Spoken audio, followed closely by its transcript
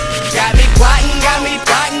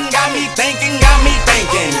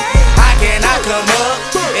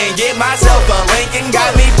get myself a Lincoln.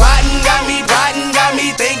 Got me plotting, got me plotting, got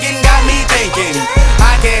me thinking, got me thinking.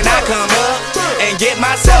 How can I come up and get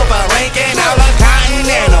myself a Lincoln? I'm a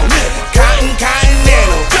Continental,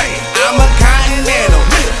 Continental. I'm a Continental,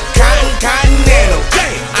 Continental.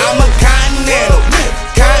 I'm a Continental,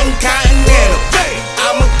 Continental.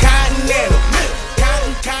 I'm a Continental,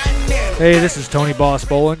 Continental. Hey, this is Tony Boss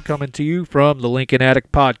Bolin coming to you from the Lincoln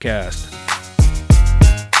Attic Podcast.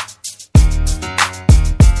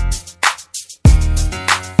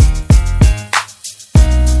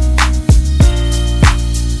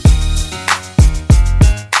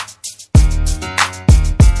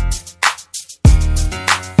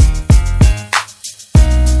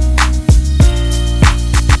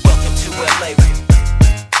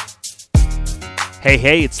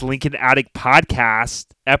 Hey, it's Lincoln Attic Podcast,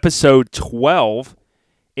 episode 12,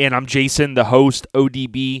 and I'm Jason, the host,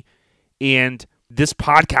 ODB, and this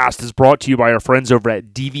podcast is brought to you by our friends over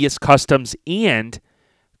at Devious Customs and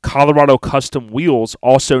Colorado Custom Wheels,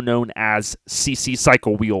 also known as CC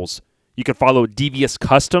Cycle Wheels. You can follow Devious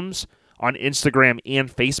Customs on Instagram and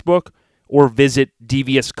Facebook, or visit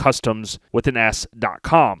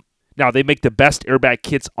deviouscustoms.com. Now, they make the best airbag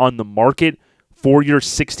kits on the market for your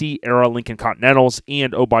 60-era Lincoln Continentals.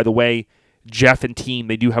 And, oh, by the way, Jeff and team,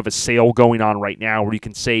 they do have a sale going on right now where you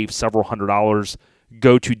can save several $100s.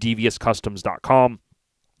 Go to deviouscustoms.com.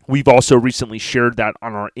 We've also recently shared that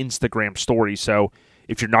on our Instagram story. So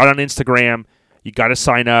if you're not on Instagram, you got to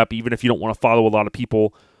sign up. Even if you don't want to follow a lot of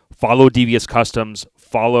people, follow Devious Customs,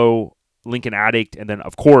 follow Lincoln Addict, and then,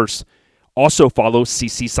 of course, also follow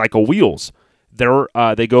CC Cycle Wheels.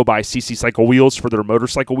 They go by CC Cycle Wheels for their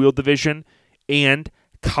motorcycle wheel division, and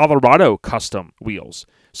Colorado Custom Wheels.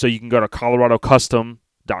 So you can go to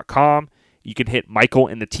coloradocustom.com. You can hit Michael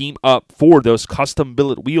and the team up for those custom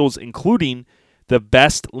billet wheels, including the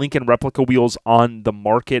best Lincoln replica wheels on the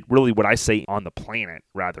market, really what I say on the planet,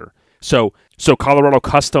 rather. So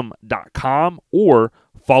coloradocustom.com, or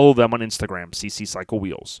follow them on Instagram, CC Cycle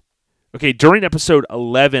Wheels. Okay, during episode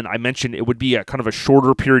 11, I mentioned it would be a kind of a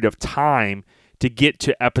shorter period of time to get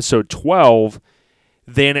to episode 12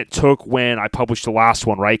 than it took when I published the last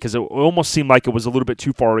one, right? Because it almost seemed like it was a little bit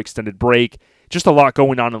too far extended break. Just a lot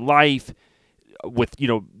going on in life with,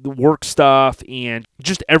 the work stuff and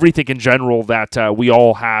just everything in general that we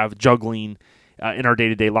all have juggling in our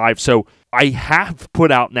day-to-day lives. So I have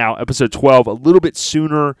put out now episode 12 a little bit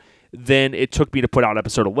sooner than it took me to put out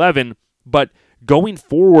episode 11. But going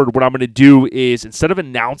forward, what I'm going to do is, instead of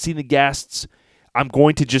announcing the guests, I'm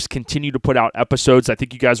going to just continue to put out episodes. I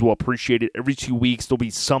think you guys will appreciate it. Every 2 weeks, there'll be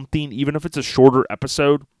something, even if it's a shorter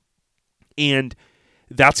episode. And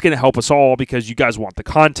that's going to help us all because you guys want the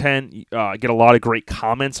content. Get a lot of great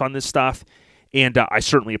comments on this stuff, and I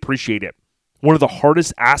certainly appreciate it. One of the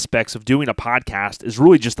hardest aspects of doing a podcast is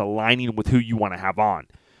really just aligning with who you want to have on.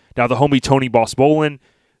 Now, the homie Tony Boss Bolin,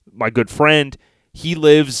 my good friend, he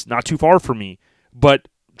lives not too far from me, but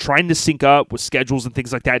trying to sync up with schedules and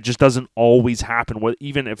things like that just doesn't always happen,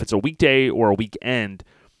 even if it's a weekday or a weekend.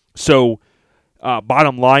 So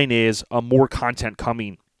bottom line is more content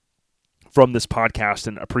coming from this podcast,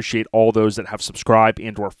 and appreciate all those that have subscribed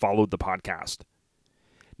and or followed the podcast.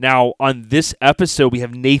 Now, on this episode, we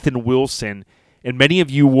have Nathan Wilson, and many of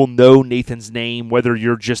you will know Nathan's name, whether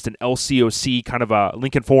you're just an LCOC, kind of a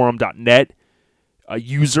LincolnForum.net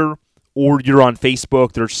user, or you're on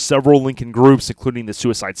Facebook. There's several Lincoln groups, including the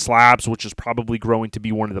Suicide Slabs, which is probably growing to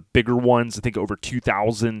be one of the bigger ones. I think over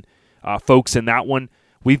 2,000 folks in that one.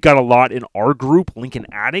 We've got a lot in our group, Lincoln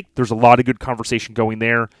Addict. There's a lot of good conversation going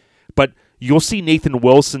there. But you'll see Nathan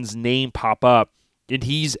Wilson's name pop up, and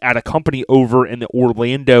he's at a company over in the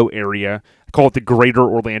Orlando area. I call it the greater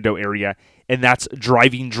Orlando area, and that's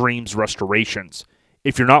Driving Dreams Restorations.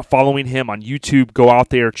 If you're not following him on YouTube, go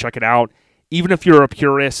out there, check it out. Even if you're a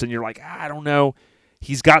purist and you're like, I don't know,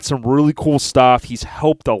 he's got some really cool stuff. He's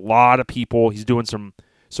helped a lot of people. He's doing some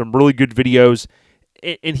really good videos.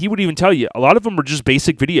 And he would even tell you, a lot of them are just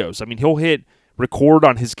basic videos. I mean, he'll hit record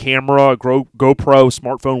on his camera, GoPro,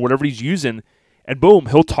 smartphone, whatever he's using, and boom,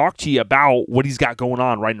 he'll talk to you about what he's got going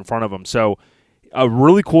on right in front of him. So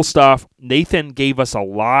really cool stuff. Nathan gave us a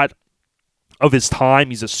lot of his time.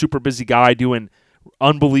 He's a super busy guy doing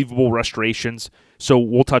unbelievable restorations. So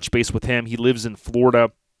we'll touch base with him. He lives in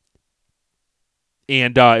Florida,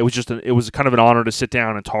 and it was kind of an honor to sit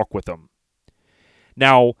down and talk with him.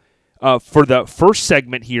 Now, for the first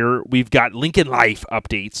segment here, we've got Lincoln Life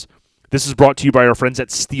updates. This is brought to you by our friends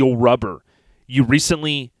at Steel Rubber. You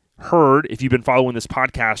recently heard, if you've been following this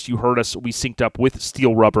podcast, you heard us. We synced up with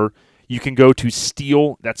Steel Rubber. You can go to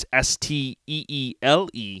Steel, that's STEELE,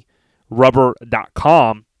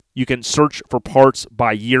 rubber.com, You can search for parts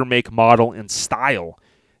by year, make, model, and style.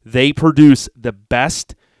 They produce the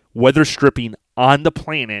best weather stripping on the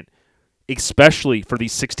planet, especially for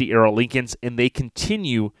these 60-era Lincolns, and they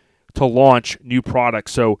continue to launch new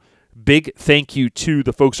products. So big thank you to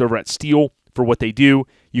the folks over at Steel for what they do.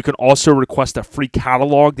 You can also request a free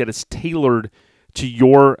catalog that is tailored to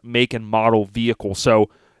your make and model vehicle. So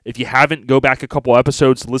if you haven't, go back a couple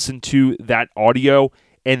episodes, listen to that audio,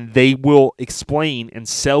 and they will explain and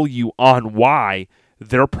sell you on why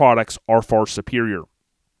their products are far superior.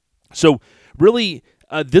 So really,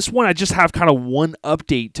 this one I just have kind of one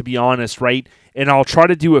update, to be honest, right? And I'll try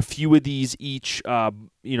to do a few of these each,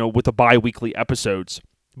 with the bi-weekly episodes.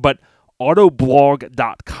 But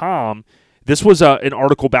Autoblog.com, this was an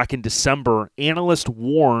article back in December. Analyst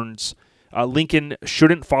warns Lincoln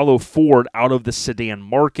shouldn't follow Ford out of the sedan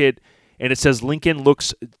market. And it says Lincoln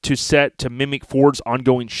looks set to mimic Ford's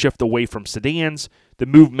ongoing shift away from sedans. The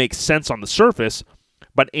move makes sense on the surface,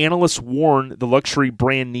 but analysts warn the luxury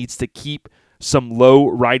brand needs to keep some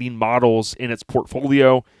low-riding models in its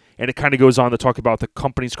portfolio. And it kind of goes on to talk about the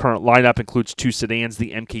company's current lineup includes 2 sedans,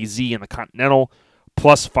 the MKZ and the Continental,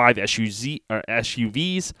 plus 5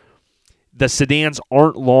 SUVs. The sedans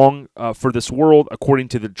aren't long for this world, according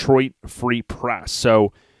to the Detroit Free Press.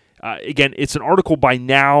 So, again, it's an article by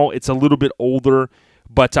now. It's a little bit older,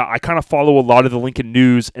 but I kind of follow a lot of the Lincoln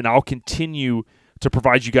news, and I'll continue to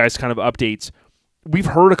provide you guys kind of updates. We've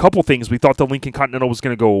heard a couple things. We thought the Lincoln Continental was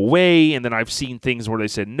going to go away, and then I've seen things where they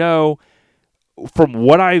said no. From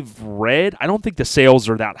what I've read, I don't think the sales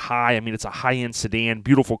are that high. I mean, it's a high-end sedan,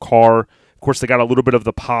 beautiful car. Of course, they got a little bit of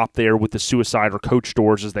the pop there with the suicide or coach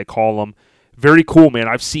doors, as they call them. Very cool, man.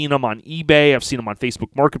 I've seen them on eBay. I've seen them on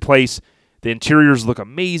Facebook Marketplace. The interiors look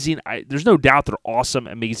amazing. There's no doubt they're awesome,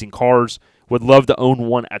 amazing cars. Would love to own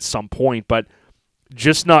one at some point, but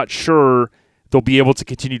just not sure they'll be able to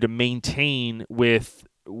continue to maintain with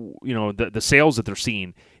the sales that they're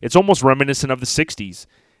seeing. It's almost reminiscent of the 60s.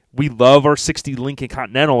 We love our 60 Lincoln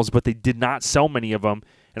Continentals, but they did not sell many of them.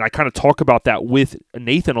 And I kind of talk about that with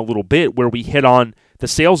Nathan a little bit, where we hit on the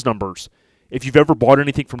sales numbers. If you've ever bought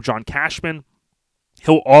anything from John Cashman,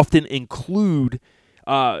 he'll often include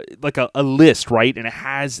like a list, right? And it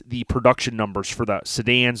has the production numbers for the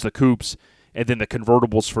sedans, the coupes, and then the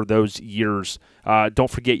convertibles for those years. Don't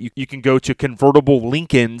forget, you can go to Convertible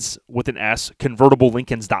Lincolns with an S,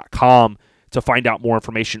 convertiblelincolns.com, to find out more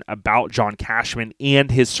information about John Cashman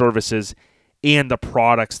and his services and the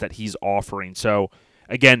products that he's offering. So,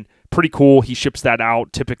 again, pretty cool. He ships that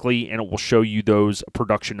out typically, and it will show you those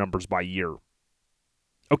production numbers by year.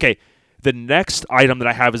 Okay, the next item that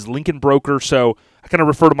I have is Lincoln Broker. So I kind of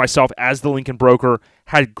refer to myself as the Lincoln Broker.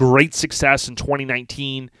 Had great success in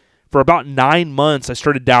 2019. For about 9 months, I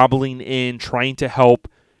started dabbling in trying to help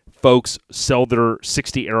folks sell their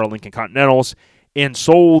 60-era Lincoln Continentals, and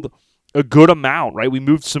sold a good amount, right? We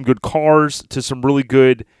moved some good cars to some really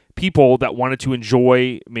good people that wanted to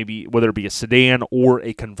enjoy, maybe whether it be a sedan or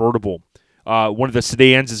a convertible. One of the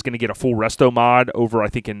sedans is going to get a full resto mod over, I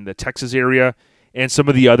think, in the Texas area, and some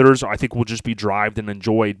of the others I think will just be drived and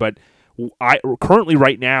enjoyed. But I currently,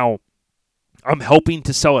 right now, I'm helping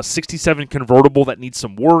to sell a 67 convertible that needs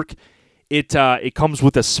some work. It comes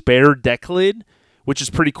with a spare deck lid, which is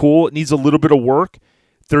pretty cool. It needs a little bit of work.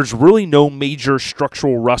 There's really no major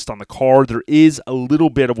structural rust on the car. There is a little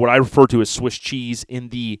bit of what I refer to as Swiss cheese in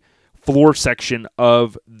the floor section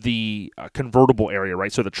of the convertible area,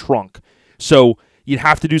 right? So the trunk. So you'd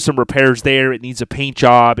have to do some repairs there. It needs a paint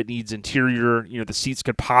job. It needs interior. The seats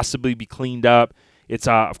could possibly be cleaned up. It's,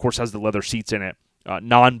 of course, has the leather seats in it,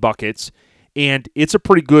 non-buckets. And it's a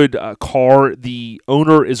pretty good car. The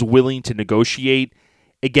owner is willing to negotiate.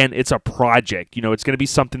 Again, it's a project. It's going to be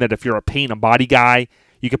something that if you're a paint and body guy,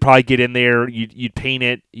 you could probably get in there, you'd paint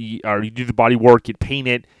it, or you'd do the body work, you'd paint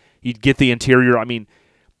it, you'd get the interior. I mean,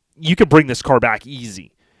 you could bring this car back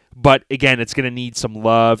easy. But, again, it's going to need some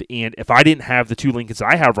love. And if I didn't have the 2 Lincolns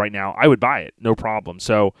that I have right now, I would buy it, no problem.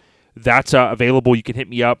 So that's available. You can hit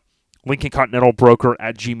me up.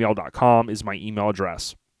 LincolnContinentalBroker@gmail.com is my email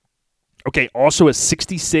address. Okay, also a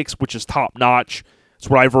 66, which is top-notch. It's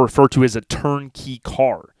what I refer to as a turnkey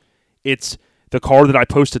car. It's the car that I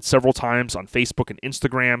posted several times on Facebook and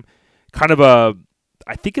Instagram. Kind of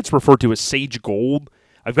I think it's referred to as Sage Gold.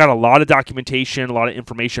 I've got a lot of documentation, a lot of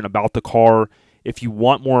information about the car. If you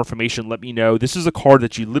want more information, let me know. This is a car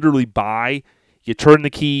that you literally buy. You turn the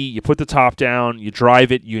key, you put the top down, you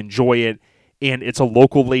drive it, you enjoy it. And it's a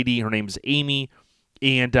local lady. Her name's Amy.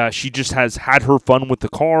 And she just has had her fun with the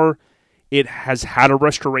car. It has had a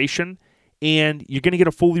restoration. And you're going to get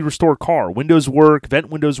a fully restored car. Windows work, vent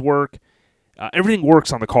windows work. everything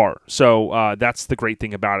works on the car. So that's the great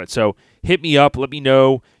thing about it. So hit me up. Let me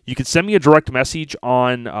know. You can send me a direct message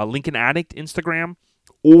on Lincoln Addict Instagram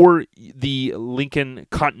or the Lincoln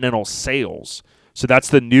Continental Sales. So that's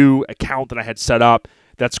the new account that I had set up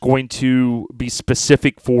that's going to be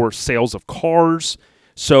specific for sales of cars.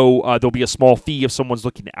 So there'll be a small fee if someone's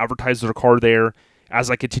looking to advertise their car there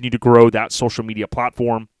as I continue to grow that social media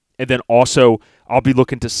platform. And then also I'll be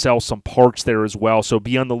looking to sell some parts there as well. So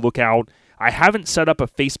be on the lookout. I haven't set up a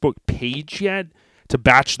Facebook page yet to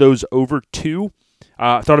batch those over to.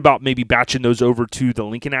 I thought about maybe batching those over to the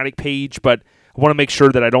Lincoln Addict page, but I want to make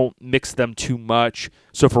sure that I don't mix them too much.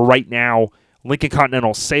 So for right now, Lincoln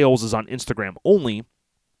Continental Sales is on Instagram only.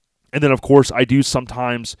 And then, of course, I do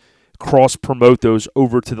sometimes cross-promote those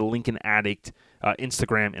over to the Lincoln Addict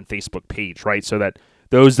Instagram and Facebook page, right? So that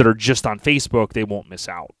those that are just on Facebook, they won't miss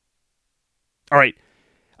out. All right.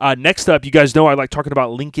 Next up, you guys know I like talking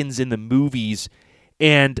about Lincolns in the movies.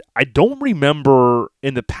 And I don't remember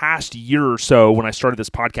in the past year or so when I started this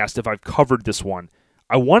podcast if I've covered this one.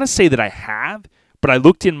 I want to say that I have, but I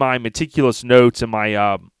looked in my meticulous notes in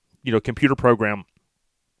my computer program,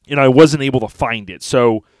 and I wasn't able to find it.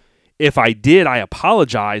 So if I did, I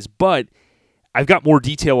apologize, but I've got more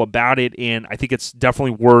detail about it, and I think it's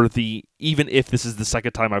definitely worthy, even if this is the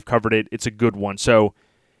second time I've covered it. It's a good one. So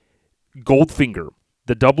Goldfinger,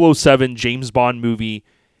 the 007 James Bond movie,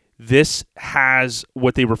 this has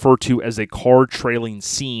what they refer to as a car trailing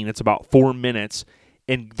scene. It's about 4 minutes,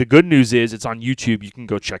 and the good news is it's on YouTube. You can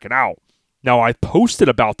go check it out. Now, I've posted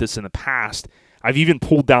about this in the past. I've even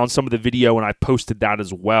pulled down some of the video, and I posted that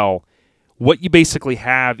as well. What you basically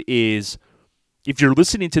have is, if you're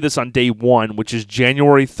listening to this on day one, which is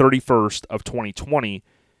January 31st of 2020,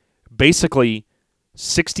 basically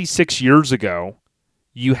 66 years ago,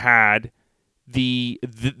 you had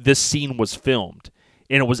this scene was filmed.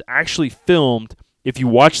 And it was actually filmed, if you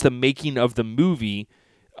watch the making of the movie,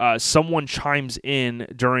 someone chimes in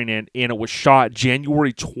during it, and it was shot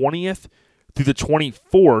January 20th through the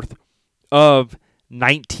 24th of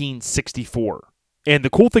 1964. And the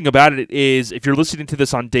cool thing about it is, if you're listening to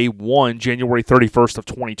this on day one, January 31st of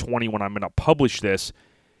 2020, when I'm going to publish this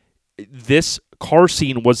car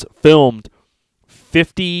scene was filmed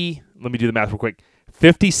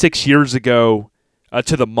 56 years ago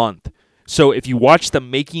to the month. So if you watch the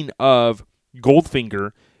making of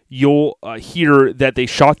Goldfinger, you'll hear that they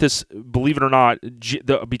shot this, believe it or not,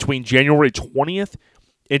 between January 20th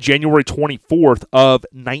and January 24th of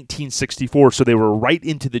 1964. So they were right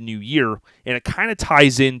into the new year, and it kind of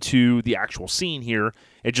ties into the actual scene here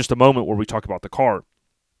in just a moment where we talk about the car.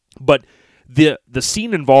 But the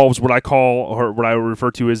scene involves what I call, or what I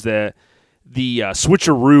refer to as the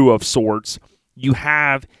switcheroo of sorts. You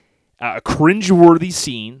have a cringeworthy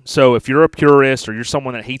scene. So if you're a purist or you're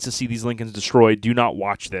someone that hates to see these Lincolns destroyed, do not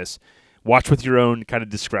watch this. Watch with your own kind of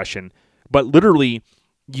discretion. But literally,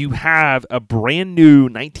 you have a brand new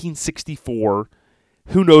 1964.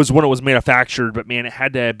 Who knows when it was manufactured, but man, it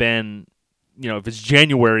had to have been, if it's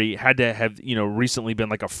January, it had to have, recently been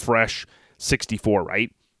like a fresh 64,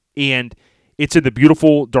 right? And it's in the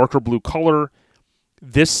beautiful darker blue color.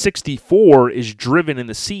 This 64 is driven in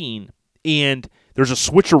the scene, and there's a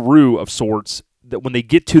switcheroo of sorts that when they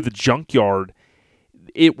get to the junkyard,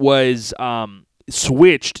 it was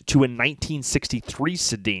switched to a 1963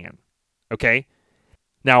 sedan, okay?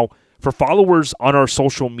 Now, for followers on our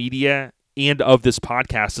social media and of this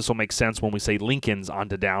podcast, this will make sense when we say Lincoln's on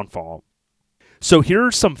to downfall. So here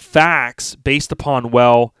are some facts based upon,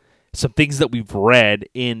 some things that we've read,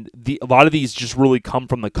 and a lot of these just really come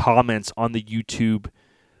from the comments on the YouTube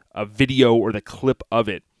video or the clip of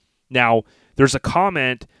it. Now, there's a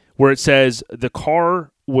comment where it says, the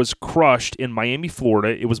car was crushed in Miami,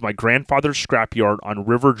 Florida. It was my grandfather's scrapyard on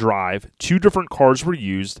River Drive. 2 different cars were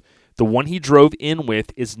used. The one he drove in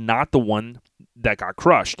with is not the one that got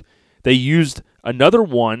crushed. They used another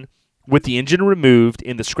one with the engine removed,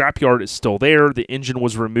 and the scrapyard is still there. The engine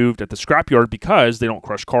was removed at the scrapyard because they don't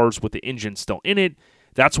crush cars with the engine still in it.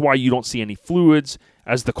 That's why you don't see any fluids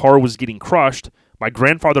as the car was getting crushed. My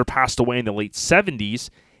grandfather passed away in the late 70s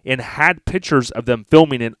and had pictures of them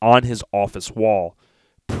filming it on his office wall.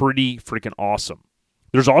 Pretty freaking awesome.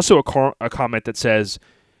 There's also a comment that says,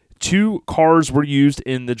 2 cars were used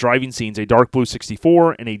in the driving scenes, a dark blue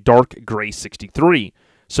 64 and a dark gray 63.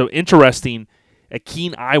 So interesting, a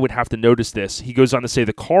keen eye would have to notice this. He goes on to say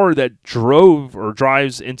the car that drove or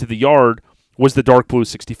drives into the yard was the dark blue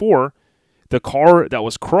 64. The car that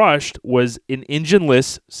was crushed was an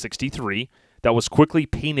engine-less 63 that was quickly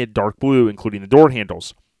painted dark blue, including the door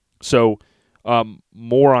handles. So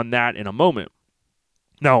more on that in a moment.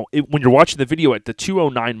 Now, when you're watching the video at the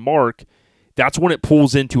 209 mark, That's when it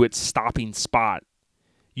pulls into its stopping spot.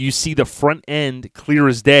 You see the front end clear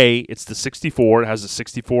as day. It's the 64. It has the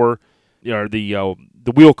 64,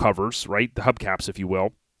 the wheel covers, right? The hubcaps, if you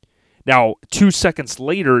will. Now, 2 seconds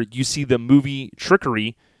later, you see the movie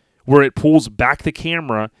trickery where it pulls back the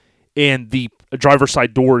camera and the driver's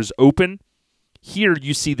side door is open. Here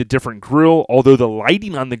you see the different grill, although the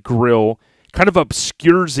lighting on the grill kind of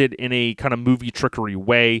obscures it in a kind of movie trickery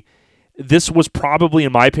way. This was probably,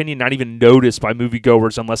 in my opinion, not even noticed by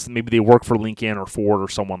moviegoers unless maybe they work for Lincoln or Ford or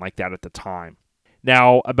someone like that at the time.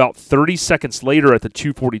 Now, about 30 seconds later at the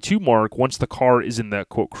 2:42 mark, once the car is in the,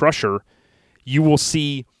 quote, crusher, you will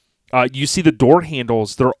see the door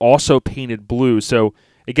handles. They're also painted blue. So,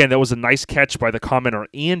 again, that was a nice catch by the commenter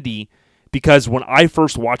Andy, because when I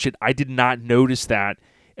first watched it, I did not notice that.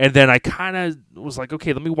 And then I kind of was like,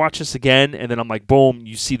 okay, let me watch this again. And then I'm like, boom,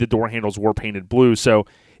 you see the door handles were painted blue. So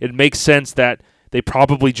it makes sense that they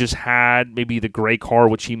probably just had maybe the gray car,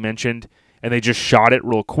 which he mentioned, and they just shot it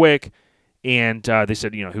real quick. And they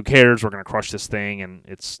said, who cares? We're going to crush this thing. And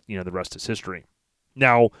it's, the rest is history.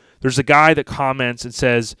 Now, there's a guy that comments and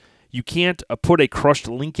says, you can't put a crushed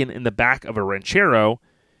Lincoln in the back of a Ranchero,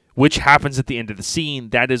 which happens at the end of the scene.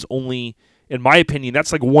 That is only, in my opinion,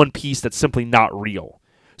 that's like one piece that's simply not real.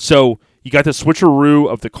 So you got the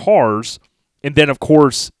switcheroo of the cars, and then, of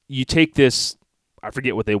course, you take this, I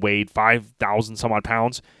forget what they weighed, 5,000 some odd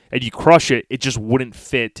pounds, and you crush it. It just wouldn't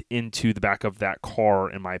fit into the back of that car,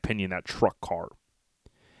 in my opinion, that truck car.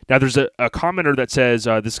 Now, there's a commenter that says,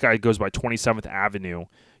 this guy goes by 27th Avenue.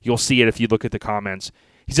 You'll see it if you look at the comments.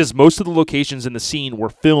 He says, most of the locations in the scene were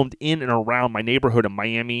filmed in and around my neighborhood of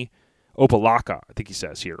Miami, Opelika, I think he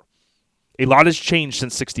says here. A lot has changed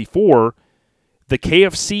since 64. The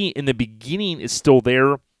KFC in the beginning is still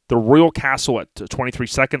there. The Royal Castle at 23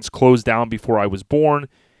 Seconds closed down before I was born,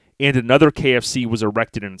 and another KFC was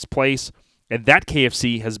erected in its place, and that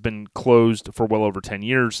KFC has been closed for well over 10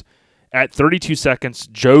 years. At 32 Seconds,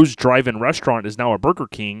 Joe's Drive-In Restaurant is now a Burger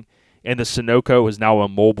King, and the Sunoco is now a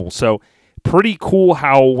Mobile. So pretty cool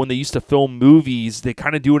how when they used to film movies, they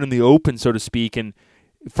kind of do it in the open, so to speak, and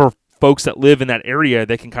for folks that live in that area,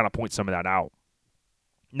 they can kind of point some of that out.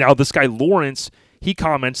 Now, this guy Lawrence, he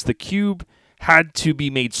comments, the cube had to be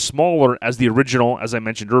made smaller as the original, as I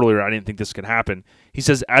mentioned earlier, I didn't think this could happen. He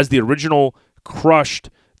says, as the original crushed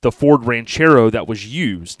the Ford Ranchero that was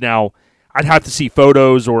used. Now, I'd have to see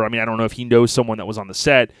photos, or, I don't know if he knows someone that was on the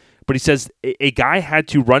set, but he says a guy had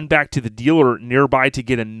to run back to the dealer nearby to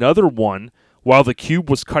get another one while the cube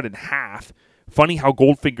was cut in half. Funny how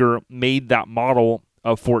Goldfinger made that model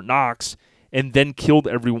of Fort Knox and then killed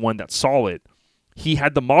everyone that saw it. He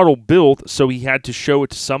had the model built, so he had to show it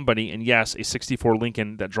to somebody, and yes, a 64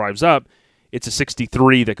 Lincoln that drives up, it's a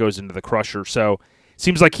 63 that goes into the crusher. So it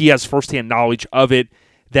seems like he has firsthand knowledge of it.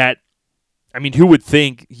 That, who would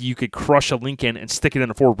think you could crush a Lincoln and stick it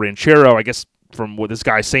in a Ford Ranchero? I guess from what this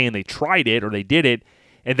guy's saying, they tried it or they did it,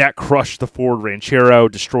 and that crushed the Ford Ranchero,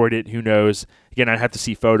 destroyed it. Who knows? Again, I'd have to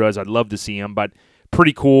see photos. I'd love to see them, but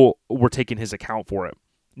pretty cool. We're taking his account for it.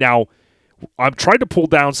 Now, I've tried to pull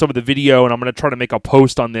down some of the video, and I'm going to try to make a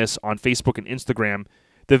post on this on Facebook and Instagram.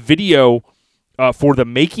 The video for the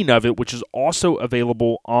making of it, which is also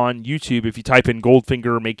available on YouTube. If you type in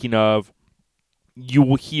Goldfinger making of, you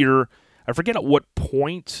will hear, I forget at what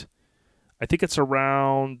point, I think it's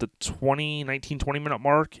around the 20 minute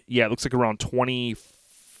mark. Yeah, it looks like around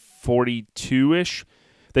 2042-ish.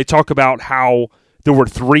 They talk about how there were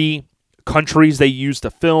 3 countries they used to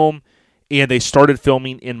film, and they started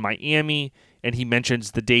filming in Miami, and he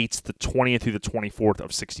mentions the dates, the 20th through the 24th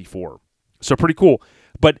of 64. So pretty cool.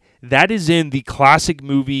 But that is in the classic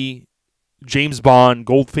movie James Bond,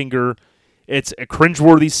 Goldfinger. It's a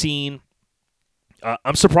cringeworthy scene.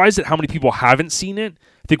 I'm surprised at how many people haven't seen it.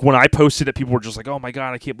 I think when I posted it, people were just like, oh my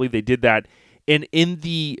God, I can't believe they did that. And in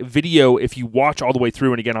the video, if you watch all the way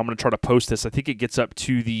through, and again, I'm going to try to post this, I think it gets up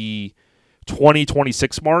to the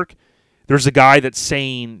 2026 mark. There's a guy that's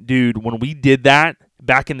saying, dude, when we did that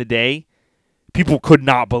back in the day, people could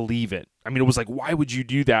not believe it. It was like, why would you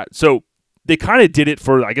do that? So they kind of did it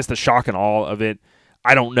for, I guess, the shock and awe of it.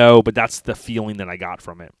 I don't know, but that's the feeling that I got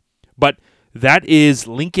from it. But that is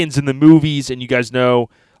Lincolns in the movies, and you guys know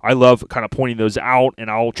I love kind of pointing those out, and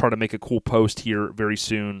I'll try to make a cool post here very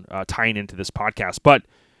soon tying into this podcast. But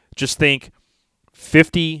just think,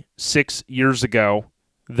 56 years ago,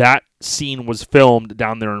 that scene was filmed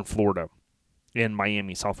down there in Florida, in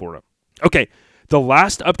Miami, South Florida. Okay, the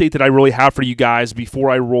last update that I really have for you guys before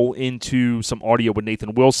I roll into some audio with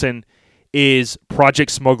Nathan Wilson is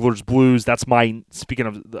Project Smuggler's Blues. That's my, speaking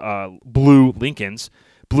of blue Lincolns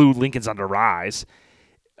on the rise.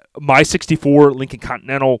 My 64 Lincoln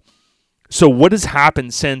Continental, So what has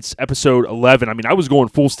happened since episode 11? I mean, I was going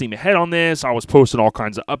full steam ahead on this. I was posting all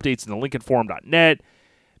kinds of updates in the LincolnForum.net.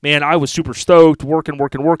 Man, I was super stoked, working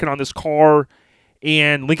on this car,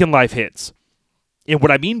 and Lincoln Life hits. And what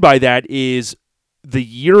I mean by that is the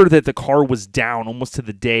year that the car was down, almost to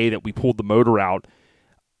the day that we pulled the motor out,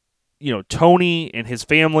 Tony and his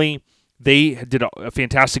family, they did a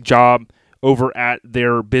fantastic job over at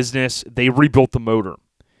their business. They rebuilt the motor.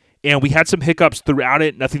 And we had some hiccups throughout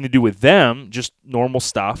it, nothing to do with them, just normal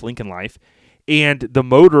stuff, Lincoln Life. And the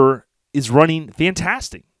motor is running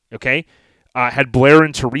fantastic, okay? Had Blair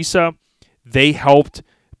and Teresa. They helped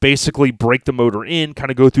basically break the motor in,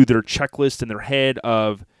 kind of go through their checklist in their head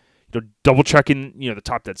of double checking the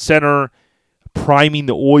top dead center, priming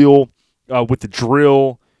the oil with the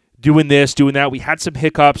drill, doing this, doing that. We had some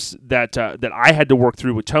hiccups that I had to work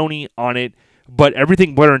through with Tony on it, but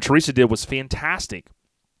everything Blair and Teresa did was fantastic.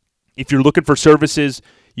 If you're looking for services,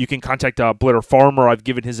 you can contact Blair Farmer. I've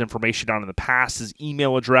given his information out in the past, his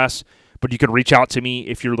email address, but you can reach out to me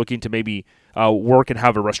if you're looking to maybe work and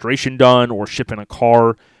have a restoration done or ship in a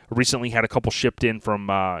car. Recently had a couple shipped in from,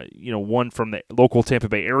 one from the local Tampa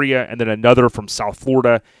Bay area and then another from South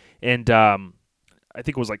Florida, and I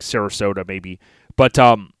think it was like Sarasota maybe. But,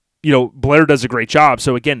 Blair does a great job.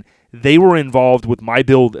 So, again, they were involved with my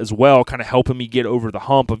build as well, kind of helping me get over the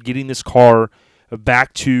hump of getting this car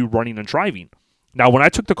back to running and driving. Now, when I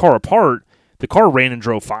took the car apart, the car ran and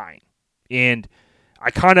drove fine. And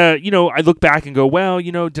I kind of, I look back and go, well,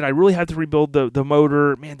 did I really have to rebuild the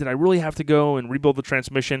motor? Man, did I really have to go and rebuild the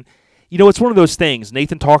transmission? It's one of those things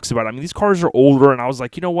Nathan talks about. I mean, these cars are older, and I was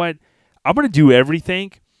like, you know what? I'm going to do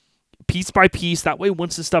everything piece by piece. That way,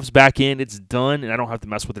 once the stuff's back in, it's done, and I don't have to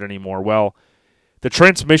mess with it anymore. Well, the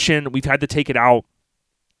transmission, we've had to take it out.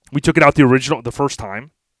 We took it out the first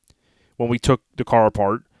time when we took the car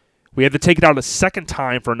apart. We had to take it out a second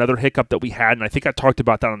time for another hiccup that we had, and I think I talked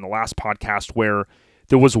about that on the last podcast where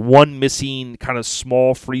there was one missing kind of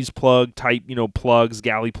small freeze plug type, plugs,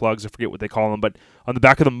 galley plugs, I forget what they call them, but on the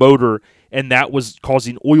back of the motor, and that was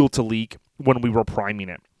causing oil to leak when we were priming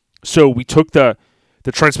it. So we took the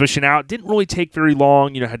transmission out. Didn't really take very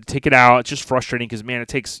long, had to take it out. It's just frustrating because, man, it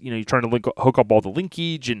takes, you're trying to hook up all the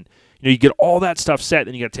linkage and, you get all that stuff set,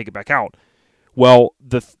 then you got to take it back out. Well,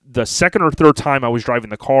 the second or third time I was driving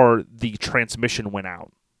the car, the transmission went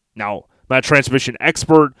out. Now, I'm not a transmission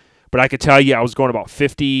expert, but I could tell you I was going about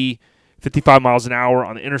 50, 55 miles an hour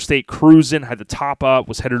on the interstate, cruising, had the top up,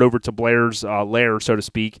 was headed over to Blair's lair, so to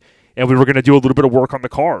speak, and we were going to do a little bit of work on the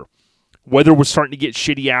car. Weather was starting to get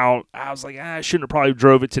shitty out. I was like, I shouldn't have probably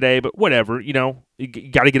drove it today, but whatever, you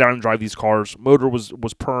got to get out and drive these cars. Motor was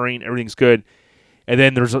purring, everything's good. And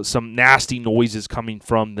then there's some nasty noises coming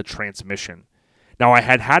from the transmission. Now, I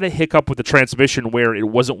had a hiccup with the transmission where it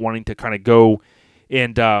wasn't wanting to kind of go,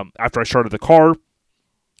 and after I started the car,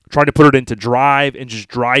 tried to put it into drive and just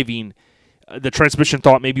driving, the transmission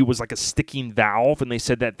thought maybe it was like a sticking valve, and they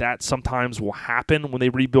said that sometimes will happen when they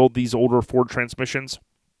rebuild these older Ford transmissions,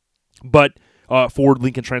 but Ford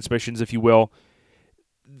Lincoln transmissions, if you will.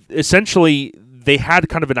 Essentially, they had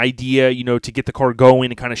kind of an idea, to get the car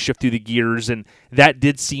going and kind of shift through the gears, and that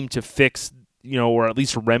did seem to fix or at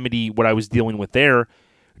least remedy what I was dealing with there.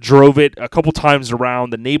 Drove it a couple times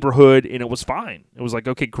around the neighborhood, and it was fine. It was like,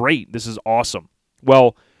 okay, great, this is awesome.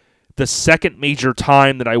 Well, the second major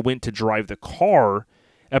time that I went to drive the car,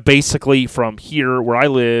 basically from here, where I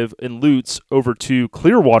live, in Lutz, over to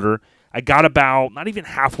Clearwater, I got about, not even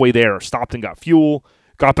halfway there, stopped and got fuel,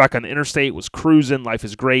 got back on the interstate, was cruising, life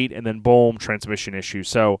is great, and then boom, transmission issue.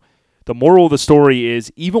 So the moral of the story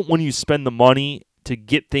is, even when you spend the money to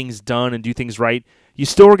get things done and do things right, you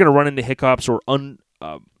still are going to run into hiccups or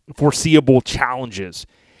unforeseeable challenges.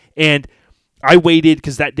 And I waited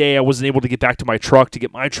because that day I wasn't able to get back to my truck to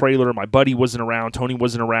get my trailer. My buddy wasn't around. Tony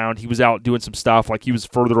wasn't around. He was out doing some stuff. Like, he was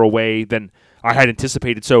further away than I had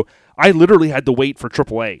anticipated. So I literally had to wait for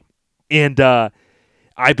AAA. And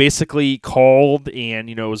I basically called, and,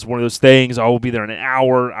 it was one of those things. I will be there in an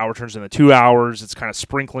hour. Hour turns into 2 hours. It's kind of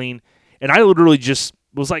sprinkling. And I literally just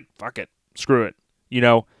was like, fuck it. Screw it.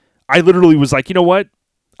 I literally was like, you know what?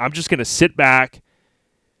 I'm just going to sit back.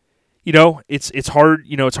 It's hard,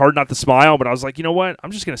 it's hard not to smile, but I was like, you know what?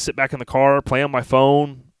 I'm just going to sit back in the car, play on my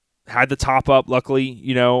phone, had the top up, luckily,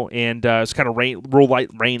 and it's kind of real light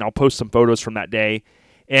rain. I'll post some photos from that day.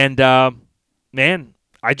 And, man,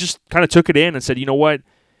 I just kind of took it in and said, you know what?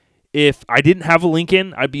 If I didn't have a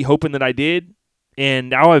Lincoln, I'd be hoping that I did. And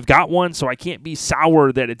now I've got one, so I can't be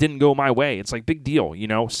sour that it didn't go my way. It's like, big deal,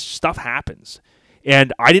 stuff happens.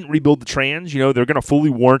 And I didn't rebuild the trans, they're going to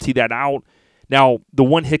fully warranty that out. Now, the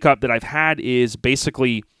one hiccup that I've had is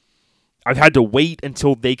basically I've had to wait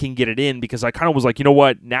until they can get it in because I kind of was like, you know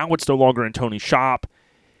what? Now it's no longer in Tony's shop.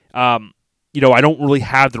 I don't really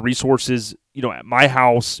have the resources, at my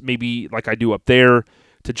house, maybe like I do up there,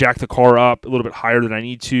 to jack the car up a little bit higher than I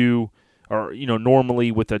need to, or,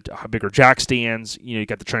 normally with a bigger jack stands, you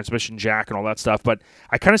got the transmission jack and all that stuff. But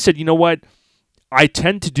I kind of said, you know what? I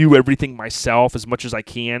tend to do everything myself as much as I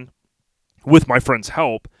can with my friend's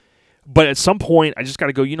help. But at some point, I just got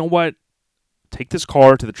to go, you know what? Take this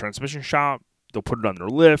car to the transmission shop. They'll put it on their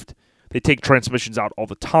lift. They take transmissions out all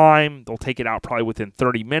the time. They'll take it out probably within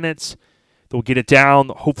 30 minutes. They'll get it down.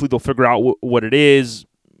 Hopefully they'll figure out what it is.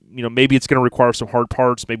 Maybe it's going to require some hard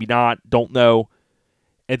parts. Maybe not. Don't know.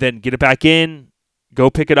 And then get it back in, go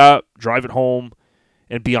pick it up, drive it home,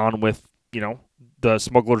 and be on with, the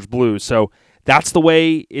smuggler's blues. So that's the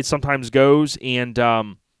way it sometimes goes. And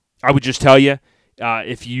I would just tell you,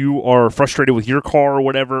 if you are frustrated with your car or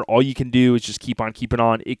whatever, all you can do is just keep on keeping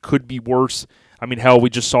on. It could be worse. I mean, hell, we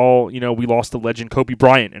just saw, we lost the legend Kobe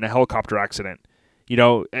Bryant in a helicopter accident.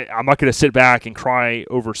 I'm not going to sit back and cry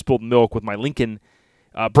over spilled milk with my Lincoln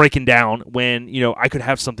breaking down when, I could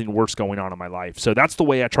have something worse going on in my life. So that's the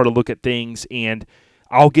way I try to look at things, and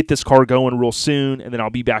I'll get this car going real soon, and then I'll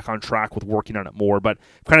be back on track with working on it more. But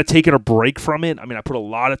I've kind of taken a break from it. I mean, I put a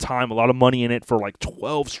lot of time, a lot of money in it for like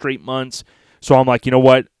 12 straight months. So I'm like, you know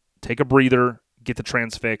what? Take a breather, get the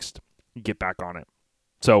trans fixed, and get back on it.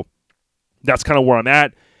 So that's kind of where I'm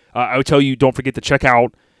at. I would tell you, don't forget to check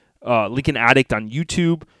out Lincoln Addict on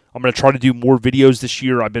YouTube. I'm going to try to do more videos this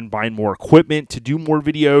year. I've been buying more equipment to do more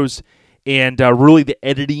videos, and really the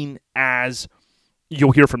editing, as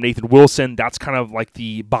you'll hear from Nathan Wilson, that's kind of like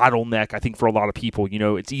the bottleneck, I think, for a lot of people.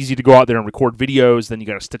 It's easy to go out there and record videos, then you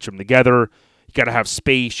got to stitch them together. You got to have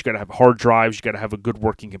space. You got to have hard drives. You got to have a good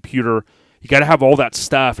working computer. You got to have all that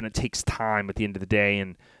stuff, and it takes time at the end of the day,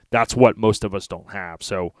 and that's what most of us don't have.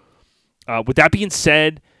 So with that being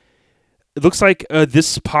said, it looks like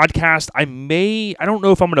this podcast, I don't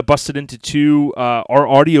know if I'm going to bust it into two. Our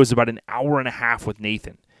audio is about an hour and a half with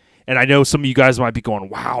Nathan. And I know some of you guys might be going,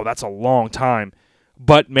 wow, that's a long time.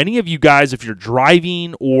 But many of you guys, if you're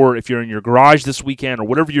driving or if you're in your garage this weekend or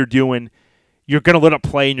whatever you're doing, you're going to let it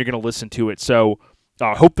play and you're going to listen to it. So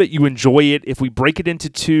I hope that you enjoy it. If we break it into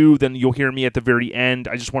two, then you'll hear me at the very end.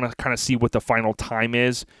 I just want to kind of see what the final time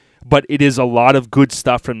is. But it is a lot of good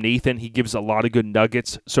stuff from Nathan. He gives a lot of good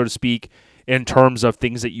nuggets, so to speak, in terms of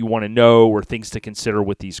things that you want to know or things to consider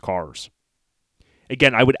with these cars.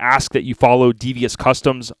 Again, I would ask that you follow Devious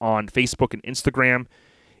Customs on Facebook and Instagram,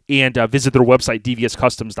 and visit their website,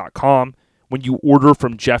 deviouscustoms.com. When you order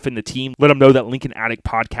from Jeff and the team, let them know that Lincoln Addict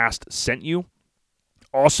Podcast sent you.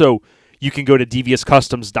 Also, you can go to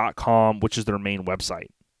devioususcustoms.com, which is their main website.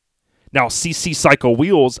 Now, CC Cycle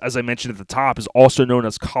Wheels, as I mentioned at the top, is also known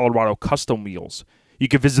as Colorado Custom Wheels. You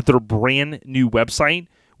can visit their brand new website,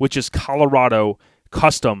 which is Colorado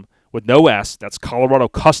Custom with no S. That's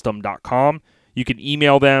coloradocustom.com. You can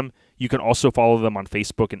email them. You can also follow them on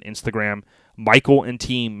Facebook and Instagram. Michael and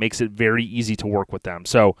team makes it very easy to work with them.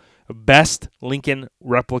 So, best Lincoln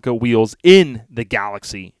replica wheels in the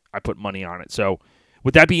galaxy. I put money on it. So,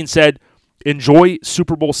 with that being said, enjoy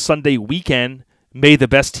Super Bowl Sunday weekend. May the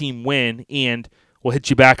best team win, and we'll hit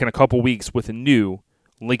you back in a couple weeks with a new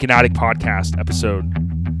Lincoln Addict Podcast, episode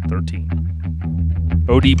 13.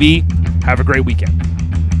 ODB, have a great weekend.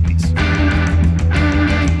 Peace.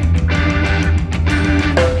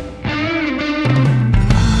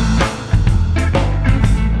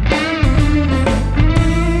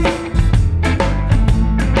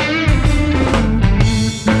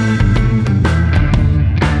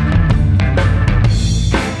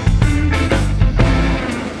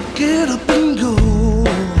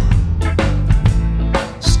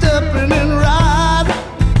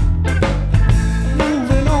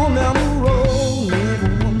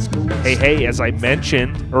 Hey, as I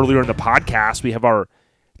mentioned earlier in the podcast, we have our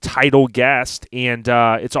title guest, and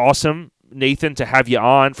it's awesome, Nathan, to have you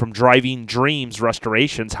on from Driving Dreams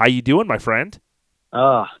Restorations. How you doing, my friend?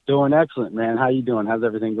 Doing excellent, man. How you doing? How's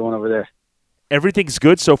everything going over there? Everything's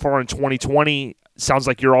good so far in 2020. Sounds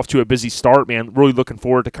like you're off to a busy start, man. Really looking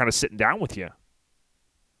forward to kind of sitting down with you.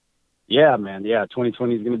 Yeah, man. Yeah,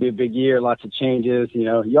 2020 is going to be a big year. Lots of changes.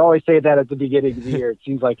 You always say that at the beginning of the year. It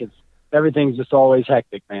seems like everything's just always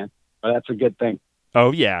hectic, man. But that's a good thing.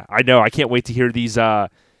 Oh, yeah. I know. I can't wait to hear these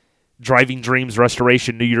Driving Dreams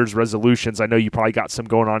Restoration New Year's resolutions. I know you probably got some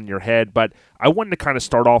going on in your head, but I wanted to kind of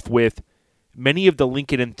start off with many of the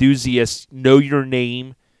Lincoln enthusiasts know your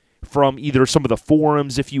name from either some of the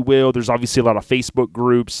forums, if you will. There's obviously a lot of Facebook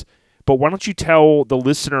groups. But why don't you tell the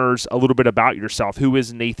listeners a little bit about yourself? Who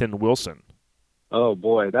is Nathan Wilson? Oh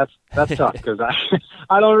boy, that's tough because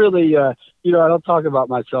I don't really I don't talk about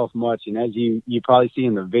myself much, and as you probably see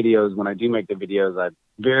in the videos when I do make the videos, I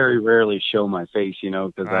very rarely show my face,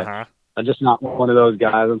 because Uh-huh. I'm just not one of those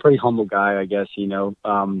guys. I'm a pretty humble guy, I guess,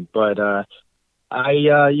 but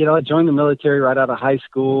I joined the military right out of high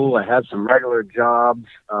school. I had some regular jobs.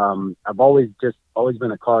 I've always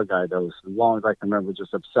been a car guy though, so as long as I can remember,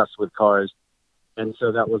 just obsessed with cars, and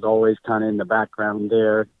so that was always kind of in the background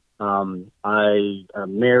there. I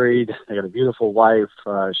am married. I got a beautiful wife.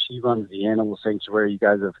 She runs the animal sanctuary. You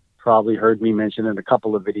guys have probably heard me mention in a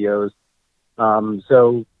couple of videos.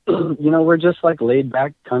 So, we're just like laid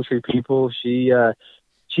back country people. She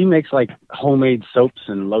makes like homemade soaps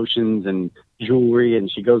and lotions and jewelry,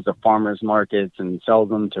 and she goes to farmers markets and sells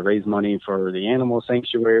them to raise money for the animal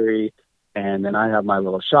sanctuary. And then I have my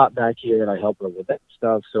little shop back here, and I help her with that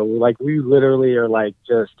stuff. So like we literally are like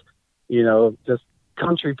just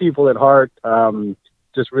country people at heart,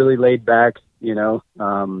 just really laid back. We're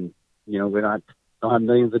not don't have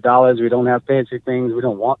millions of dollars. We don't have fancy things. We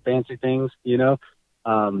don't want fancy things.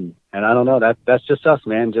 And I don't know, that's just us,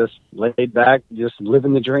 man. Just laid back, just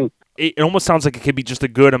living the dream. It almost sounds like it could be just a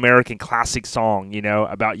good American classic song,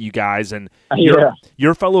 about you guys and Yeah.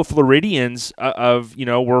 your fellow Floridians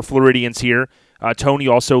we're Floridians here. Tony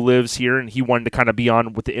also lives here, and he wanted to kind of be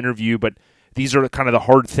on with the interview, but these are kind of the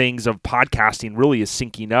hard things of podcasting really is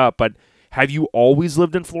syncing up. But have you always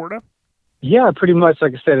lived in Florida? Yeah, pretty much.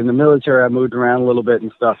 Like I said, in the military, I moved around a little bit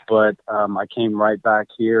and stuff, but I came right back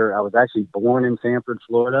here. I was actually born in Sanford,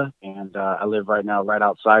 Florida, and I live right now right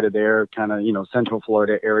outside of there, kind of, Central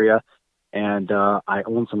Florida area. And I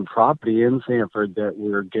own some property in Sanford that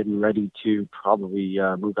we're getting ready to probably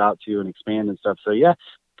move out to and expand and stuff. So, yeah,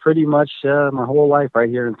 pretty much my whole life right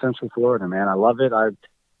here in Central Florida, man. I love it. I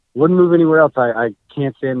wouldn't move anywhere else. I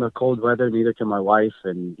can't stand the cold weather, neither can my wife.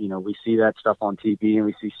 And, we see that stuff on TV and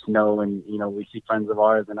we see snow and, we see friends of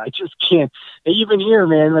ours, and I just can't. Even here,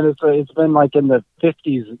 man, when it's been like in the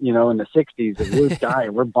 50s, in the 60s, the blue sky,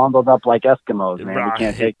 and we're bundled up like Eskimos, man. Right. We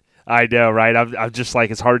can't take. I know, right? I'm just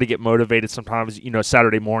like, it's hard to get motivated sometimes,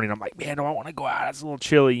 Saturday morning. I'm like, man, do I want to go out? It's a little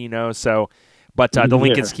chilly, so, but the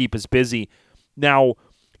Lincolns keep us busy. Now,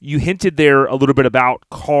 you hinted there a little bit about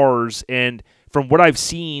cars, and from what I've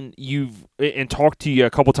seen, and talked to you a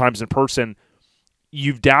couple times in person,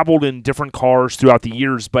 you've dabbled in different cars throughout the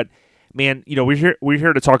years, but man, we're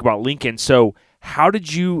here to talk about Lincoln. So how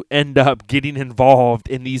did you end up getting involved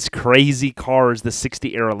in these crazy cars, the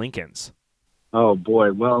 60 era Lincolns? Oh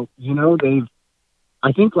boy. Well,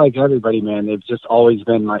 I think like everybody, man, they've just always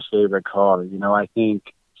been my favorite car. I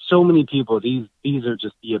think so many people, these are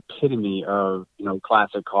just the epitome of,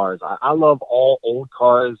 classic cars. I love all old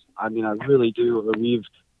cars. I mean, I really do.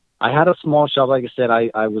 I had a small shop. Like I said,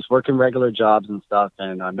 I was working regular jobs and stuff,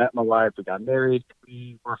 and I met my wife. We got married.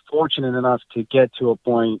 We were fortunate enough to get to a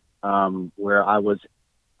point where I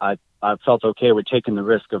felt okay with taking the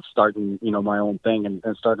risk of starting, my own thing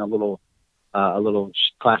and starting a little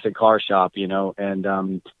classic car shop,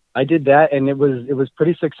 and I did that, and it was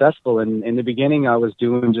pretty successful. And in the beginning, I was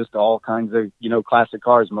doing just all kinds of, classic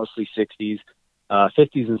cars, mostly 60s,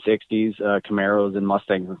 50s and 60s, Camaros and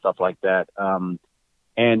Mustangs and stuff like that.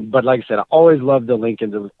 But like I said, I always loved the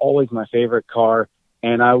Lincolns. It was always my favorite car,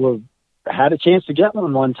 and had a chance to get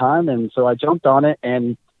one time, and so I jumped on it,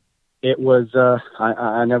 and it was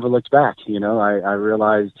I never looked back. I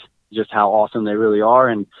realized just how awesome they really are,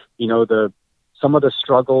 and some of the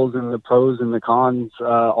struggles and the pros and the cons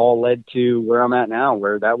all led to where I'm at now,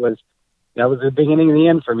 where that was the beginning and the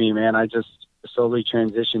end for me, man. I just slowly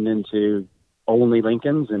transitioned into only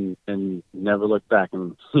Lincolns and never looked back,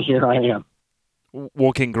 and here I am.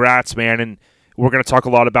 Well, congrats, man. And we're going to talk a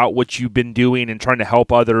lot about what you've been doing and trying to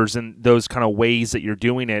help others and those kind of ways that you're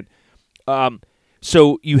doing it.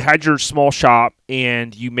 So you had your small shop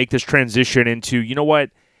and you make this transition into,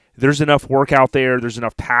 there's enough work out there. There's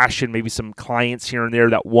enough passion, maybe some clients here and there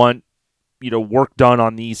that want, work done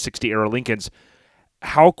on these 60 era Lincolns.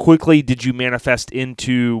 How quickly did you manifest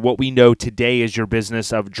into what we know today as your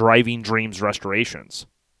business of Driving Dreams Restorations?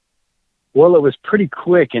 Well, it was pretty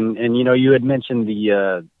quick, and you had mentioned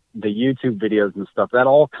the YouTube videos and stuff. That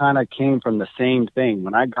all kind of came from the same thing.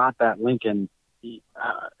 When I got that Lincoln,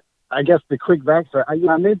 I guess the quick backstory,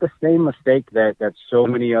 I made the same mistake that so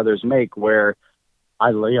many others make, where I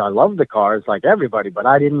love the cars like everybody, but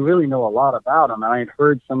I didn't really know a lot about them. And I had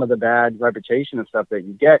heard some of the bad reputation and stuff that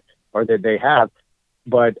you get or that they have,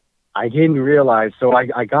 but I didn't realize. So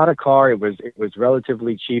I got a car. It was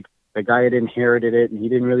relatively cheap. The guy had inherited it, and he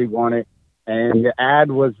didn't really want it. And the ad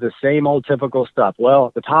was the same old typical stuff.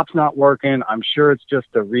 Well, the top's not working. I'm sure it's just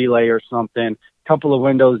a relay or something. couple of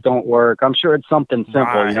windows don't work. I'm sure it's something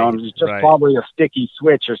simple, you know, Right, it's just right. probably a sticky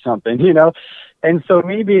switch or something, you know. And so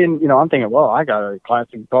me being, you know, I'm thinking, well, I got a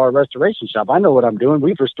classic car restoration shop. I know what I'm doing.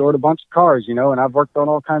 We've restored a bunch of cars, you know, and I've worked on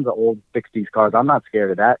all kinds of old 60s cars. I'm not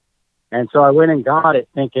scared of that. And so I went and got it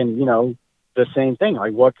thinking, you know, the same thing.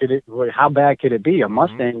 Like, how bad could it be? A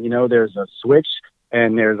Mustang, you know, there's a switch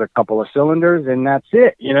and there's a couple of cylinders and that's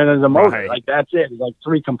it. You know, there's a motor. Right. Like, that's it. It's like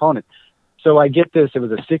 3 components. So I get this. It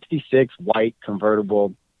was a 66 white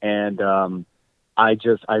convertible. And I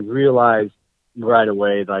realized right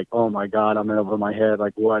away, like, oh my God, I'm in over my head.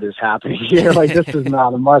 Like, what is happening here? Like, this is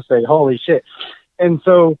not a Mustang. Holy shit. And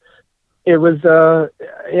so it was,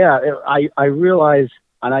 I realized,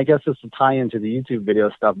 and I guess this will tie into the YouTube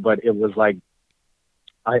video stuff, but it was like,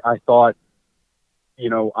 I thought, you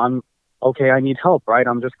know, I need help, right?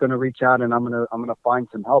 I'm just going to reach out and I'm going to find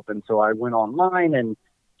some help. And so I went online and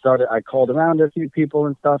I called around a few people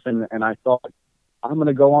and stuff. And I thought, I'm going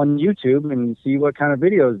to go on YouTube and see what kind of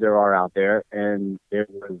videos there are out there. And there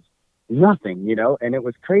was nothing, you know, and it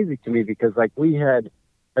was crazy to me because we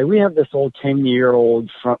have this old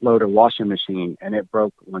 10-year-old front loader washing machine and it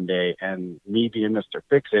broke one day, and me being Mr.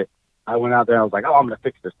 Fix-It, I went out there and I was like, oh, I'm going to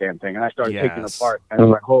fix this damn thing. And I started taking it apart and I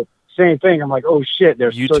was like, oh, same thing. I'm like, oh shit,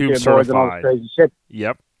 there's YouTube circuit boards and all this crazy shit.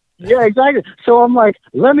 Yep. Yeah, exactly. So I'm like,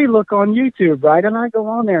 let me look on YouTube, right? And I go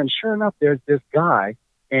on there and sure enough, there's this guy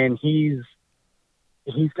and he's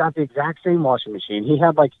got the exact same washing machine. He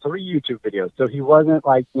had like 3 YouTube videos. So he wasn't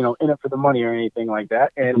like, you know, in it for the money or anything like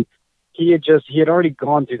that. And he had already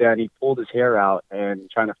gone through that. And he pulled his hair out and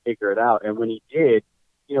trying to figure it out. And when he did,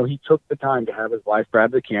 you know, he took the time to have his wife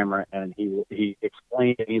grab the camera and he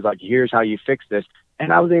explained it. He's like, here's how you fix this.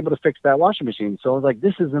 And I was able to fix that washing machine. So I was like,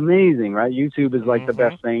 this is amazing, right? YouTube is like the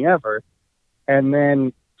best thing ever. And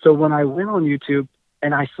then, so when I went on YouTube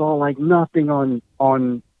and I saw like nothing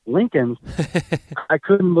on Lincoln's, I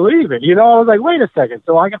couldn't believe it. You know, I was like, wait a second.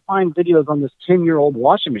 So I could find videos on this 10-year-old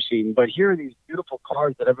washing machine, but here are these beautiful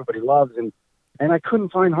cars that everybody loves. And I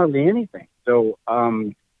couldn't find hardly anything. So,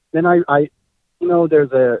 then I you know,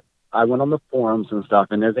 I went on the forums and stuff,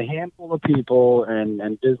 and there's a handful of people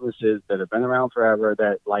and businesses that have been around forever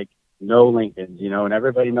that like know Lincolns, you know, and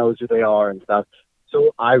everybody knows who they are and stuff.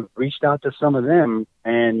 So I reached out to some of them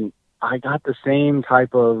and I got the same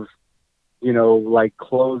type of, you know, like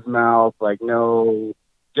closed mouth, like no,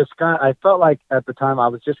 I felt like at the time I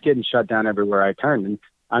was just getting shut down everywhere I turned. And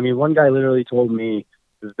I mean, one guy literally told me,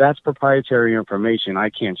 that's proprietary information.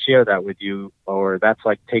 I can't share that with you, or that's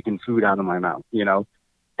like taking food out of my mouth, you know?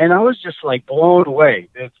 And I was just like blown away.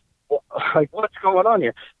 It's like, what's going on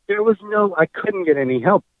here? I couldn't get any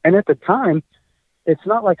help. And at the time, it's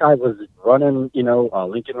not like I was running, you know, a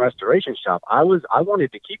Lincoln restoration shop. I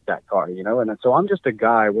wanted to keep that car, you know? And so I'm just a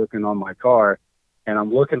guy working on my car and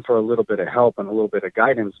I'm looking for a little bit of help and a little bit of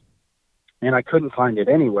guidance, and I couldn't find it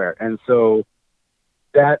anywhere. And so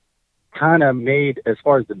that kind of made, as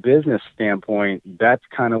far as the business standpoint, that's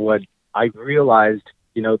kind of what I realized,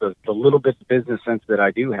 you know, the little bit of business sense that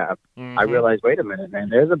I do have. I realized, wait a minute, man,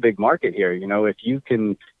 there's a big market here. You know,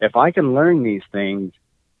 if I can learn these things,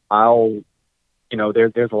 you know,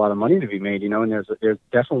 there's a lot of money to be made, you know, and there's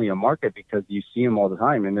definitely a market because you see them all the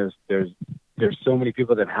time. And there's so many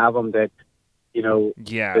people that have them that, you know,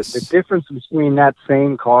 yes. The difference between that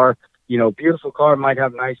same car, you know, beautiful car might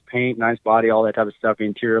have nice paint, nice body, all that type of stuff. The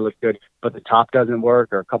interior looks good, but the top doesn't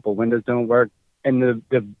work or a couple windows don't work. And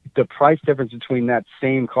the price difference between that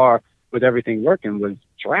same car with everything working was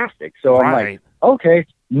drastic. So I'm like, okay,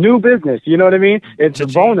 new business. You know what I mean? It's a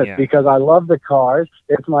bonus because I love the cars.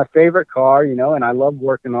 It's my favorite car, you know, and I love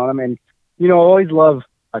working on them. And, you know, I always love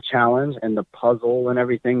a challenge and the puzzle and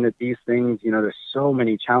everything that these things, you know, there's so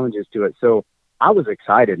many challenges to it. So I was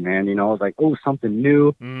excited, man. You know, I was like, oh, something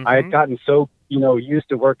new. I had gotten so, you know, used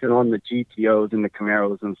to working on the GTOs and the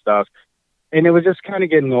Camaros and stuff. And it was just kind of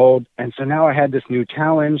getting old. And so now I had this new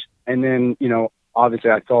challenge. And then, you know, obviously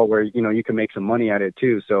I saw where, you know, you can make some money at it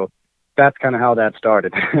too. So that's kind of how that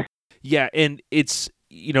started. Yeah. And it's,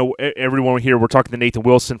 you know, everyone here, we're talking to Nathan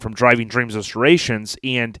Wilson from Driving Dreams Restorations.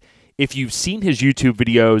 And if you've seen his YouTube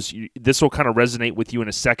videos, this will kind of resonate with you in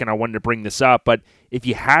a second. I wanted to bring this up, but if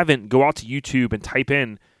you haven't, go out to YouTube and type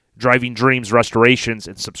in Driving Dreams Restorations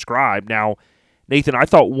and subscribe. Now, Nathan, I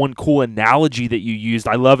thought one cool analogy that you used,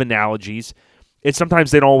 I love analogies, and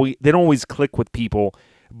sometimes they don't always click with people,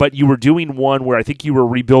 but you were doing one where I think you were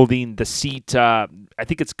rebuilding the seat, I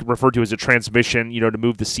think it's referred to as a transmission, you know, to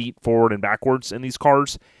move the seat forward and backwards in these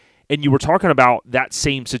cars, and you were talking about that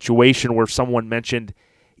same situation where someone mentioned,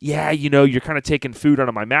 yeah, you know, you're kind of taking food out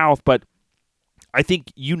of my mouth, but I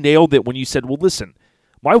think you nailed it when you said, well, listen,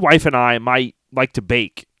 my wife and I might like to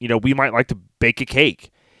bake. You know, we might like to bake a cake.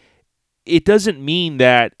 It doesn't mean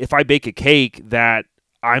that if I bake a cake that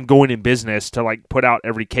I'm going in business to like put out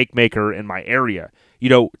every cake maker in my area.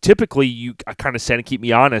 Typically you kind of said and keep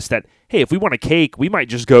me honest that, hey, if we want a cake, we might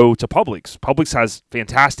just go to Publix. Publix has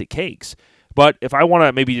fantastic cakes. But if I want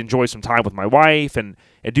to maybe enjoy some time with my wife and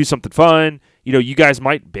do something fun, you guys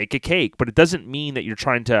might bake a cake. But it doesn't mean that you're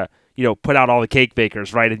trying to, put out all the cake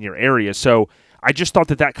bakers right in your area. So I just thought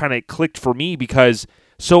that kind of clicked for me because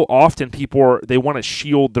so often people they want to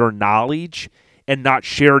shield their knowledge and not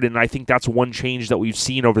share it. And I think that's one change that we've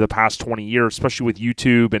seen over the past 20 years, especially with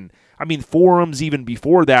YouTube and, forums even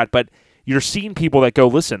before that. But you're seeing people that go,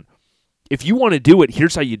 listen, if you want to do it,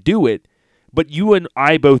 here's how you do it. But you and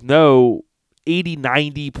I both know 80,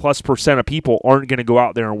 90+% of people aren't going to go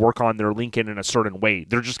out there and work on their LinkedIn in a certain way.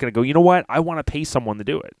 They're just going to go, you know what? I want to pay someone to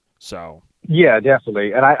do it. So... Yeah,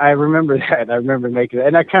 definitely. And I remember that. I remember making it.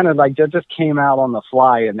 And I kind of that just came out on the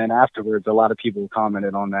fly. And then afterwards, a lot of people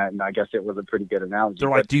commented on that. And I guess it was a pretty good analogy. They're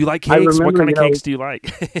like, do you like cakes? What kind of cakes do you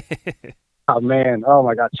like? Oh, man. Oh,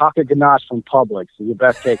 my God. Chocolate ganache from Publix is the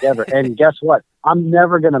best cake ever. And guess what? I'm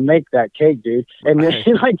never going to make that cake, dude. And right.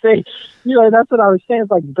 That's what I was saying.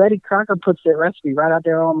 It's like Betty Crocker puts that recipe right out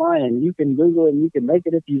there online, and you can Google it and you can make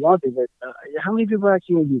it if you want to. But how many people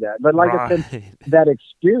actually do that? But like right. I said, that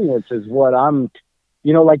experience is what I'm,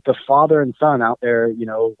 like the father and son out there,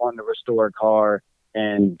 wanting to restore a car,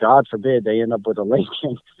 and God forbid they end up with a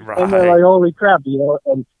Lincoln. Right. And they're like, holy crap,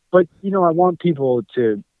 But I want people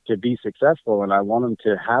to be successful, and I want them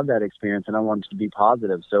to have that experience, and I want it to be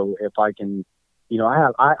positive. So if I can,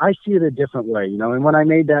 I see it a different way, and when I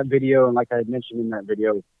made that video, and like I had mentioned in that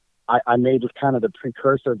video, I made kind of the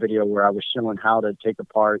precursor video where I was showing how to take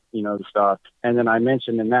apart, stuff. And then I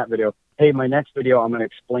mentioned in that video, hey, my next video, I'm going to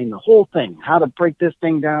explain the whole thing, how to break this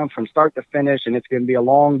thing down from start to finish. And it's going to be a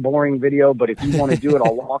long, boring video, but if you want to do it,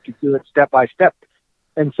 I'll walk you through it step by step.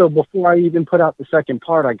 And so before I even put out the second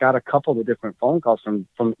part, I got a couple of different phone calls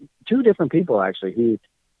from two different people, actually, who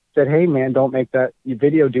said, hey, man, don't make that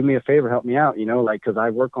video. Do me a favor. Help me out, because I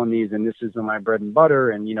work on these and this is my bread and butter.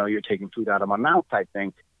 And, you're taking food out of my mouth type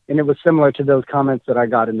thing. And it was similar to those comments that I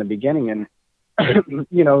got in the beginning. And,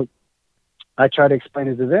 I try to explain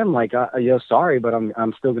it to them like, sorry, but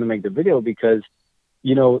I'm still going to make the video because,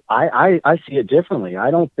 I see it differently.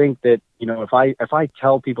 I don't think that, if I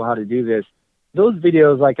tell people how to do this, those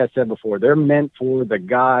videos, like I said before, they're meant for the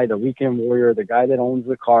guy, the weekend warrior, the guy that owns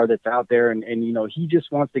the car that's out there, and he just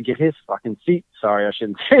wants to get his fucking seat. Sorry, I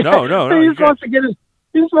shouldn't say no, that. No. He just wants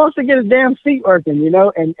to get his damn seat working,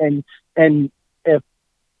 and if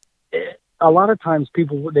a lot of times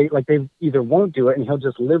people they either won't do it, and he'll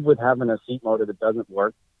just live with having a seat motor that doesn't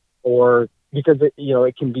work, or because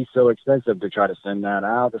it can be so expensive to try to send that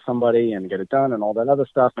out to somebody and get it done and all that other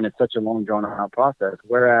stuff, and it's such a long drawn out process.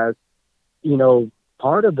 Whereas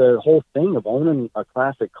part of the whole thing of owning a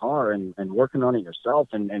classic car and working on it yourself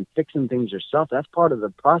and fixing things yourself, that's part of the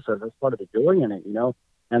process. That's part of the joy in it,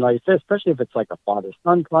 And like I said, especially if it's like a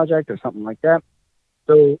father-son project or something like that.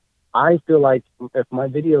 So I feel like if my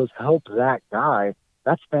videos help that guy,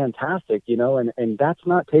 that's fantastic, and that's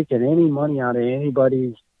not taking any money out of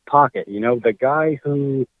anybody's pocket. The guy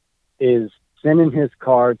who is sending his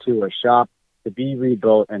car to a shop to be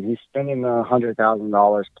rebuilt, and he's spending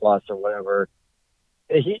 $100,000 plus or whatever.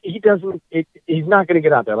 He's not going to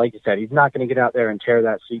get out there, like you said. He's not going to get out there and tear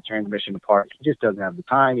that seat transmission apart. He just doesn't have the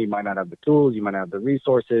time. He might not have the tools. He might not have the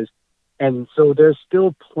resources. And so there's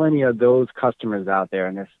still plenty of those customers out there,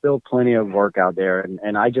 and there's still plenty of work out there.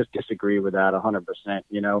 And I just disagree with that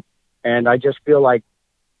 100%. And I just feel like,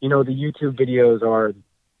 the YouTube videos are,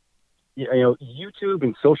 YouTube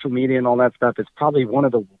and social media and all that stuff is probably one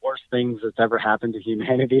of the worst things that's ever happened to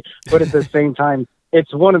humanity. But at the same time,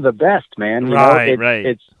 it's one of the best, man. Right.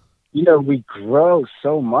 It's, we grow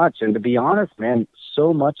so much. And to be honest, man,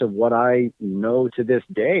 so much of what I know to this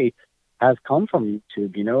day has come from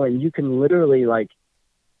YouTube, and you can literally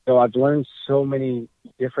I've learned so many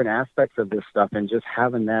different aspects of this stuff and just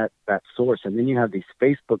having that source. And then you have these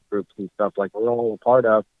Facebook groups and stuff like we're all a part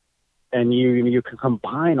of. And you can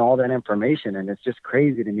combine all that information, and it's just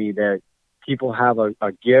crazy to me that people have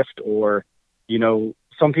a gift, or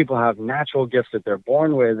some people have natural gifts that they're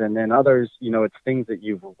born with, and then others, it's things that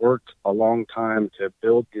you've worked a long time to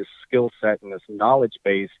build this skill set and this knowledge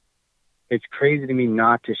base. It's crazy to me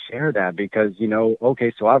not to share that because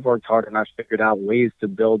okay, so I've worked hard and I've figured out ways to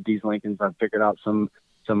build these Lincolns. I've figured out some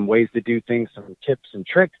ways to do things, some tips and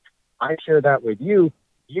tricks. I share that with you.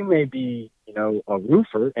 You may be, a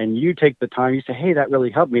roofer, and you take the time, you say, hey, that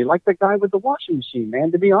really helped me. Like the guy with the washing machine,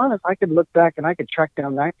 man. To be honest, I could look back and I could track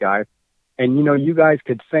down that guy, and, you guys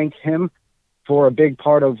could thank him for a big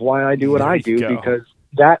part of why I do what There I you do, go. because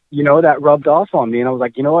that, that rubbed off on me. And I was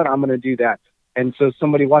like, you know what, I'm going to do that. And so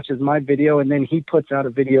somebody watches my video, and then he puts out a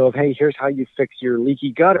video of, hey, here's how you fix your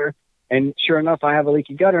leaky gutter. And sure enough, I have a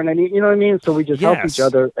leaky gutter, and I need, you know what I mean? So we just help Yes. each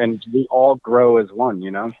other, and we all grow as one,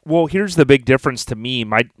 Well, here's the big difference to me.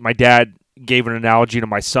 My dad gave an analogy to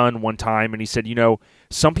my son one time, and he said,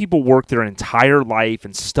 some people work their entire life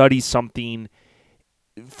and study something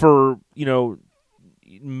for,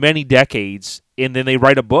 many decades, and then they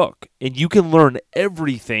write a book. And you can learn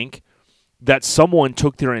everything that someone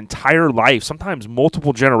took their entire life, sometimes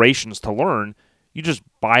multiple generations, to learn. You just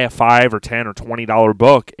buy a $5 or $10 or $20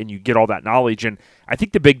 book and you get all that knowledge. And I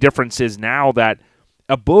think the big difference is now that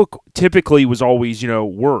a book typically was always,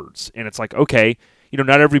 words. And it's like, okay,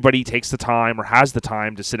 not everybody takes the time or has the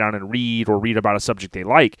time to sit down and read or read about a subject they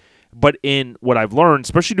like. But in what I've learned,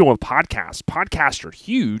 especially doing with podcasts are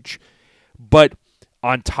huge. But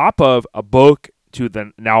on top of a book to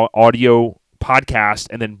the now audio podcast,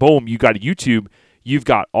 and then boom, you got YouTube, you've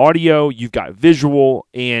got audio, you've got visual,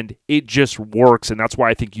 and it just works. And that's why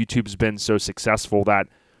I think YouTube's been so successful that,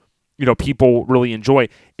 people really enjoy.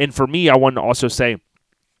 And for me, I wanted to also say,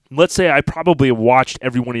 let's say I probably have watched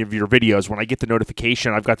every one of your videos. When I get the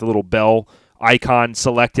notification, I've got the little bell icon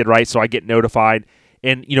selected, right? So I get notified.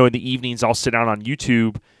 And, in the evenings, I'll sit down on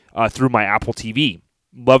YouTube through my Apple TV.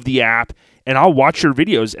 Love the app. And I'll watch your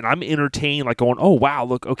videos, and I'm entertained, like going, oh, wow,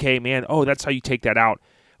 look, okay, man, oh, that's how you take that out.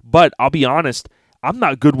 But I'll be honest, I'm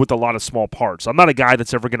not good with a lot of small parts. I'm not a guy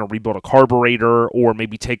that's ever going to rebuild a carburetor or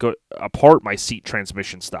maybe take apart my seat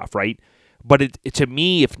transmission stuff, right? But it to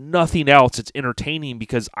me, if nothing else, it's entertaining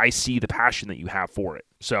because I see the passion that you have for it.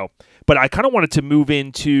 So, but I kind of wanted to move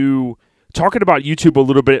into talking about YouTube a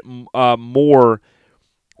little bit more.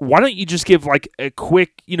 Why don't you just give like a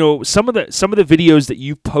quick, some of the videos that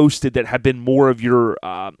you've posted that have been more of your,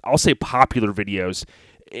 I'll say popular videos,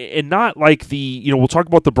 and not like the, we'll talk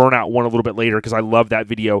about the burnout one a little bit later because I love that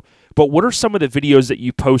video. But what are some of the videos that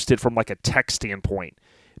you posted from like a tech standpoint?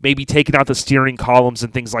 Maybe taking out the steering columns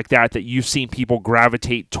and things like that you've seen people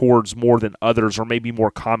gravitate towards more than others, or maybe more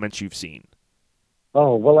comments you've seen?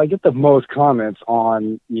 Oh, well, I get the most comments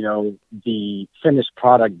on, the finished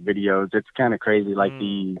product videos. It's kind of crazy. Like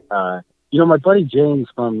my buddy James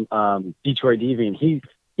from Detroit Deviant,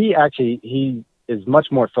 he is much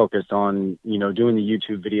more focused on, doing the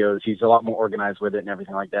YouTube videos. He's a lot more organized with it and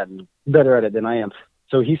everything like that, and better at it than I am.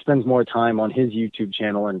 So he spends more time on his YouTube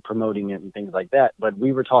channel and promoting it and things like that. But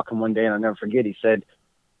we were talking one day, and I'll never forget, he said,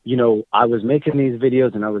 I was making these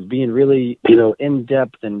videos and I was being really, in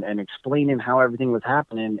depth and explaining how everything was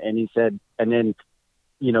happening. And he said, and then,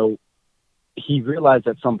 he realized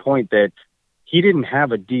at some point that he didn't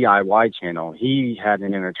have a DIY channel. He had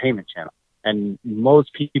an entertainment channel, and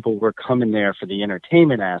most people were coming there for the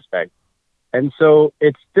entertainment aspect. And so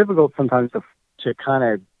it's difficult sometimes to kind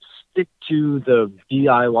of stick to the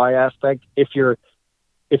DIY aspect if you're,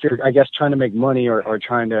 I guess, trying to make money or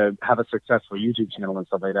trying to have a successful YouTube channel and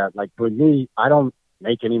stuff like that. Like with me, I don't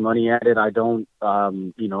make any money at it. I don't,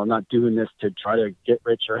 I'm not doing this to try to get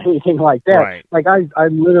rich or anything like that. Right. Like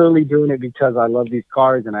I'm literally doing it because I love these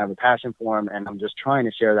cars and I have a passion for them, and I'm just trying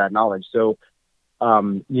to share that knowledge. So,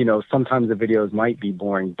 sometimes the videos might be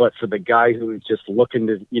boring, but for the guy who is just looking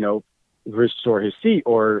to, restore his seat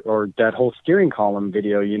or that whole steering column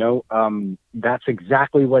video, that's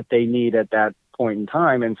exactly what they need at that point in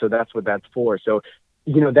time. And so that's what that's for. So,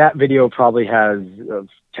 that video probably has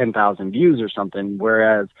 10,000 views or something,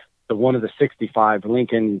 whereas the one of the 65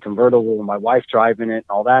 Lincoln convertible, my wife driving it and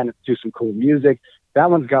all that, and it's to some cool music, that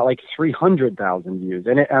one's got like 300,000 views.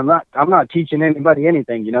 And I'm not teaching anybody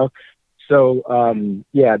anything, So,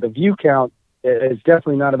 the view count is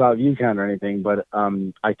definitely not about view count or anything, but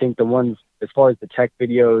I think the ones, as far as the tech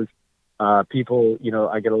videos, people,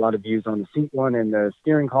 I get a lot of views on the seat one and the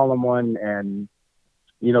steering column one, and,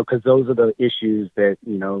 because those are the issues that,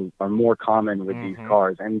 are more common with these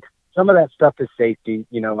cars. And some of that stuff is safety.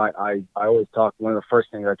 I always talk, one of the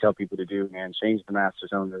first things I tell people to do, man, change the master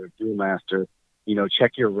zone to the dual master,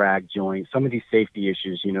 check your rag joint. Some of these safety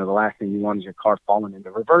issues, the last thing you want is your car falling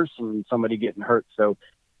into reverse and somebody getting hurt. So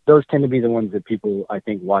those tend to be the ones that people, I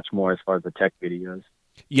think, watch more as far as the tech videos.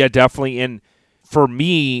 Yeah, definitely. And for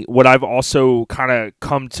me, what I've also kind of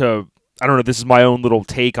come to, I don't know, this is my own little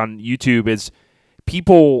take on YouTube, is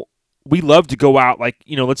people, we love to go out, like,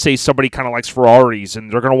 let's say somebody kind of likes Ferraris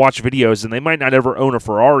and they're going to watch videos, and they might not ever own a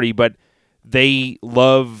Ferrari, but they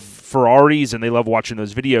love Ferraris and they love watching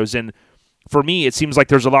those videos. And for me, it seems like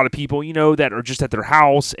there's a lot of people, that are just at their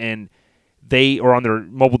house and they are on their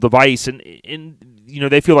mobile device and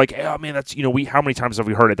they feel like, oh man, that's, how many times have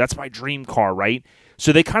we heard it? That's my dream car, right?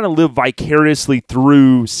 So they kind of live vicariously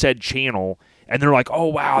through said channel, and they're like, oh,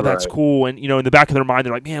 wow, that's Right. cool. And, in the back of their mind,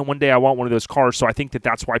 they're like, man, one day I want one of those cars. So I think that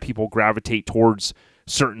that's why people gravitate towards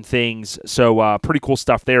certain things. So pretty cool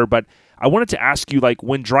stuff there. But I wanted to ask you, like,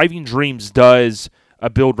 when Driving Dreams does a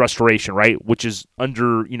build restoration, right, which is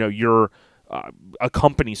under, your a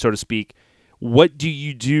company, so to speak, what do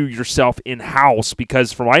you do yourself in-house?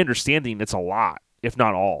 Because from my understanding, it's a lot, if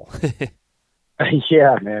not all.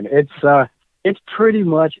 Yeah, man. It's pretty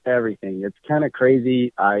much everything. It's kind of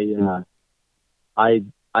crazy. I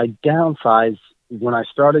downsized when I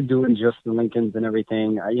started doing just the Lincolns and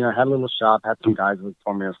everything. I had a little shop, had some guys work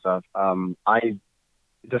for me and stuff. I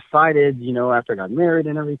decided, after I got married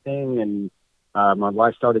and everything, and my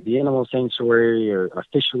wife started the animal sanctuary, or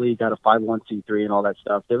officially got a 501c3 and all that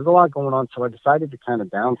stuff. There was a lot going on, so I decided to kind of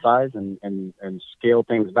downsize and scale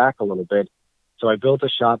things back a little bit. So I built a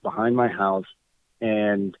shop behind my house,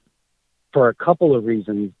 and for a couple of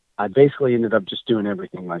reasons, I basically ended up just doing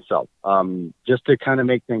everything myself, just to kind of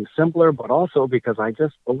make things simpler, but also because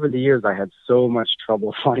over the years, I had so much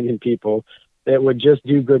trouble finding people that would just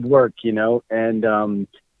do good work, and,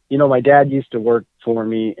 my dad used to work for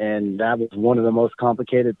me, and that was one of the most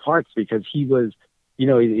complicated parts, because he was,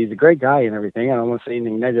 he's a great guy and everything. I don't want to say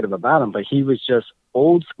anything negative about him, but he was just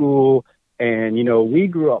old school. And, we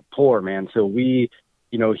grew up poor, man. So he's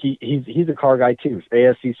a car guy too.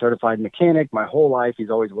 ASC certified mechanic my whole life. He's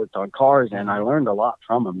always worked on cars, and I learned a lot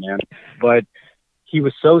from him, man. But he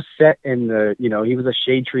was so set in he was a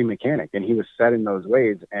shade tree mechanic, and he was set in those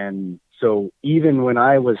ways. And so even when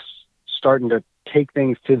I was starting to take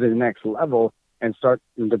things to the next level and start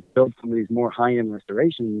to build some of these more high-end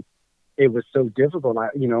restorations, it was so difficult.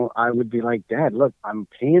 I would be like, Dad, look, I'm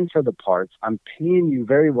paying for the parts. I'm paying you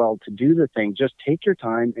very well to do the thing. Just take your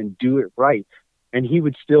time and do it right. And he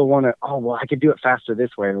would still want to, oh, well, I could do it faster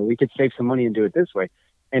this way, or we could save some money and do it this way.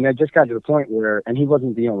 And I just got to the point where, and he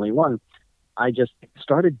wasn't the only one, I just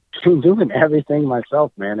started doing everything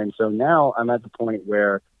myself, man. And so now I'm at the point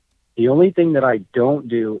where the only thing that I don't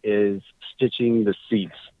do is stitching the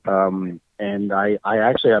seats. And I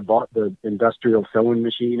bought the industrial sewing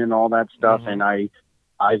machine and all that stuff. Mm-hmm. And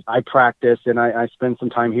I practice, and I spend some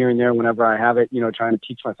time here and there whenever I have it, trying to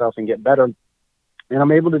teach myself and get better. And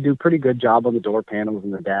I'm able to do a pretty good job on the door panels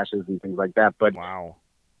and the dashes and things like that. But Wow.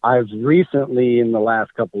 I've recently, in the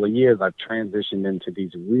last couple of years, I've transitioned into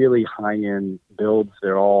these really high-end builds.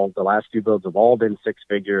 The last few builds have all been six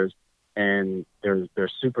figures, and they're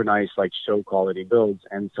super nice, like show quality builds.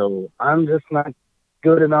 And so I'm just not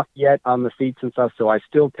good enough yet on the seats and stuff. So I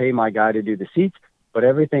still pay my guy to do the seats, but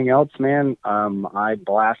everything else, man, I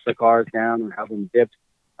blast the cars down and have them dipped.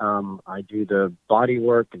 I do the body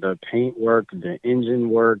work, the paint work, the engine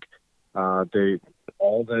work,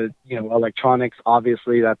 all the, electronics.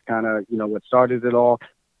 Obviously, that's kind of, what started it all.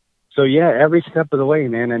 So yeah, every step of the way,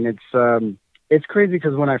 man. And it's crazy,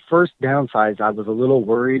 because when I first downsized, I was a little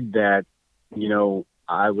worried that,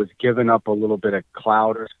 I was giving up a little bit of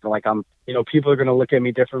clout, or like people are going to look at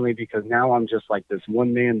me differently, because now I'm just like this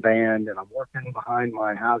one-man band, and I'm working behind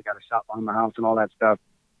my house, got a shop behind my house and all that stuff.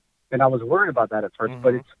 And I was worried about that at first,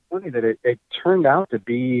 but it's funny that it turned out to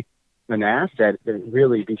be an asset,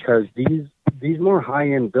 really, because these more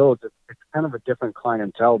high-end builds, it's kind of a different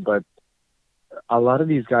clientele, but a lot of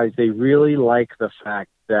these guys, they really like the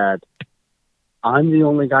fact that I'm the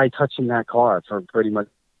only guy touching that car for pretty much.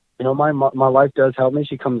 My wife does help me.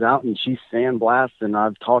 She comes out and she sandblasts, and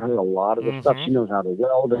I've taught her a lot of the stuff. She knows how to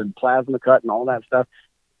weld and plasma cut and all that stuff.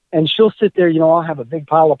 And she'll sit there, I'll have a big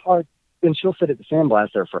pile of parts, and she'll sit at the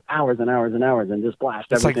sandblaster for hours and hours and hours and just blast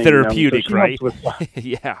it's everything. It's like therapeutic, So right?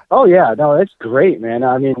 Yeah. Oh, yeah. No, it's great, man.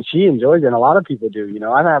 I mean, she enjoys it, and a lot of people do.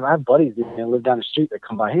 I have buddies that live down the street that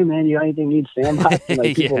come by, hey, man, you got anything you need sandblasting?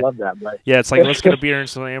 Like, people love that. But yeah, it's like, let's get a beer and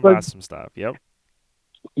sandblast some stuff. Yep.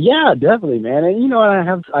 Yeah, definitely, man. And I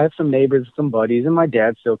have some neighbors, some buddies, and my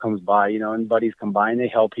dad still comes by, and buddies come by and they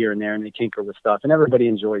help here and there and they tinker with stuff, and everybody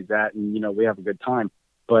enjoys that, and we have a good time.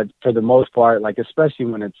 But for the most part, like, especially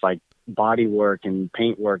when it's like body work and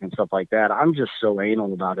paint work and stuff like that, I'm just so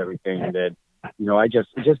anal about everything that I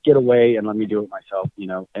just get away and let me do it myself,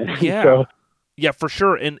 And yeah. So, yeah, for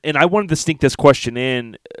sure. And I wanted to sneak this question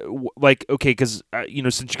in, like, okay, because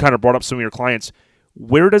since you kind of brought up some of your clients,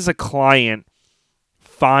 where does a client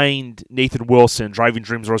find Nathan Wilson, Driving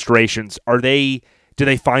Dreams Restorations? Do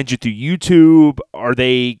they find you through YouTube? Are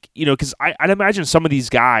they, because I'd imagine some of these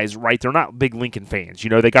guys, right, they're not big Lincoln fans.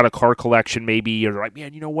 They got a car collection maybe, or they're like,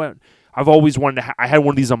 man, you know what? I've always wanted to, I had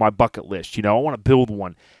one of these on my bucket list. I want to build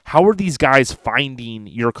one. How are these guys finding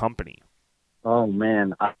your company? Oh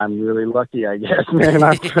man, I'm really lucky, I guess, man.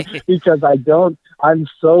 Because I'm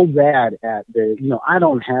so bad at I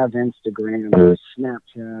don't have Instagram or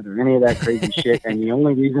Snapchat or any of that crazy shit. And the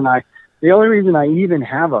only reason I even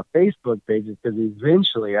have a Facebook page is because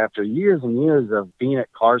eventually, after years and years of being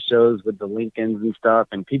at car shows with the Lincolns and stuff,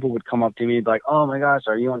 and people would come up to me and be like, "Oh my gosh,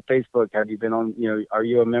 are you on Facebook? Have you been on? Are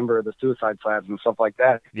you a member of the Suicide Slabs and stuff like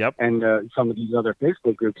that?" Yep. And some of these other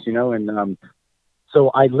Facebook groups, and so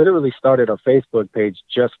I literally started a Facebook page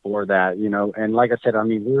just for that, and like I said, I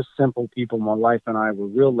mean, we're simple people. My wife and I were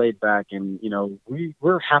real laid back, and,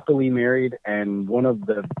 we're happily married. And one of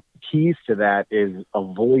the keys to that is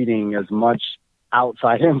avoiding as much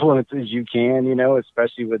outside influence as you can,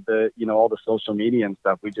 especially with all the social media and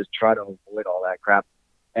stuff. We just try to avoid all that crap.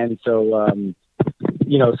 And so,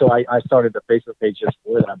 so I started the Facebook page just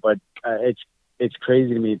for that, but it's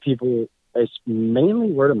crazy to me. It's mainly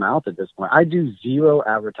word of mouth at this point. I do zero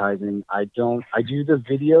advertising. I do the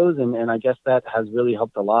videos, and I guess that has really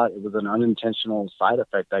helped a lot. It was an unintentional side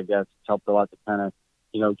effect, I guess. It's helped a lot to kind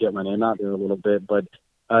of, get my name out there a little bit, but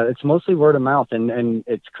it's mostly word of mouth. And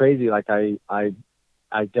it's crazy. Like I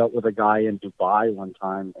dealt with a guy in Dubai one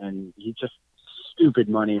time, and he just stupid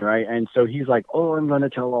money, right? And so he's like, "Oh, I'm going to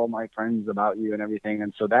tell all my friends about you and everything."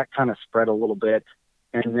 And so that kind of spread a little bit.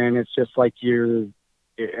 And then it's just like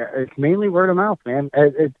it's mainly word of mouth, man.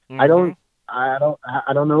 I don't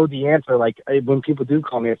know the answer. Like when people do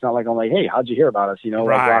call me, it's not like I'm like, "Hey, how'd you hear about us?"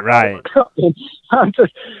 Right.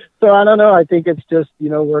 So I don't know. I think it's just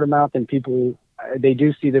word of mouth, and people they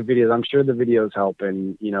do see the videos. I'm sure the videos help,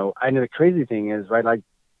 and and the crazy thing is, right? Like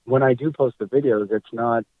when I do post the videos, it's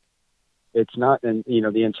not, and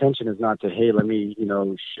the intention is not to, hey, let me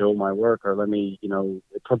show my work or let me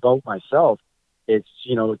promote myself. It's,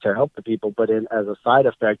 to help the people, but as a side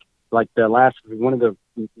effect, like one of the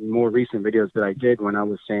more recent videos that I did when I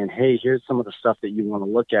was saying, hey, here's some of the stuff that you want to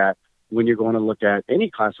look at when you're going to look at any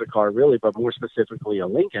classic car, really, but more specifically a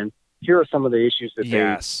Lincoln. Here are some of the issues that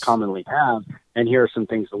they commonly have, and here are some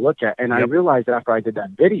things to look at. And I realized after I did that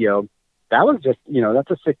video, that was just,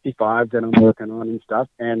 that's a 65 that I'm working on and stuff.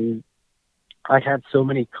 And I had so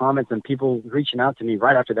many comments and people reaching out to me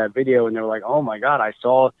right after that video, and they were like, "Oh my God, I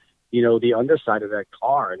saw the underside of that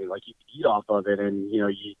car, and like you could eat off of it, and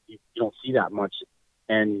you don't see that much."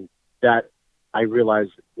 And that I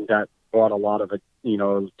realized that brought a lot of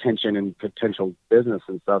attention and potential business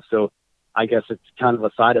and stuff. So I guess it's kind of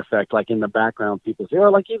a side effect. Like in the background, people say,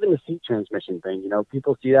 or like even the seat transmission thing.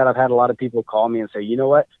 People see that. I've had a lot of people call me and say, "You know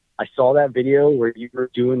what? I saw that video where you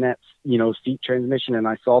were doing that, seat transmission, and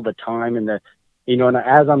I saw the time and and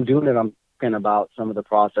as I'm doing it, I'm about some of the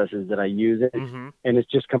processes that I use it, and it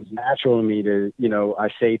just comes natural to me to, I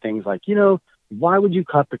say things like, why would you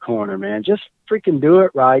cut the corner, man? Just freaking do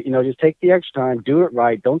it right. Just take the extra time, do it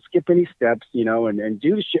right. Don't skip any steps, and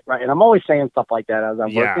do the shit right. And I'm always saying stuff like that as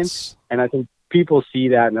I'm working. And I think people see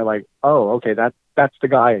that and they're like, oh, okay, that's the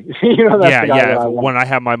guy. That's the guy that I want. When I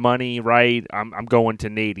have my money right, I'm going to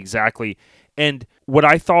Nate. Exactly. And what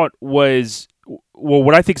I thought was, well,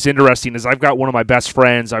 what I think is interesting is I've got one of my best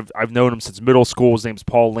friends. I've known him since middle school. His name's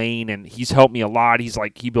Paul Lane, and he's helped me a lot.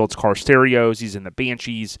 He builds car stereos. He's in the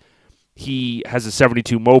Banshees. He has a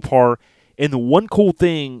 72 Mopar. And one of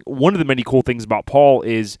the many cool things about Paul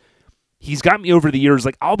is he's got me over the years.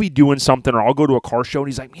 Like I'll be doing something or I'll go to a car show, and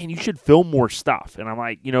he's like, "Man, you should film more stuff." And I'm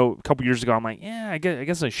like, a couple years ago, I'm like, "Yeah, I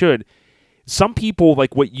guess I should." Some people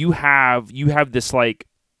like what you have this like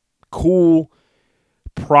cool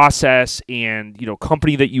process and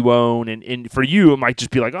company that you own, and for you it might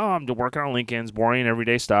just be like, "Oh, I'm working on Lincolns, boring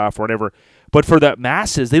everyday stuff," or whatever. But for the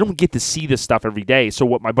masses, they don't get to see this stuff every day. So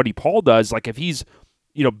what my buddy Paul does, like if he's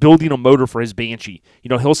building a motor for his Banshee,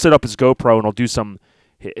 he'll set up his GoPro and he'll do some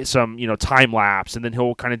time lapse, and then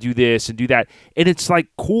he'll kind of do this and do that, and it's like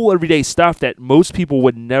cool everyday stuff that most people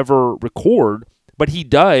would never record, but he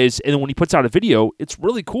does. And then when he puts out a video, it's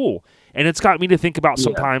really cool. And it's got me to think about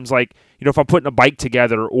sometimes, like, if I'm putting a bike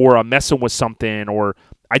together or I'm messing with something, or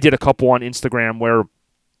I did a couple on Instagram where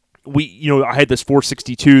I had this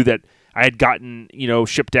 462 that I had gotten,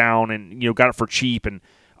 shipped down and, got it for cheap. And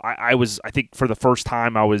I think for the first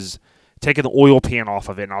time, I was taking the oil pan off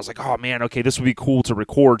of it. And I was like, oh man, okay, this would be cool to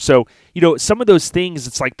record. So, some of those things,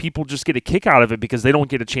 it's like people just get a kick out of it because they don't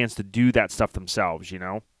get a chance to do that stuff themselves,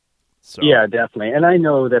 So. Yeah, definitely. And I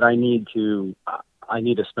know that I need to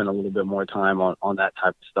spend a little bit more time on that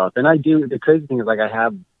type of stuff. And I do. The crazy thing is, like, I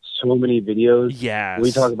have so many videos. Yes.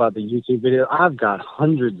 We talk about the YouTube video. I've got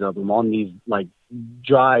hundreds of them on these, like,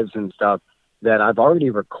 drives and stuff that I've already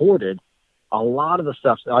recorded. a lot of the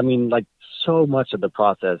stuff, I mean, like so much of the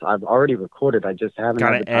process I've already recorded. I just haven't had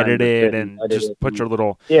Gotta the time edit to it sit and and edit just it put your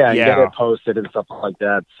little and get yeah. it posted and stuff like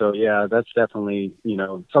that. So yeah, that's definitely,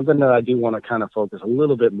 something that I do want to kind of focus a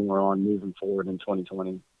little bit more on moving forward in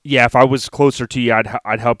 2020. Yeah, if I was closer to you,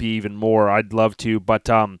 I'd help you even more. I'd love to, but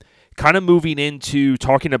kind of moving into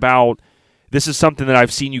talking about this is something that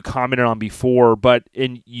I've seen you commented on before, but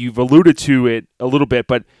and you've alluded to it a little bit.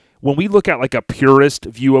 But when we look at like a purist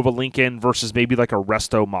view of a Lincoln versus maybe like a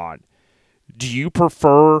resto mod, do you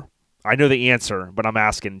prefer? I know the answer, but I'm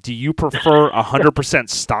asking: do you prefer 100%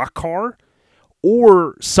 stock car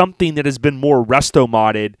or something that has been more resto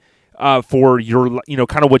modded for your,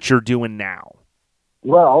 kind of what you're doing now?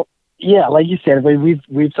 Well, yeah, like you said,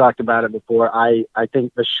 we've talked about it before. I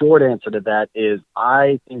think the short answer to that is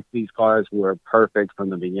I think these cars were perfect from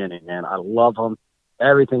the beginning, man. I love them,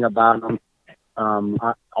 everything about them.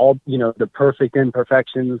 All the perfect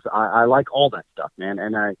imperfections. I like all that stuff, man.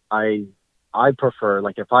 And I prefer,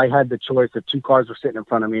 like, if I had the choice, if two cars were sitting in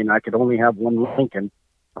front of me and I could only have one Lincoln,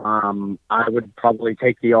 I would probably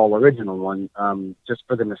take the all original one, just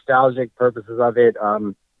for the nostalgic purposes of it.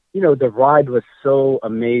 The ride was so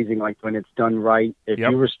amazing. Like when it's done right, if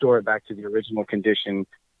Yep. you restore it back to the original condition,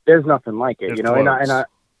 there's nothing like it, It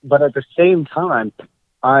but at the same time,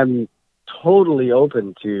 I'm totally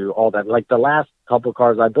open to all that. Like the last couple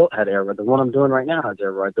cars I built had air ride. The one I'm doing right now has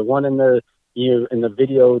air ride. The one in the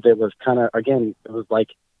video that was kind of, again, it was like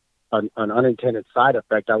an unintended side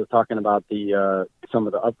effect. I was talking about the some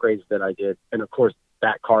of the upgrades that I did, and of course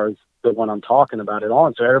that car's the one I'm talking about it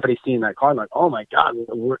on. So everybody's seeing that car, I'm like, oh my god,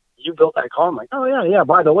 you built that car? I'm like, oh yeah.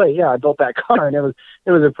 By the way, yeah, I built that car, and it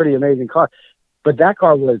was a pretty amazing car. But that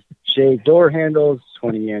car was shaved door handles,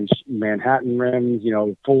 20-inch Manhattan rims,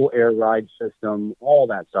 full air ride system, all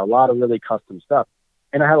that stuff. A lot of really custom stuff,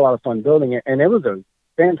 and I had a lot of fun building it, and it was a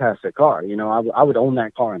fantastic car. I would own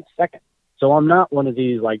that car in a second. So I'm not one of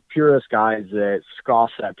these like purist guys that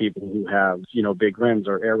scoffs at people who have, big rims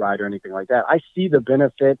or air ride or anything like that. I see the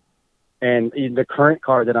benefit, and the current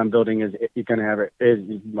car that I'm building is going to have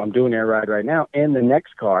I'm doing air ride right now, and the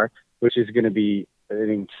next car, which is going to be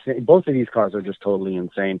insane. Both of these cars are just totally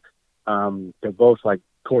insane. They're both like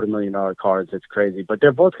 $250,000 cars. It's crazy, but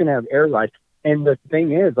they're both going to have air ride. And the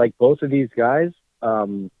thing is, like both of these guys,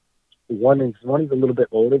 one is a little bit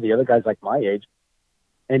older, the other guy's like my age.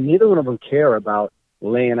 And neither one of them care about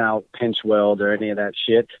laying out pinch weld or any of that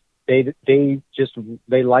shit. They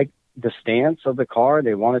like the stance of the car.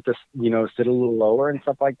 They want it to, sit a little lower and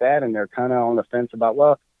stuff like that. And they're kind of on the fence about,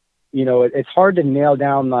 well, it's hard to nail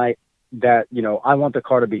down like that, I want the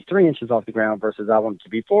car to be 3 inches off the ground versus I want it to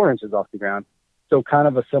be 4 inches off the ground. So kind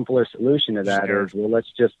of a simpler solution to that is, well,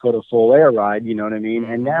 let's just put a full air ride, you know what I mean?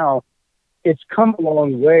 Mm-hmm. And now it's come a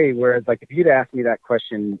long way, whereas like if you'd asked me that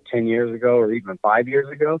question 10 years ago or even 5 years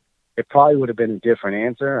ago, it probably would have been a different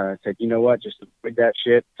answer. I said, you know what, just avoid that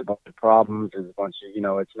shit. It's a bunch of problems. There's a bunch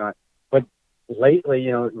of, it's not. But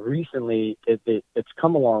lately, recently, it's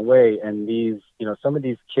come a long way. And these, some of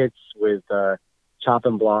these kits with Chop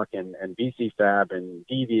and Block and BC Fab and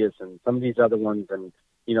Devious and some of these other ones, and,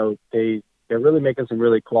 they're really making some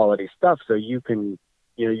really quality stuff. So you can,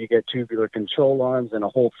 you get tubular control arms and a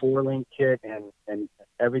whole 4-link kit, and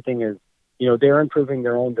everything is, they're improving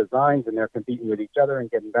their own designs and they're competing with each other and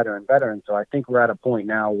getting better and better. And so I think we're at a point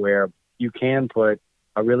now where you can put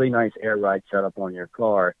a really nice air ride setup on your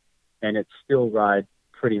car and it still rides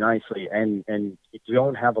pretty nicely. And you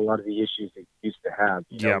don't have a lot of the issues that you used to have.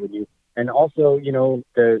 And also,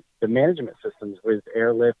 the management systems with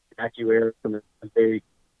Airlift, AccuAir,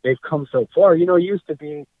 they've come so far. It used to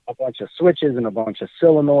be a bunch of switches and a bunch of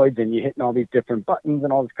solenoids and you're hitting all these different buttons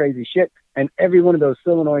and all this crazy shit. And every one of those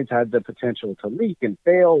solenoids had the potential to leak and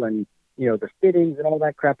fail and, the fittings and all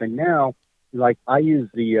that crap. And now, like I use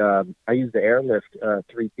the Airlift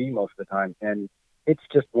 3P most of the time, and it's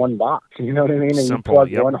just one box, you know what I mean? And Simple, you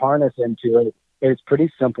plug yep. one harness into it. It's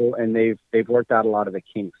pretty simple, and they've worked out a lot of the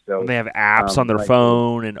kinks. So and they have apps on their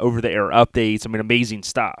phone and over-the-air updates. I mean, amazing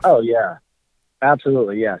stuff. Oh yeah,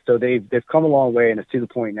 absolutely, yeah. So they've come a long way, and it's to the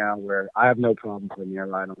point now where I have no problem putting air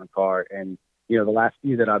ride on the car. And the last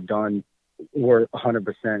few that I've done were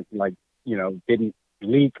 100% like didn't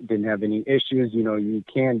leak, didn't have any issues. You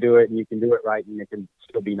can do it, and you can do it right, and it can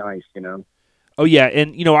still be nice. Oh yeah,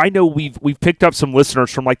 and I know we've picked up some listeners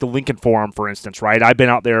from like the Lincoln Forum, for instance, right? I've been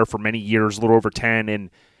out there for many years, a little over 10, and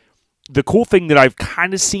the cool thing that I've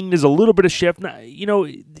kind of seen is a little bit of shift.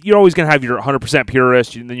 You're always going to have your 100%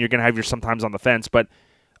 purist, and then you're going to have your sometimes on the fence, but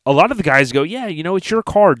a lot of the guys go, yeah, it's your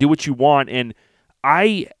car, do what you want. And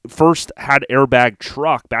I first had Airbag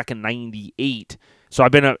Truck back in '98. So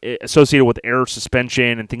I've been associated with air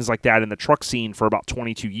suspension and things like that in the truck scene for about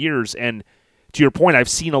 22 years. And to your point, I've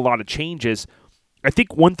seen a lot of changes. I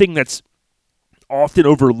think one thing that's often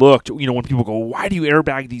overlooked, when people go, why do you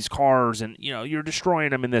airbag these cars? And, you're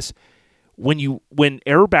destroying them in this. When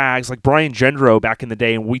airbags, like Brian Gendro back in the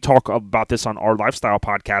day, and we talk about this on our Lifestyle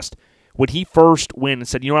podcast, when he first went and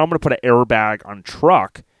said, I'm going to put an airbag on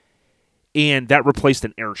truck, and that replaced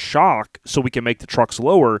an air shock so we can make the trucks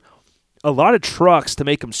lower. A lot of trucks, to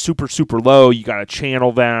make them super, super low, you got to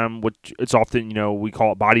channel them, which it's often, we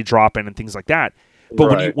call it body dropping and things like that. But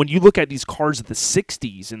Right. when you look at these cars of the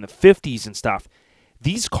 60s and the 50s and stuff,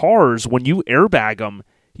 these cars, when you airbag them,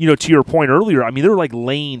 to your point earlier, I mean, they're like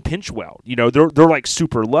laying pinch weld. They're like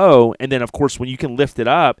super low. And then, of course, when you can lift it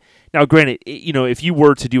up. Now, granted, if you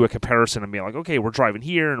were to do a comparison and be like, okay, we're driving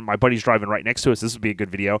here and my buddy's driving right next to us, this would be a good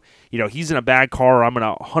video. He's in a bad car. I'm in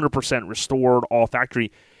a 100% restored, all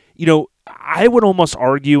factory. I would almost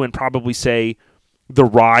argue and probably say the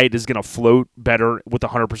ride is going to float better with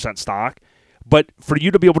 100% stock. But for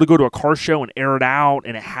you to be able to go to a car show and air it out,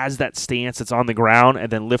 and it has that stance, it's on the ground,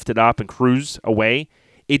 and then lift it up and cruise away,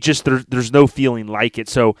 it just there's no feeling like it.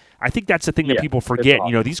 So I think that's the thing that people forget.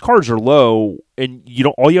 awesome. These cars are low, and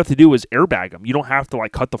all you have to do is airbag them. You don't have to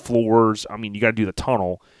like cut the floors. I mean, you got to do the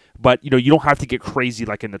tunnel, but you don't have to get crazy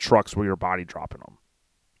like in the trucks where you're body dropping them.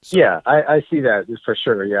 So. Yeah, I see that for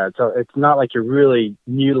sure. Yeah, so it's not like you're really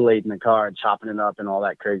mutilating the car and chopping it up and all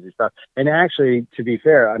that crazy stuff. And actually, to be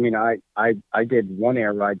fair, I mean, I did one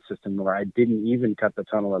air ride system where I didn't even cut the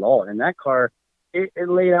tunnel at all, and that car it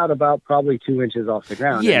laid out about probably 2 inches off the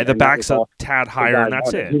ground. Yeah, the and back's a tad higher, and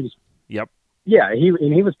that's it. Yep. Yeah, he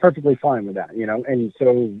was perfectly fine with that, and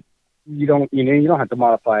so you don't have to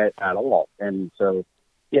modify it at all, and so.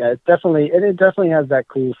 Yeah, it definitely has that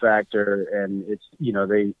cool factor, and it's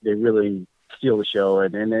they really steal the show,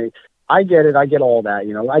 and I get it, I get all that,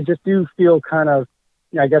 I just do feel kind of,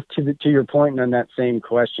 I guess to your point on that same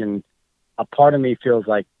question, a part of me feels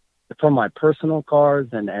like for my personal cars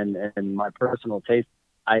and my personal taste,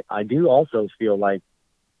 I do also feel like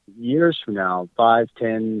years from now, 5,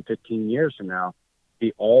 10, 15 years from now,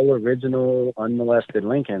 the all original unmolested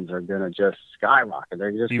Lincolns are going to just skyrocket. They're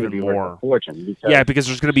just going to be worth a fortune. Because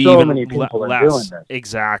there's going to be so even many people less. Are doing this.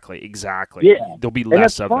 Exactly. Yeah, there'll be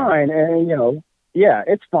less of fine. them. And yeah,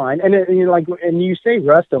 it's fine. And and you say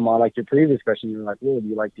resto mod, like your previous question, you're like, well, do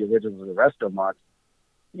you like the originals of the resto mods?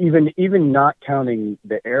 Even not counting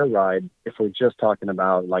the air ride, if we're just talking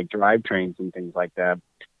about like drivetrains and things like that.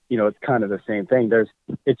 It's kind of the same thing.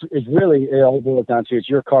 It's really, it all boils down to, it's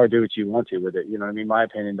your car, do what you want to with it. You know what I mean? My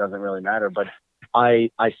opinion doesn't really matter, but I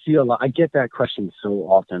see a lot. I get that question so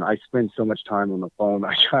often. I spend so much time on the phone.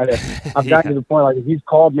 I've gotten to the point, like if you've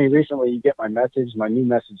called me recently, you get my message. My new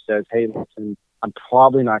message says, hey, listen, I'm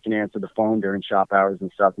probably not going to answer the phone during shop hours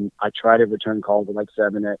and stuff. And I try to return calls at like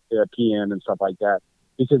 7 p.m. and stuff like that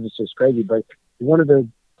because it's just crazy. But one of the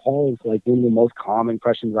calls, like one of the most common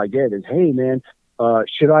questions I get is, hey man,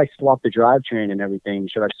 should I swap the drivetrain and everything?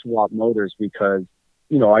 Should I swap motors? Because,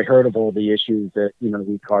 I heard of all the issues that,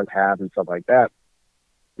 these cars have and stuff like that.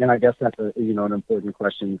 And I guess that's an important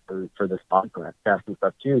question for this podcast and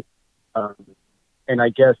stuff too. And I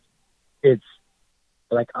guess it's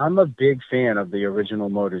like, I'm a big fan of the original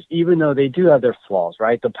motors, even though they do have their flaws,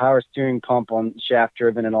 right? The power steering pump on shaft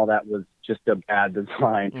driven and all that was just a bad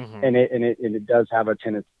design. Mm-hmm. And it does have a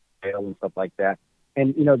tendency to fail and stuff like that.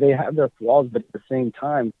 And, they have their flaws, but at the same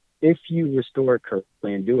time, if you restore it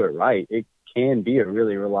correctly and do it right, it can be a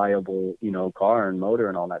really reliable, car and motor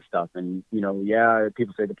and all that stuff. And, yeah,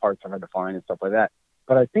 people say the parts are hard to find and stuff like that.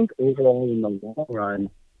 But I think overall in the long run,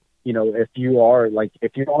 if you're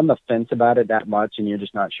on the fence about it that much and you're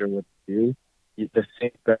just not sure what to do, the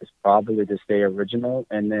safe bet is probably to stay original.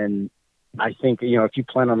 And then I think, if you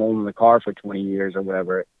plan on owning the car for 20 years or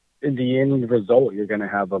whatever, in the end result, you're going to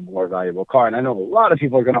have a more valuable car. And I know a lot of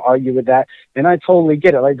people are going to argue with that, and I totally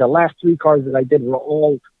get it. Like the last 3 cars that I did were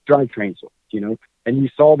all drivetrain swaps, and you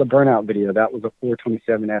saw the burnout video. That was a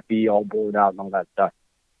 427 FE all bored out and all that stuff.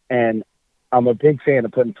 And I'm a big fan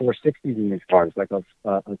of putting 460s in these cars, like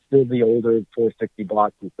still the older 460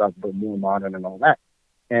 blocks and stuff, but more modern and all that.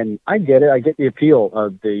 And I get it. I get the appeal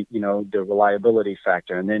of the reliability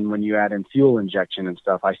factor. And then when you add in fuel injection and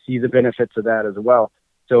stuff, I see the benefits of that as well.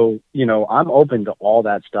 So, I'm open to all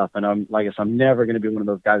that stuff. And I'm never going to be one of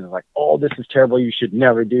those guys that's like, oh, this is terrible. You should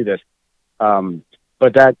never do this.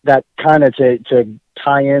 But that kind of to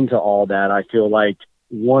tie into all that, I feel like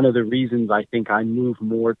one of the reasons I think I move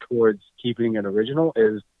more towards keeping it original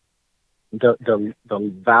is the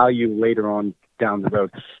value later on down the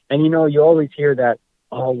road. And, you always hear that,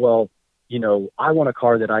 oh, well, I want a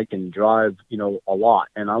car that I can drive, a lot,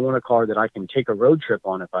 and I want a car that I can take a road trip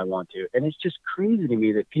on if I want to. And it's just crazy to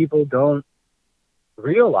me that people don't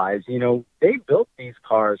realize, they built these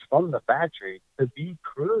cars from the factory to be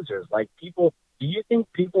cruisers. Like, do you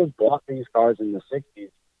think people bought these cars in the 60s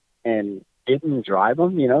and didn't drive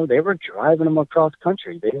them? They were driving them across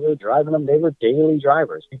country. They were driving them. They were daily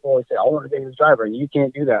drivers. People always say, I want a daily driver, and you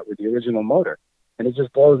can't do that with the original motor. And it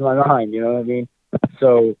just blows my mind, you know what I mean?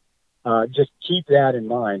 So just keep that in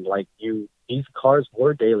mind. Like, these cars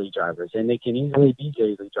were daily drivers, and they can easily be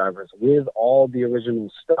daily drivers with all the original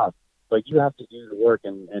stuff. But you have to do the work,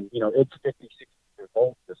 and it's 50, 60 years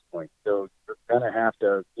old at this point. So you're going to have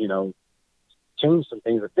to, change some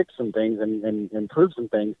things or fix some things and improve some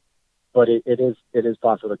things. But it is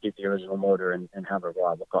possible to keep the original motor and have a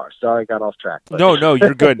reliable car. Sorry, I got off track. But. No,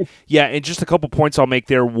 you're good. Yeah, and just a couple points I'll make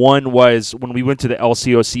there. One was when we went to the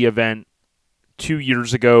LCOC event 2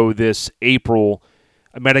 years ago this April,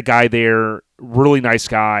 I met a guy there, really nice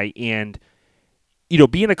guy, and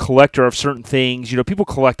being a collector of certain things, people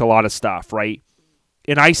collect a lot of stuff, right?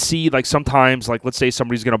 And I see, like, sometimes, like, let's say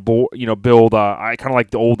somebody's going to, build, I kind of like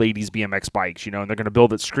the old 80s BMX bikes, and they're going to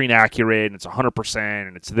build it screen accurate, and it's 100%,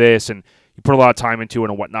 and it's this, and you put a lot of time into it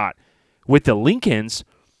and whatnot. With the Lincolns,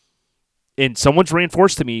 and someone's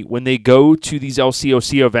reinforced to me, when they go to these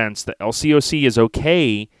LCOC events, the LCOC is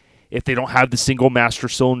okay if they don't have the single master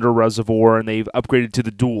cylinder reservoir and they've upgraded to the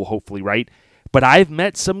dual, hopefully, right? But I've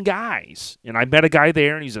met some guys, and I met a guy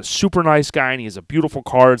there, and he's a super nice guy, and he has a beautiful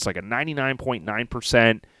car. It's like a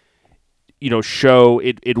 99.9%, show.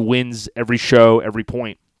 It wins every show, every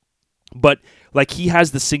point. But, like, he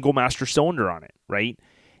has the single master cylinder on it, right?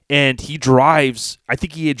 And he drives, I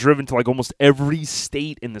think he had driven to, like, almost every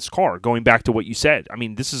state in this car, going back to what you said. I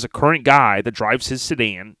mean, this is a current guy that drives his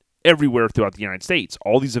sedan everywhere throughout the United States,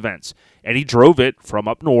 all these events. And he drove it from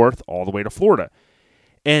up north all the way to Florida.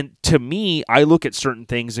 And to me, I look at certain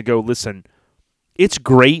things and go, listen, it's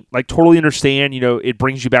great. Like, totally understand, it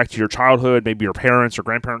brings you back to your childhood. Maybe your parents or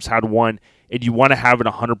grandparents had one, and you want to have it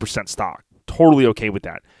 100% stock. Totally okay with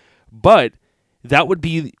that. But that would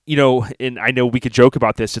be, and I know we could joke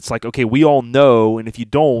about this. It's like, okay, we all know, and if you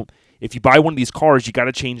buy one of these cars, you got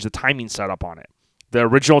to change the timing setup on it. The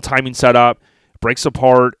original timing setup breaks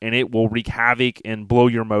apart, and it will wreak havoc and blow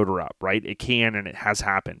your motor up, right? It can, and it has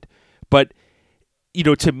happened. But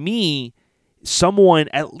to me, someone,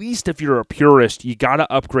 at least if you're a purist, you got to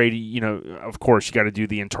upgrade, of course, you got to do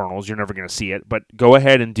the internals. You're never going to see it. But go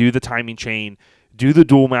ahead and do the timing chain, do the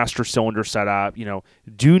dual master cylinder setup,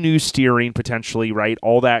 do new steering potentially, right?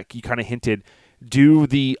 All that you kind of hinted. Do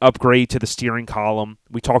the upgrade to the steering column.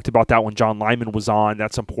 We talked about that when John Lyman was on.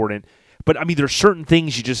 That's important. But, I mean, there's certain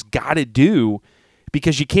things you just got to do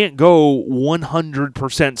because you can't go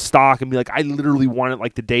 100% stock and be like, I literally want it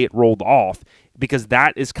like the day it rolled off, because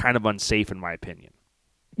that is kind of unsafe in my opinion.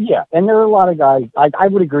 Yeah, and there are a lot of guys, I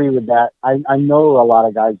would agree with that. I know a lot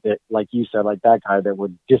of guys that, like you said, like that guy that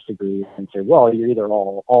would disagree and say, well, you're either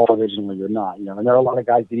all original or you're not. And there are a lot of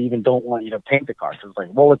guys that even don't want you to paint the car. So it's like,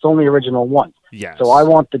 well, it's only original once. Yes. So I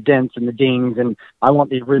want the dents and the dings, and I want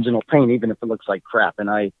the original paint, even if it looks like crap. And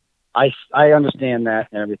I understand that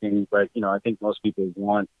and everything, but I think most people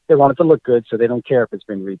want it to look good, so they don't care if it's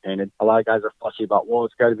been repainted. A lot of guys are fussy about, well,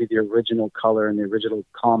 it's got to be the original color and the original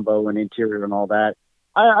combo and interior and all that.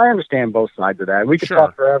 I understand both sides of that. We could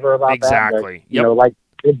talk forever about exactly. that. But, like,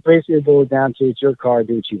 it basically boils down to, it's your car,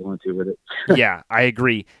 do what you want to with it. Yeah, I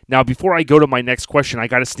agree. Now, before I go to my next question, I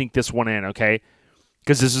got to sneak this one in, okay?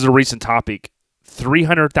 Because this is a recent topic.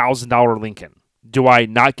 $300,000 Lincoln. Do I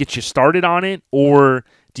not get you started on it, or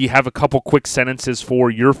do you have a couple quick sentences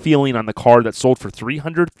for your feeling on the car that sold for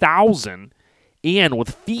 $300,000 and with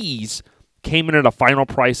fees came in at a final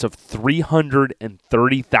price of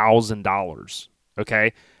 $330,000?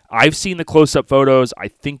 Okay, I've seen the close-up photos. I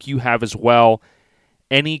think you have as well.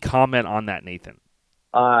 Any comment on that, Nathan?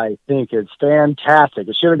 I think it's fantastic.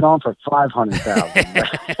 It should have gone for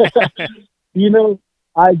 $500,000.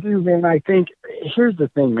 I do, man. I think here's the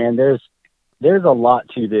thing, man. There's a lot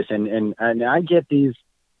to this, and I get these.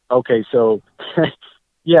 Okay, so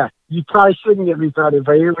yeah, you probably shouldn't get me started,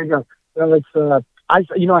 but here we go. Well, it's I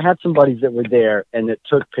had some buddies that were there and that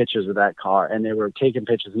took pictures of that car, and they were taking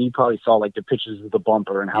pictures, and you probably saw like the pictures of the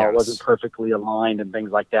bumper and how it wasn't perfectly aligned and things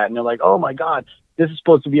like that. And they're like, oh my God, this is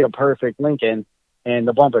supposed to be a perfect Lincoln, and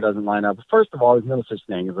the bumper doesn't line up. First of all, there's no such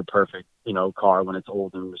thing as a perfect, car when it's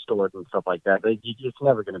old and restored and stuff like that. It's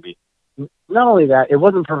never going to be. Not only that, it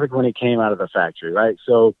wasn't perfect when it came out of the factory, right?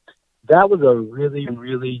 So that was a really,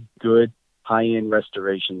 really good high-end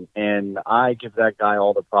restoration, and I give that guy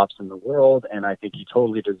all the props in the world, and I think he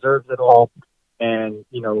totally deserves it all. And,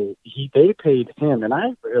 you know, they paid him. And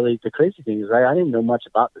the crazy thing is I didn't know much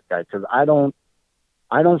about this guy because I don't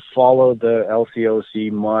follow the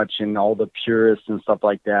LCOC much and all the purists and stuff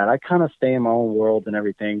like that. I kind of stay in my own world and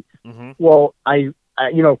everything. Mm-hmm. Well, I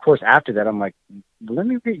you know, of course, after that, I'm like, let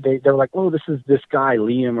me read. They're like, oh, this is this guy,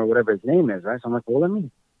 Liam, or whatever his name is, right? So I'm like, well, let me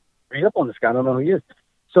read up on this guy. I don't know who he is.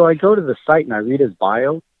 So I go to the site and I read his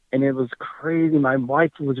bio, and it was crazy. My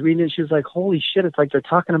wife was reading it. She was like, holy shit, it's like they're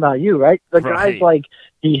talking about you, right? The guy's like,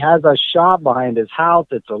 he has a shop behind his house.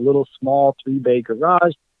 It's a little small 3-bay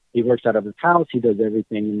garage. He works out of his house. He does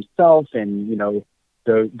everything himself. And, you know,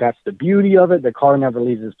 that's the beauty of it. The car never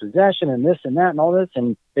leaves his possession and this and that and all this.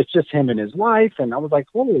 And it's just him and his wife. And I was like,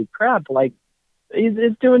 holy crap, like, he's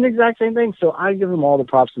doing the exact same thing. So I give him all the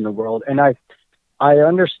props in the world. And I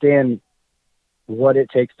understand what it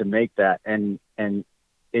takes to make that. And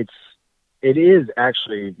it is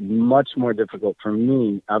actually much more difficult for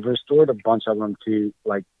me. I've restored a bunch of them to,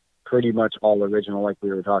 like, pretty much all original, like we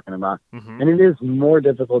were talking about. Mm-hmm. And it is more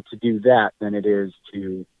difficult to do that than it is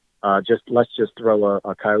to let's just throw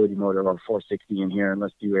a Coyote motor or a 460 in here and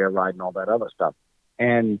let's do air ride and all that other stuff.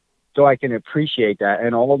 And so I can appreciate that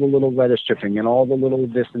and all the little weather stripping and all the little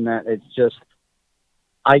this and that. It's just,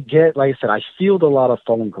 I get, like I said, I field a lot of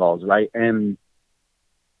phone calls, right? And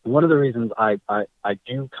one of the reasons I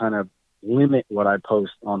do kind of limit what I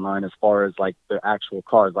post online as far as like the actual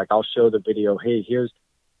cars, like I'll show the video, hey, here's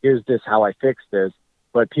this, how I fixed this.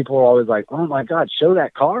 But people are always like, oh my God, show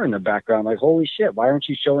that car in the background. Like, holy shit, why aren't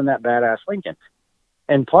you showing that badass Lincoln?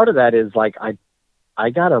 And part of that is like, I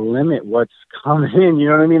got to limit what's coming in. You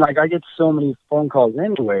know what I mean? Like I get so many phone calls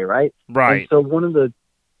anyway, right? Right. And so one of the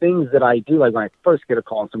things that I do, like when I first get a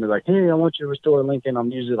call and somebody's like, hey, I want you to restore a Lincoln,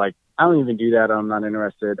 I'm usually like, I don't even do that. I'm not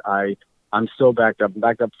interested. I'm so backed up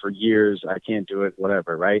for years. I can't do it,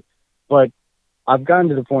 whatever, right? But I've gotten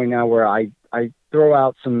to the point now where I throw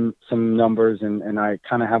out some numbers and I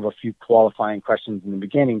kind of have a few qualifying questions in the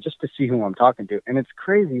beginning just to see who I'm talking to. And it's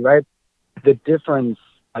crazy, right? The difference,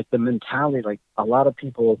 like the mentality, like a lot of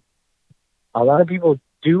people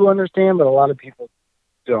do understand, but a lot of people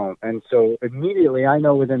don't. And so immediately I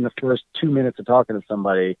know within the first 2 minutes of talking to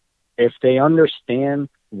somebody, if they understand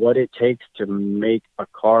what it takes to make a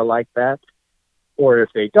car like that, or if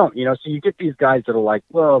they don't, you know, so you get these guys that are like,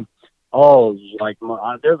 well, oh, like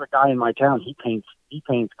there's a guy in my town. He paints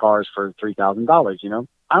cars for $3,000. You know,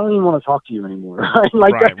 I don't even want to talk to you anymore. Right?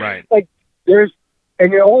 Like, right. Like there's,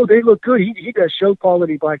 and oh, they look good. He does show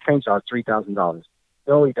quality black paint jobs, $3,000.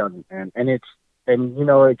 No, he doesn't, man. And you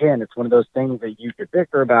know, again, it's one of those things that you could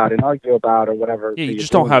bicker about and argue about or whatever. Yeah, so you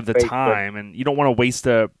just don't have the time, and you don't want to waste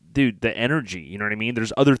the energy. You know what I mean?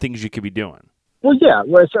 There's other things you could be doing. Well, yeah.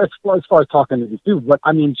 Well, as far as talking to these dudes, but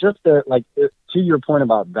I mean, just to your point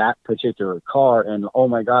about that particular car, and oh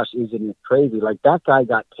my gosh, isn't it crazy? Like that guy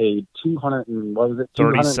got paid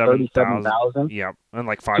 $237,000. Yep, and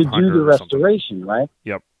like 500 to do the restoration, right?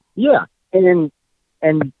 Yep. Yeah, and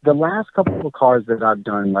the last couple of cars that I've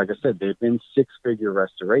done, like I said, they've been 6-figure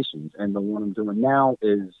restorations, and the one I'm doing now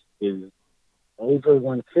is over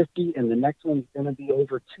 150, and the next one's going to be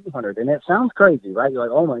over 200. And it sounds crazy, right? You're like,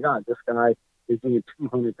 oh my God, this guy is doing a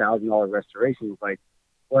 $200,000 restoration. It's like,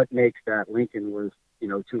 what makes that Lincoln worth, you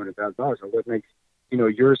know, $200,000, or what makes, you know,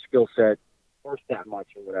 your skill set worth that much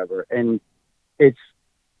or whatever? And it's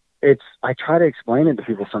I try to explain it to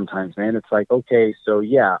people sometimes, man. It's like, okay, so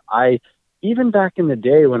yeah, even back in the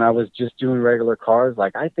day when I was just doing regular cars,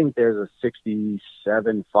 like I think there's a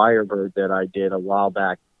 67 Firebird that I did a while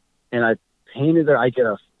back, and I painted it. I did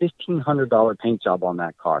a $1,500 paint job on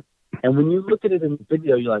that car. And when you look at it in the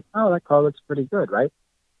video, you're like, oh, that car looks pretty good, right?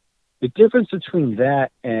 The difference between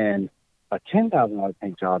that and a $10,000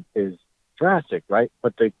 paint job is drastic, right?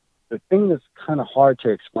 But the thing that's kind of hard to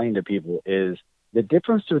explain to people is the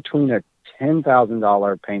difference between a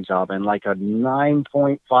 $10,000 paint job and like a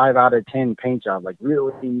 9.5 out of 10 paint job, like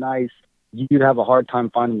really nice, you'd have a hard time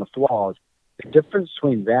finding the flaws. The difference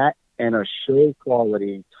between that and a show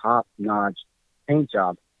quality, top-notch paint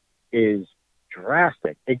job is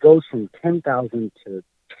drastic. It goes from 10,000 to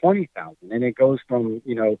 20,000, and it goes from,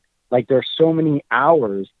 you know, like there's so many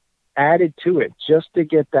hours added to it just to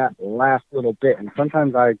get that last little bit. And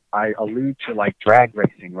sometimes I allude to like drag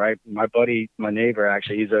racing, right? My buddy, my neighbor,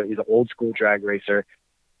 actually, he's an old school drag racer,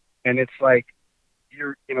 and it's like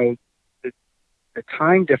the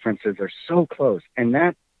time differences are so close, and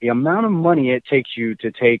that the amount of money it takes you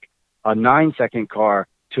to take a 9-second car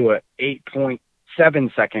to a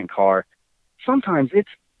 8.7-second car, sometimes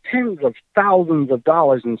tens of thousands of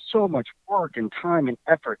dollars and so much work and time and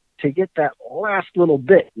effort to get that last little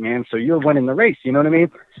bit, man. So you're winning the race, you know what I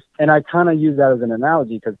mean? And I kind of use that as an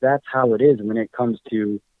analogy because that's how it is when it comes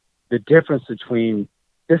to the difference between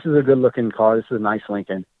this is a good looking car, this is a nice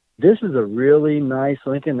Lincoln. This is a really nice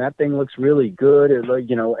Lincoln. That thing looks really good. It,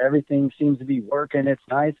 you know, everything seems to be working. It's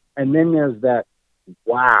nice. And then there's that,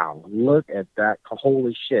 wow, look at that.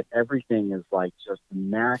 Holy shit. Everything is like just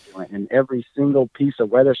immaculate. And every single piece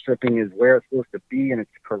of weather stripping is where it's supposed to be and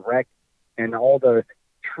it's correct. And all the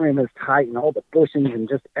trim is tight and all the bushings and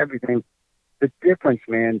just everything. The difference,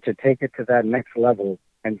 man, to take it to that next level,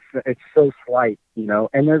 and it's so slight, you know,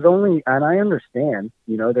 and there's only, and I understand,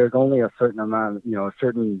 you know, there's only a certain amount, you know, a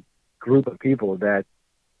certain group of people that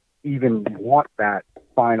even want that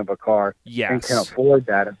fine of a car and can afford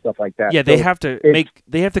that and stuff like that. Yeah, they have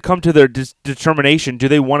to come to their determination. Do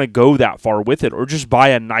they want to go that far with it or just buy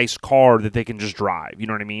a nice car that they can just drive? You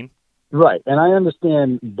know what I mean? Right. And I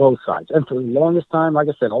understand both sides. And for the longest time, like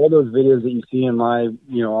I said, all those videos that you see in my,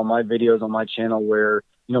 you know, on my videos on my channel where,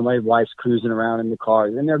 you know, my wife's cruising around in the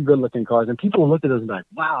cars and they're good looking cars and people look at those and be like,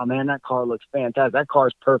 wow, man, that car looks fantastic. That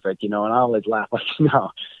car's perfect, you know, and I always laugh like,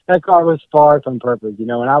 no, that car was far from perfect, you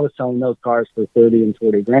know, and I was selling those cars for 30 and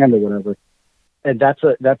 40 grand or whatever. And that's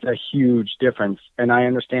a huge difference. And I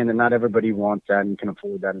understand that not everybody wants that and can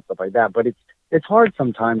afford that and stuff like that. But it's hard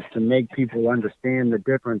sometimes to make people understand the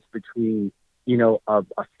difference between, you know, a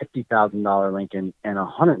 $50,000 Lincoln and a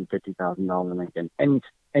 $150,000 Lincoln. And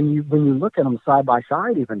you, when you look at them side by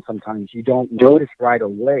side, even sometimes you don't notice right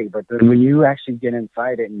away. But then when you actually get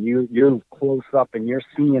inside it and you're close up and you're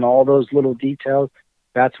seeing all those little details,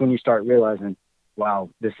 that's when you start realizing, wow,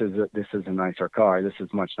 this is a nicer car. This is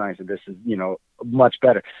much nicer. This is, you know, much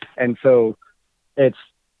better. And so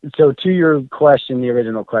so to your question, the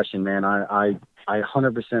original question, man, I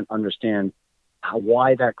 100% understand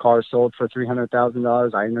why that car sold for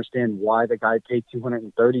 $300,000. I understand why the guy paid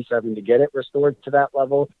 $237 to get it restored to that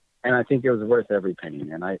level. And I think it was worth every penny.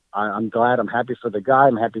 And I'm glad. I'm happy for the guy.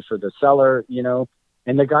 I'm happy for the seller, you know,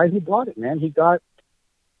 and the guy who bought it, man.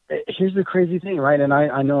 Here's the crazy thing, right? And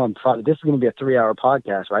I know this is going to be a 3-hour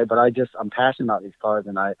podcast, right? But I'm passionate about these cars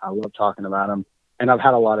and I love talking about them. And I've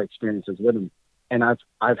had a lot of experiences with them. And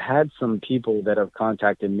I've had some people that have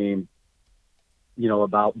contacted me, you know,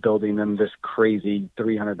 about building them this crazy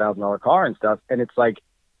 $300,000 car and stuff. And it's like,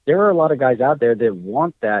 there are a lot of guys out there that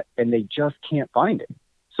want that and they just can't find it.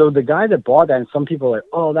 So the guy that bought that, and some people are like,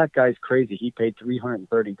 oh, that guy's crazy. He paid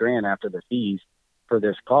 $330 grand after the fees for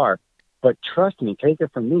this car. But trust me, take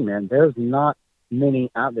it from me, man. There's not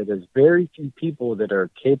many out there. There's very few people that are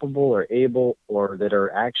capable or able or that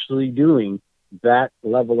are actually doing that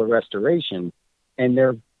level of restoration. And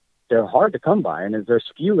they're hard to come by, and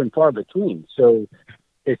there's few and far between. So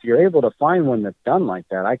if you're able to find one that's done like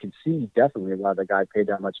that, I could see definitely why the guy paid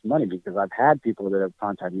that much money, because I've had people that have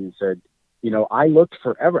contacted me and said, you know, I looked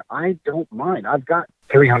forever. I don't mind. I've got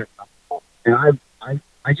 $300, and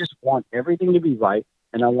I just want everything to be right,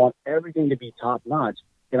 and I want everything to be top notch,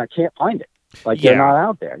 and I can't find it. Like, they're not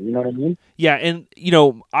out there. You know what I mean? Yeah, and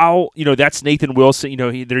that's Nathan Wilson. You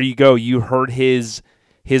know, there you go. You heard his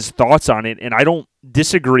thoughts on it, and I don't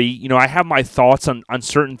disagree. You know, I have my thoughts on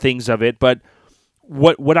certain things of it, but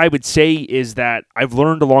what I would say is that I've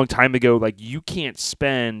learned a long time ago, like, you can't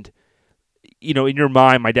spend, you know, in your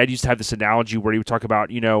mind, my dad used to have this analogy where he would talk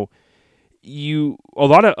about, you know, a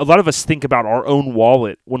lot of us think about our own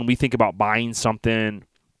wallet when we think about buying something.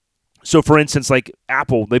 So for instance, like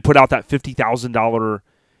Apple, they put out that $50,000,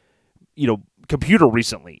 you know, computer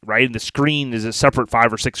recently, right? And the screen is a separate $5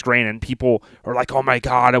 or $6 grand, and people are like, oh my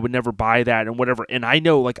God, I would never buy that and whatever. And I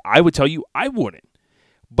know, like, I would tell you I wouldn't.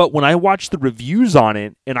 But when I watch the reviews on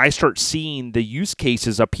it and I start seeing the use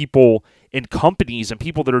cases of people and companies and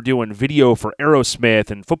people that are doing video for Aerosmith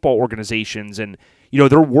and football organizations, and, you know,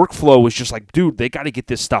 their workflow is just like, dude, they got to get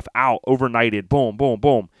this stuff out overnighted, boom, boom,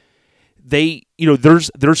 boom. They, you know, there's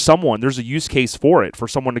a use case for it, for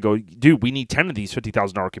someone to go, dude, we need 10 of these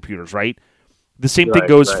 $50,000 computers, right? The same thing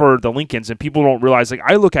goes for the Lincolns, and people don't realize, like,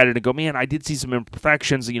 I look at it and go, man, I did see some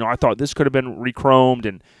imperfections. You know, I thought this could have been re-chromed,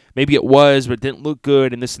 and maybe it was, but it didn't look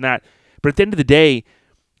good, and this and that. But at the end of the day,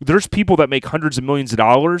 there's people that make hundreds of millions of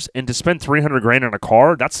dollars, and to spend $300 grand on a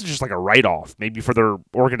car, that's just like a write-off, maybe for their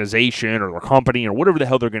organization or their company or whatever the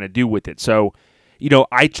hell they're going to do with it. So, you know,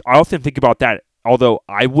 I often think about that. Although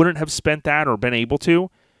I wouldn't have spent that or been able to,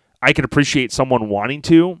 I can appreciate someone wanting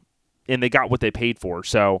to, and they got what they paid for.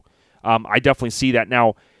 So I definitely see that.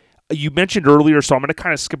 Now, you mentioned earlier, so I'm going to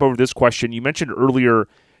kind of skip over this question. You mentioned earlier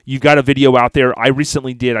you've got a video out there. I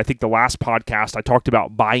recently did, I think the last podcast, I talked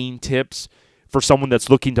about buying tips for someone that's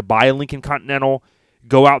looking to buy a Lincoln Continental.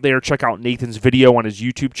 go out there, check out Nathan's video on his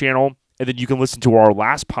YouTube channel, and then you can listen to our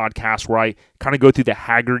last podcast where I kind of go through the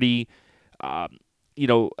Hagerty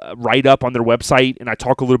write up on their website, and I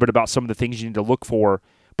talk a little bit about some of the things you need to look for.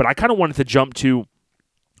 But I kind of wanted to jump to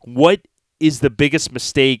what is the biggest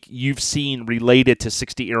mistake you've seen related to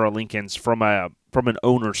 60 era Lincolns from an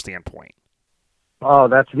owner standpoint? Oh,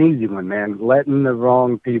 that's an easy one, man. Letting the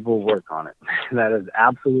wrong people work on it. That is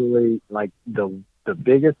absolutely like the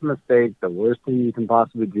biggest mistake, the worst thing you can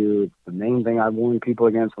possibly do. It's the main thing I warn people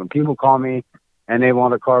against. When people call me and they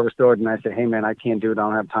want a car restored and I say, hey, man, I can't do it, I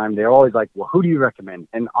don't have time, they're always like, well, who do you recommend?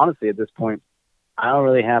 And honestly, at this point, I don't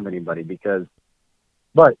really have anybody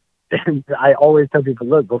but I always tell people,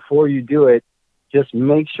 look, before you do it, just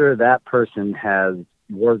make sure that person has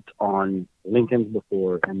worked on Lincolns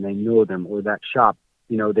before and they know them, or that shop,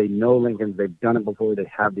 they know Lincolns, they've done it before, they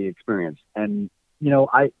have the experience. And,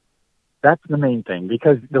 that's the main thing,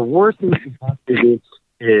 because the worst thing you can possibly do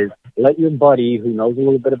is let your buddy who knows a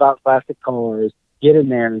little bit about classic cars get in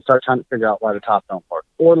there and start trying to figure out why the top don't work.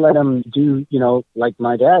 Or let him do, like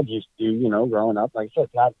my dad used to do, growing up. Like I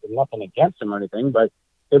said, nothing against him or anything, but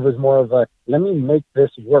it was more of a, let me make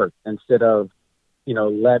this work instead of,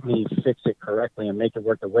 let me fix it correctly and make it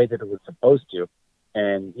work the way that it was supposed to.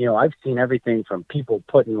 And, I've seen everything from people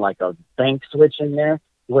putting like a bank switch in there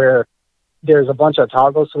where there's a bunch of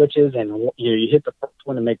toggle switches, and you hit the first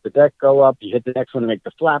one to make the deck go up, you hit the next one to make the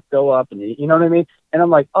flap go up, and you know what I mean? And I'm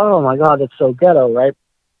like, oh my God, that's so ghetto, right?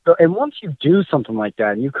 So, and once you do something like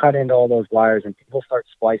that and you cut into all those wires and people start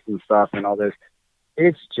splicing stuff and all this,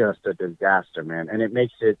 it's just a disaster, man. And it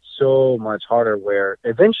makes it so much harder, where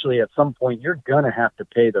eventually at some point you're going to have to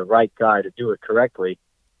pay the right guy to do it correctly.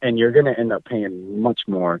 And you're going to end up paying much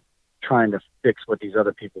more trying to fix what these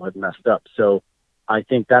other people had messed up. So I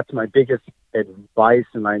think that's my biggest advice,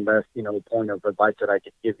 and my best, point of advice that I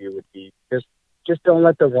could give you would be just don't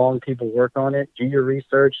let the wrong people work on it. Do your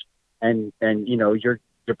research, and you're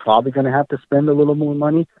probably going to have to spend a little more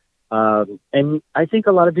money. And I think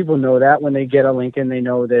a lot of people know that when they get a Lincoln, they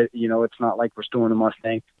know that, it's not like restoring a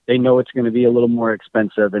Mustang. They know it's going to be a little more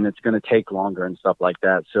expensive and it's going to take longer and stuff like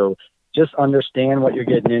that. So just understand what you're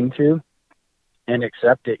getting into and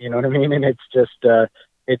accept it. You know what I mean? And it's just,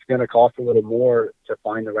 it's going to cost a little more to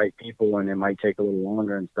find the right people, and it might take a little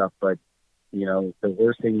longer and stuff. But, the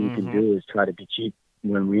worst thing you can do is try to be cheap.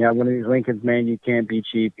 When we have one of these Lincolns, man, you can't be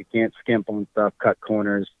cheap. You can't skimp on stuff, cut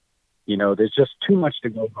corners. There's just too much to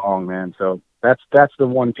go wrong, man. So that's the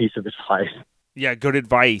one piece of advice. Yeah, good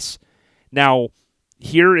advice. Now,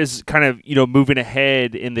 here is kind of, moving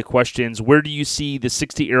ahead in the questions. Where do you see the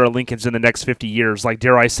 60 era Lincolns in the next 50 years? Like,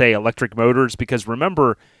 dare I say, electric motors? Because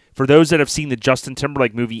remember, for those that have seen the Justin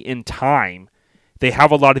Timberlake movie In Time, they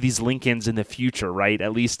have a lot of these Lincolns in the future, right?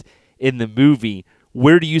 At least in the movie.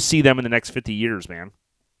 Where do you see them in the next 50 years, man?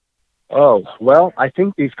 Oh, well, I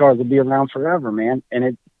think these cars will be around forever, man.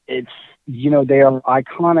 And it's they are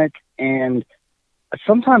iconic, and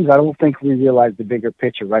sometimes I don't think we realize the bigger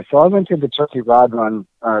picture, right? So I went to the Turkey Rod Run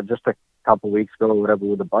just a couple weeks ago or whatever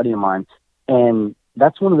with a buddy of mine, and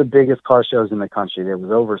that's one of the biggest car shows in the country. There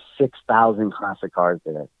was over 6,000 classic cars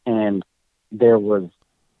there, and there was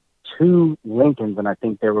 2 Lincolns, and I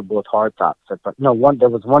think they were both hardtops. No, there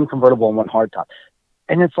was one convertible and one hardtop.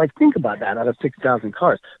 And it's like, think about that out of 6,000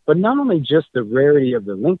 cars. But not only just the rarity of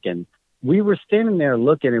the Lincoln, we were standing there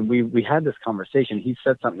looking, and we had this conversation. He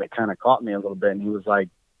said something that kind of caught me a little bit, and he was like,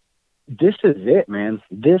 this is it, man.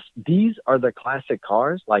 These are the classic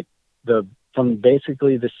cars, like from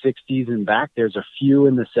basically the 60s and back. There's a few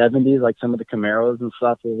in the 70s, like some of the Camaros and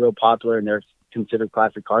stuff were real popular, and they're considered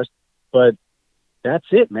classic cars. But that's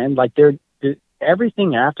it, man. Like,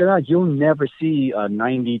 everything after that, you'll never see a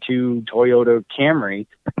 92 Toyota Camry,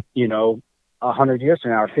 100 years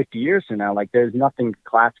from now or 50 years from now. Like, there's nothing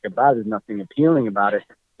classic about it. There's nothing appealing about it.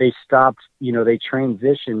 They stopped, they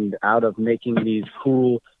transitioned out of making these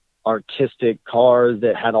cool artistic cars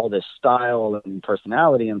that had all this style and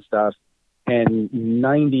personality and stuff. And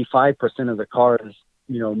 95% of the cars,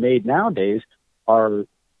 made nowadays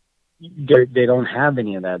they don't have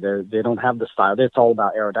any of that. They don't have the style. It's all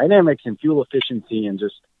about aerodynamics and fuel efficiency and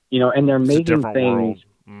just, and they're making things.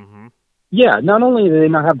 Mm-hmm. Yeah, not only do they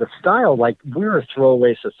not have the style, like, we're a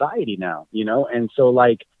throwaway society now, and so,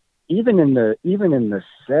 like, even in the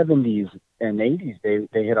 70s and 80s,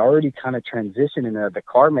 they had already kind of transitioned, and the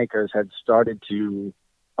car makers had started to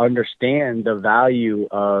understand the value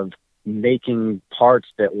of making parts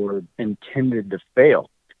that were intended to fail.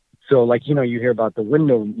 So, like, you hear about the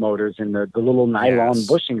window motors and the little nylon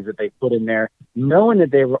bushings that they put in there, knowing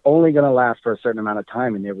that they were only going to last for a certain amount of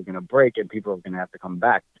time and they were going to break and people were going to have to come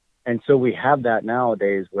back. And so we have that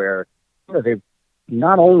nowadays where,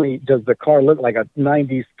 not only does the car look like a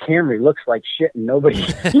 90s Camry, looks like shit, and nobody,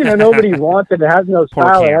 nobody wants it. It has no Poor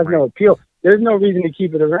style. It has Camry. no appeal. There's no reason to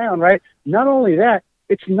keep it around, right? Not only that,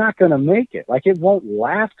 it's not going to make it. Like, it won't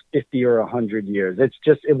last 50 or 100 years. It's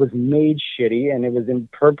just, it was made shitty, and it was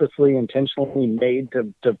purposely, intentionally made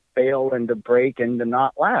to fail and to break and to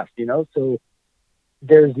not last, So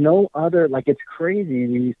there's no other, like, it's crazy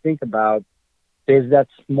when you think about, there's that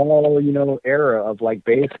small, era of, like,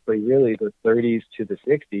 basically really the 30s to the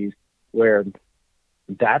 60s where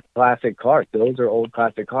that's classic cars. Those are old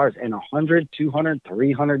classic cars. And 100, 200,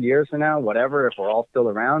 300 years from now, whatever, if we're all still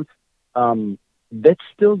around, that's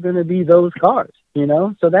still going to be those cars,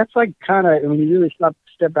 So that's like kind of, when you really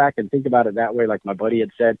step back and think about it that way, like my buddy had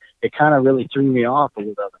said, it kind of really threw me off a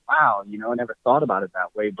little bit. Wow, I never thought about it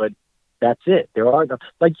that way, but that's it. There are,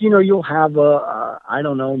 you'll have I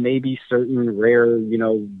don't know, maybe certain rare,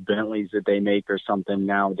 Bentleys that they make or something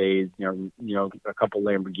nowadays, a couple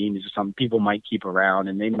Lamborghinis or something people might keep around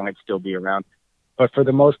and they might still be around. But for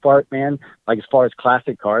the most part, man, like as far as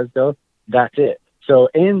classic cars go, that's it. So,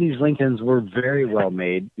 and these Lincolns were very well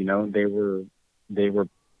made. They were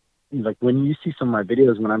like, when you see some of my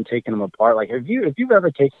videos when I'm taking them apart, like if you've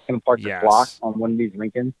ever taken apart the Yes. block on one of these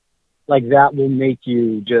Lincolns, like that will make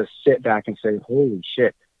you just sit back and say, holy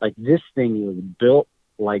shit, like this thing was built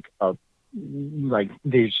like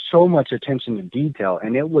there's so much attention to detail,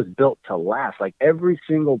 and it was built to last. Like every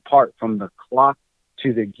single part, from the clock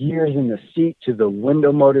to the gears in the seat to the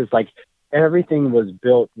window motors, like everything was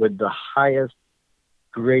built with the highest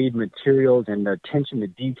grade materials and the attention to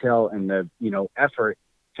detail and the effort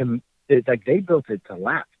they built it to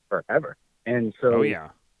last forever. And so Oh yeah.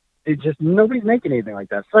 it just, nobody's making anything like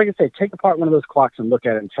that. So like I say, take apart one of those clocks and look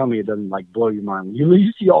at it and tell me it doesn't like blow your mind.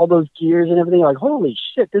 You see all those gears and everything, like holy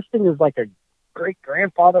shit, this thing is like a great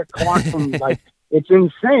grandfather clock from like, it's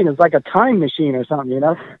insane. It's like a time machine or something,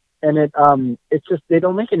 and it's just, they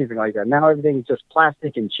don't make anything like that. Now everything's just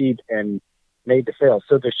plastic and cheap and made to fail.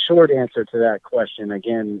 So the short answer to that question,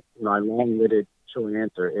 again, my long-winded short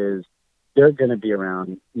answer is they're going to be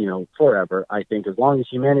around, forever. I think as long as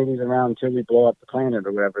humanity's around until we blow up the planet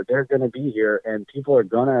or whatever, they're going to be here, and people are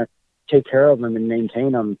going to take care of them and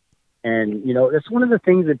maintain them. And, it's one of the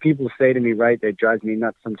things that people say to me, right, that drives me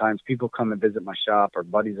nuts sometimes. People come and visit my shop, or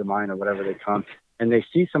buddies of mine or whatever, they come, and they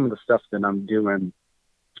see some of the stuff that I'm doing.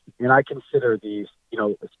 And I consider these,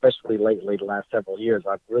 especially lately, the last several years,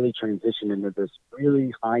 I've really transitioned into this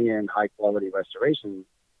really high-end, high-quality restoration.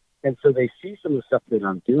 And so they see some of the stuff that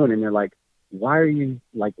I'm doing, and they're like, why are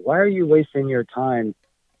you wasting your time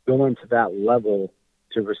going to that level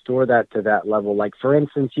to restore that to that level? Like, for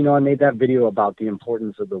instance, I made that video about the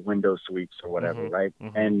importance of the window sweeps or whatever, right?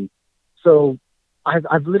 Mm-hmm. And so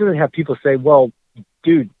I've literally had people say, well,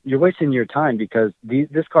 dude, you're wasting your time because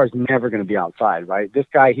this car's never going to be outside, right? This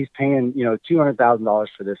guy, he's paying, $200,000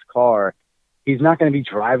 for this car. He's not going to be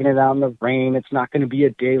driving it out in the rain. It's not going to be a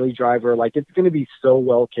daily driver. Like, it's going to be so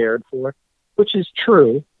well cared for, which is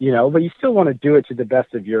true, but you still want to do it to the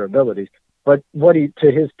best of your abilities. But to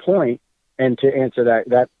his point, and to answer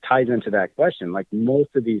that ties into that question, like most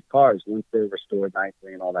of these cars, once they're restored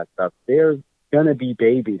nicely and all that stuff, they're going to be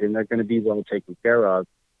babied and they're going to be well taken care of,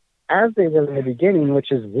 as they were in the beginning,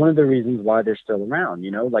 which is one of the reasons why they're still around.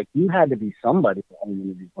 Like, you had to be somebody to own one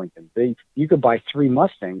of these Lincolns. You could buy 3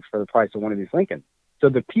 Mustangs for the price of one of these Lincolns. So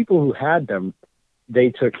the people who had them, they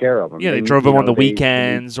took care of them. Yeah, they drove them on the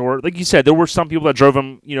weekends, or like you said, there were some people that drove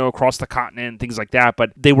them, across the continent and things like that,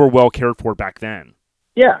 but they were well cared for back then.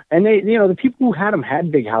 Yeah, and they, the people who had them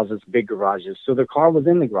had big houses, big garages, so the car was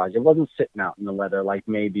in the garage. It wasn't sitting out in the weather like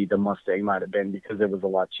maybe the Mustang might have been, because it was a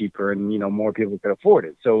lot cheaper and, more people could afford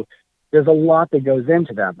it. So there's a lot that goes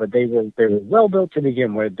into that, but they were well built to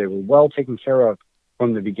begin with. They were well taken care of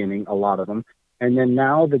from the beginning, a lot of them. And then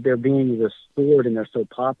now that they're being restored and they're so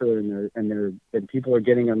popular and people are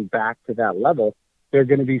getting them back to that level, they're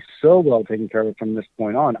going to be so well taken care of from this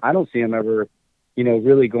point on. I don't see them ever,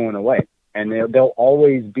 really going away. And they'll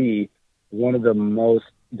always be one of the most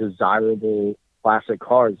desirable classic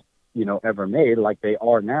cars, ever made, like they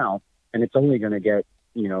are now. And it's only going to get,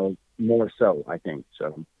 more so, I think.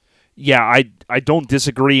 So, yeah, I don't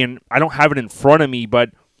disagree, and I don't have it in front of me,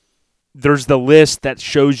 but there's the list that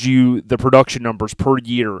shows you the production numbers per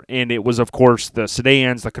year. And it was, of course, the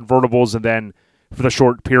sedans, the convertibles, and then for the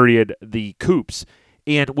short period, the coupes.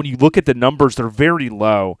 And when you look at the numbers, they're very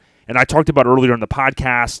low. And I talked about earlier in the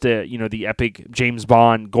podcast, the epic James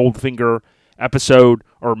Bond Goldfinger episode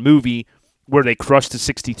or movie where they crushed to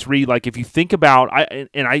 63. Like, if you think about,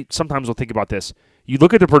 I sometimes will think about this. You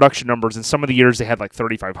look at the production numbers, and some of the years they had like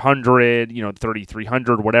 3,500,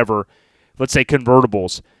 3,300, whatever. Let's say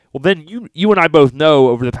convertibles. Well, then you and I both know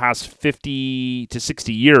over the past 50 to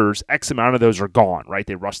 60 years, X amount of those are gone, right?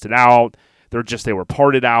 They rusted out. They were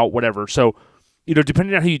parted out, whatever. So,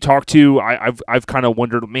 depending on who you talk to, I've kind of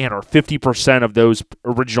wondered, man, are 50% of those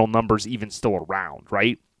original numbers even still around,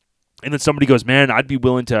 right? And then somebody goes, man, I'd be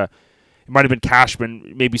willing to. It might have been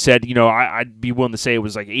Cashman maybe said, I'd be willing to say it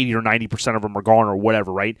was like 80 or 90% of them are gone or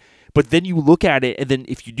whatever, right? But then you look at it, and then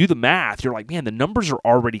if you do the math, you're like, man, the numbers are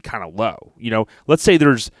already kind of low. Let's say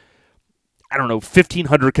there's, I don't know,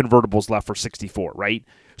 1,500 convertibles left for 64, right?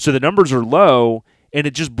 So the numbers are low, and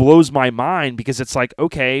it just blows my mind because it's like,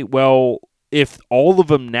 okay, well, if all of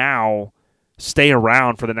them now stay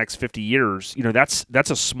around for the next 50 years, that's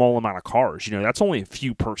a small amount of cars. That's only a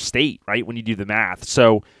few per state, right, when you do the math.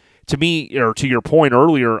 So to me, or to your point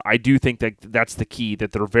earlier, I do think that that's the key,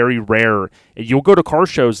 that they're very rare. And you'll go to car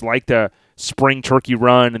shows like the Spring Turkey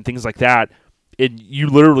Run and things like that, and you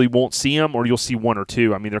literally won't see them, or you'll see one or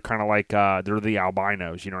two. I mean, they're kind of like they're the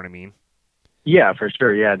albinos. You know what I mean? Yeah, for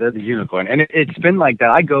sure. Yeah, they're the unicorn, and it's been like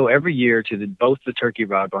that. I go every year to both the Turkey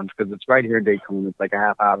Rod runs because it's right here in Daytona. It's like a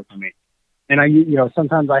half hour from me. And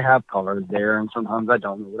sometimes I have colors there and sometimes I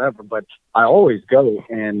don't or whatever, but I always go.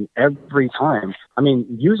 And every time, I mean,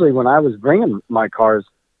 usually when I was bringing my cars,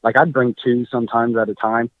 like I'd bring two sometimes at a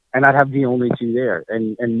time, and I'd have the only two there.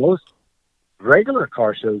 And most regular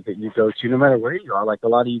car shows that you go to, no matter where you are, like a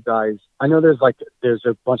lot of you guys, I know there's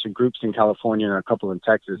a bunch of groups in California and a couple in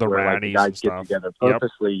Texas where like the guys get together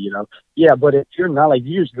purposely, Yeah, but if you're not, like,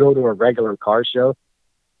 you just go to a regular car show,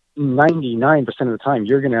 99% of the time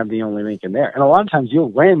you're going to have the only Lincoln there, and a lot of times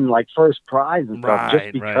you'll win like first prize and stuff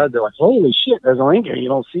just because they're like, holy shit, there's a Lincoln. You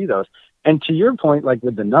don't see those. And to your point, like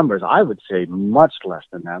with the numbers, I would say much less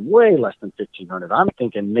than that, way less than 1,500. I'm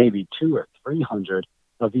thinking maybe 200 or 300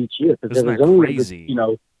 of each year, because Isn't there's that only crazy?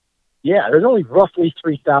 there's only roughly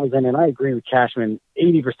 3,000, and I agree with Cashman.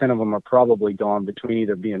 80% of them are probably gone between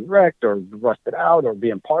either being wrecked or rusted out or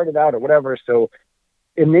being parted out or whatever. So.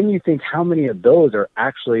 And then you think how many of those are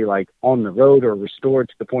actually like on the road or restored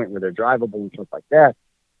to the point where they're drivable and stuff like that.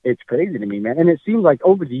 It's crazy to me, man. And it seems like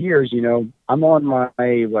over the years, I'm on my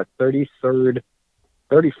 33rd,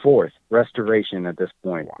 34th restoration at this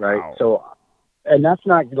point, Wow. right? So, and that's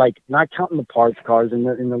not counting the parts cars and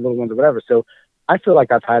the little ones or whatever. So I feel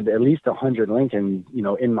like I've had at least 100 Lincolns,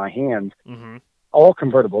 in my hands. Mm-hmm. All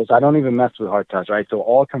convertibles. I don't even mess with hard touch, right? So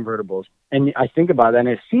all convertibles. And I think about that, and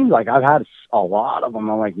it seems like I've had a lot of them.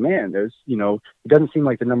 I'm like, man, there's, it doesn't seem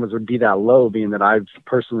like the numbers would be that low, being that I've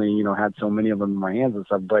personally, had so many of them in my hands and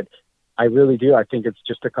stuff. But I really do. I think it's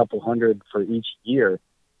just a couple hundred for each year.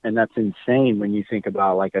 And that's insane when you think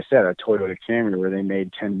about, like I said, a Toyota Camry where they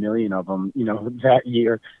made 10 million of them, that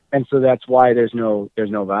year. And so that's why there's no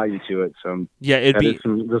value to it. So yeah, there's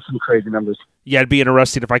some crazy numbers. Yeah, it'd be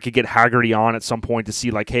interesting if I could get Haggerty on at some point to see,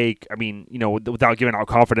 like, hey, I mean, without giving out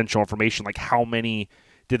confidential information, like how many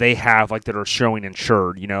do they have, like, that are showing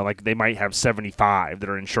insured? Like they might have 75 that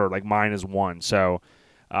are insured, like mine is 1. So,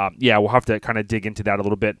 yeah, we'll have to kind of dig into that a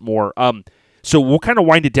little bit more. So we'll kind of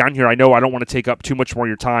wind it down here. I know I don't want to take up too much more of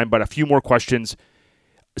your time, but a few more questions.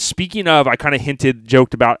 Speaking of, I kind of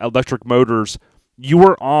joked about electric motors. You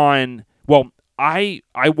were on, well, I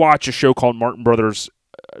watch a show called Martin Brothers.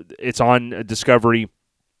 It's on Discovery,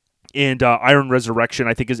 and Iron Resurrection,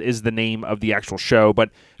 I think, is the name of the actual show,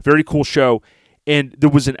 but very cool show. And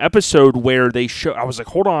there was an episode where I was like,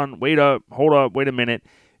 hold up, wait a minute.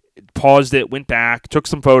 Paused it, went back, took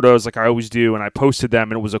some photos like I always do, and I posted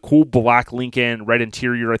them, and it was a cool black Lincoln, red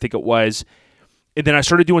interior, I think it was. And then I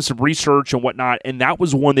started doing some research and whatnot, and that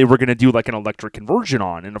was one they were going to do like an electric conversion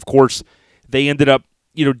on. And of course, they ended up,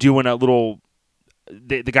 doing a little.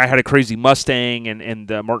 The guy had a crazy Mustang, and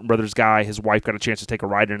the Martin Brothers guy, his wife, got a chance to take a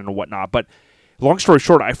ride in it and whatnot. But long story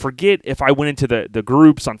short, I forget if I went into the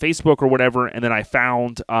groups on Facebook or whatever, and then I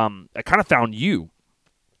kind of found you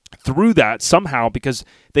through that somehow because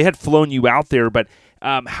they had flown you out there. But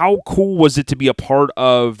how cool was it to be a part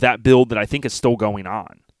of that build that I think is still going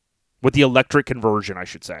on with the electric conversion, I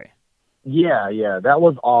should say? Yeah, that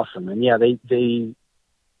was awesome. And yeah, they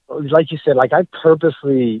like you said, like I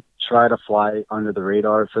purposely try to fly under the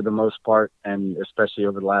radar for the most part, and especially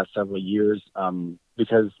over the last several years,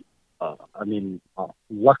 because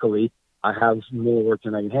luckily I have more work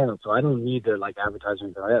than I can handle, so I don't need to like advertise or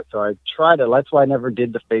anything like that. So I try to. That's why I never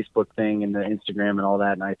did the Facebook thing and the Instagram and all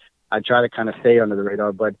that, and I try to kind of stay under the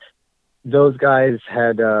radar. But those guys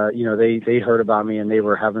had, they heard about me, and they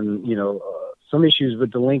were having, some issues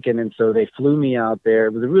with the Lincoln, and so they flew me out there.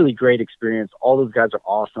 It was a really great experience. All those guys are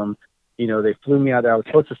awesome. They flew me out there. I was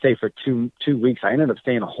supposed to stay for two weeks. I ended up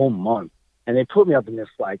staying a whole month, and they put me up in this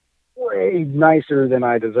like way nicer than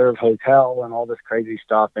I deserve hotel and all this crazy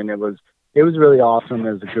stuff. And it was really awesome.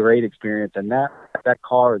 It was a great experience. And that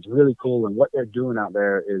car is really cool. And what they're doing out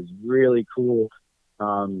there is really cool.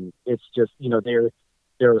 It's just,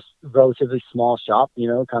 they're a relatively small shop,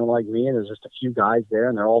 kind of like me. And there's just a few guys there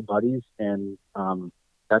and they're all buddies. And,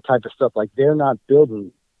 that type of stuff, like they're not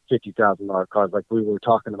building $50,000 cars like we were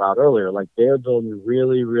talking about earlier. Like they're building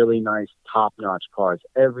really, really nice top-notch cars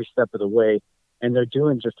every step of the way, and they're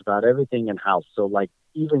doing just about everything in house. So like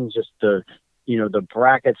even just the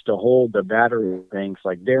brackets to hold the battery banks,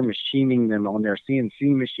 like they're machining them on their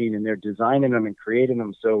CNC machine and they're designing them and creating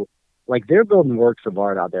them. So like they're building works of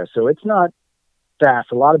art out there. So it's not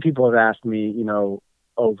fast. A lot of people have asked me,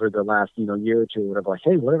 over the last, year or two, whatever, like,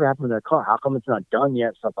 hey, whatever happened to that car? How come it's not done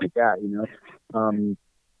yet? Stuff like that, and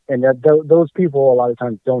those people a lot of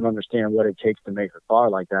times don't understand what it takes to make a car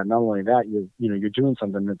like that. Not only that, you're doing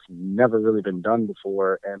something that's never really been done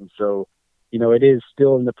before, and so it is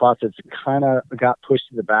still in the process. It kind of got pushed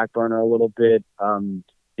to the back burner a little bit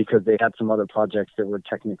because they had some other projects that were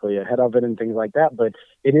technically ahead of it and things like that. But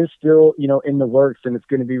it is still in the works, and it's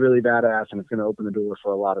going to be really badass, and it's going to open the door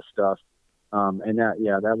for a lot of stuff. And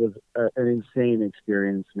that was an insane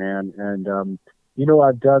experience, man. And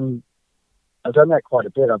I've done that quite a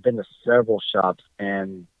bit. I've been to several shops,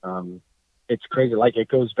 and it's crazy. Like it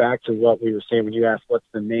goes back to what we were saying when you asked what's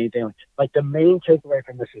the main thing. Like the main takeaway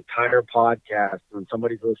from this entire podcast, when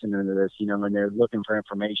somebody's listening to this, when they're looking for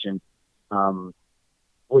information,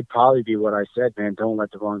 would probably be what I said, man. Don't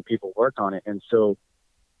let the wrong people work on it. And so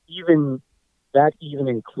that even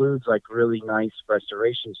includes like really nice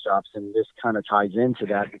restoration shops, and this kind of ties into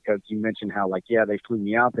that because you mentioned how like they flew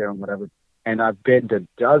me out there and whatever. And I've been to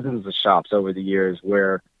dozens of shops over the years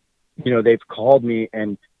where, they've called me,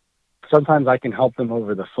 and sometimes I can help them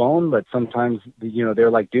over the phone, but sometimes, they're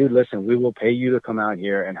like, dude, listen, we will pay you to come out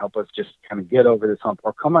here and help us just kind of get over this hump,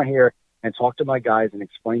 or come out here and talk to my guys and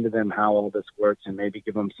explain to them how all this works and maybe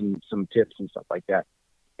give them some tips and stuff like that.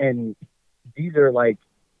 And these are like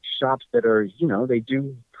shops that are, they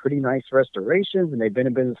do pretty nice restorations, and they've been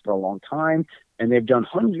in business for a long time, and they've done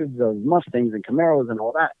hundreds of Mustangs and Camaros and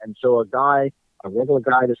all that. And so a regular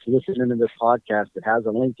guy that's listening to this podcast that has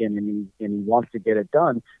a Lincoln and he wants to get it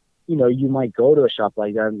done, you might go to a shop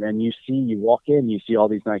like that and you walk in, you see all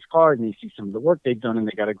these nice cars and you see some of the work they've done and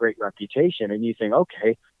they got a great reputation, and you think,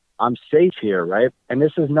 okay, I'm safe here, right? And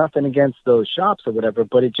this is nothing against those shops or whatever,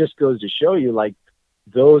 but it just goes to show you like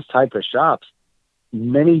those type of shops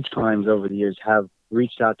many times over the years have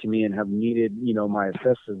reached out to me and have needed, my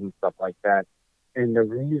assistance and stuff like that. And the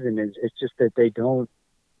reason is it's just that they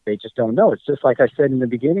just don't know. It's just like I said in the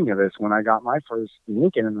beginning of this, when I got my first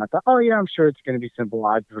Lincoln, and I thought, oh yeah, I'm sure it's going to be simple.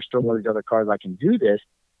 I've restored all these other cars. I can do this.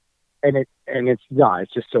 And it's not,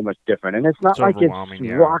 it's just so much different. And it's not like it's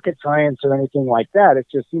rocket science or anything like that. It's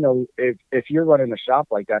just, if you're running a shop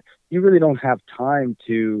like that, you really don't have time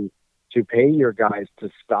to pay your guys to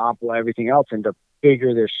stop everything else and to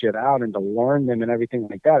figure their shit out and to learn them and everything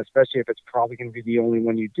like that, especially if it's probably going to be the only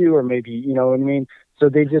one you do, or maybe, you know what I mean? So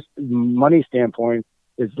they just, money standpoint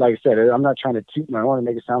is, like I said, I'm not trying to toot my horn and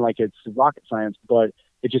make it sound like it's rocket science, but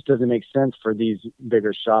it just doesn't make sense for these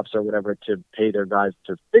bigger shops or whatever to pay their guys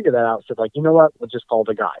to figure that out. So like, you know what, we'll just call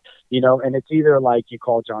the guy, and it's either like you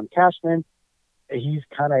call John Cashman. He's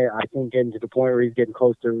kind of, I think, getting to the point where he's getting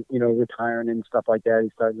close to, retiring and stuff like that.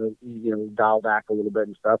 He's starting to, dial back a little bit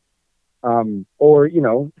and stuff. Or,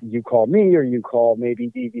 you call me, or you call maybe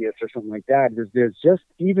Devious or something like that. There's just,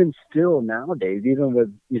 even still nowadays, even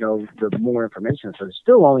with, the more information, so there's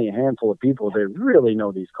still only a handful of people that really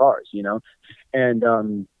know these cars,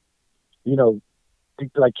 and,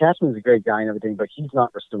 like Cashman's a great guy and everything, but he's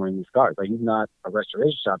not restoring these cars. Like, he's not a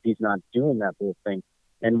restoration shop. He's not doing that whole thing.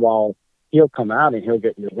 And while he'll come out and he'll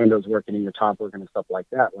get your windows working and your top working and stuff like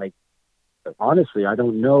that, like, honestly, I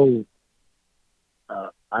don't know.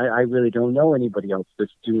 I really don't know anybody else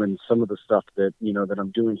that's doing some of the stuff that, that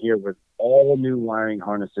I'm doing here, with all new wiring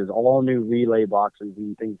harnesses, all new relay boxes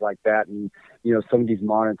and things like that. And, some of these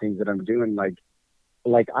modern things that I'm doing,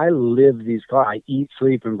 like I live these cars. I eat,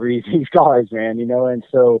 sleep, and breathe these cars, man, and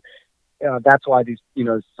so that's why these,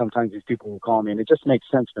 sometimes these people will call me, and it just makes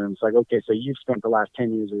sense for them. It's like, okay, so you've spent the last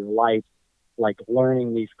 10 years of your life, like,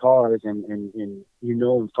 learning these cars and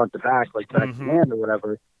them front to back, like back to hand or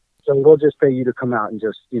whatever. So we'll just pay you to come out and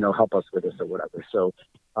just, help us with this or whatever. So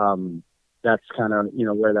that's kind of,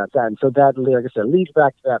 where that's at. And so that, like I said, leads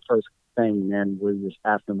back to that first thing, and we're just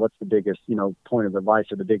asking what's the biggest, point of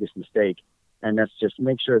advice or the biggest mistake. And that's just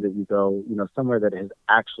make sure that you go, somewhere that has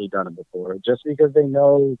actually done it before, just because they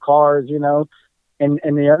know cars, And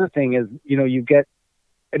the other thing is, you get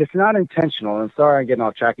and it's not intentional. I'm sorry I'm getting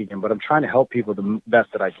off track again, but I'm trying to help people the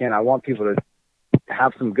best that I can. I want people to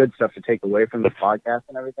have some good stuff to take away from the podcast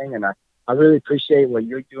and everything. And I really appreciate what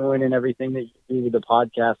you're doing and everything that you do with the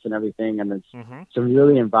podcast and everything. And it's some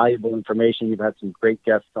really invaluable information. You've had some great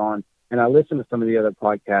guests on, and I listen to some of the other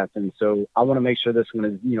podcasts. And so I want to make sure this one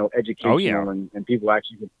is, educational and people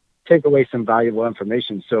actually can take away some valuable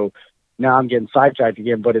information. So now I'm getting sidetracked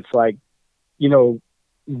again, but it's like,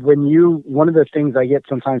 one of the things I get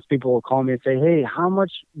sometimes, people will call me and say, hey, how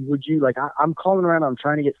much would you like, I'm calling around, I'm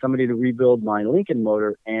trying to get somebody to rebuild my Lincoln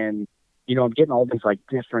motor, and I'm getting all these like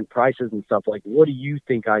different prices and stuff. Like, what do you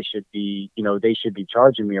think I should be, they should be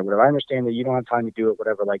charging me or whatever? I understand that you don't have time to do it,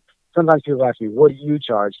 whatever. Like, sometimes people ask me, what do you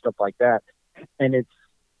charge? Stuff like that. And it's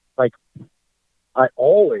like, I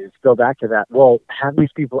always go back to that. Well, have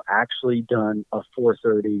these people actually done a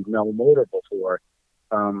 430 Mel motor before?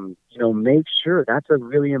 Make sure. That's a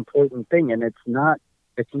really important thing. And it's not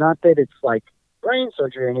that it's like brain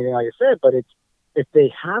surgery or anything like I said, but it's, if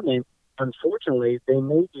they haven't, unfortunately, they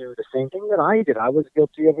may do the same thing that I did. I was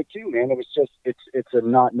guilty of it too, man. It was just, it's a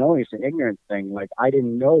not knowing, it's an ignorance thing. Like, I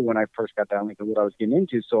didn't know when I first got that Lincoln what I was getting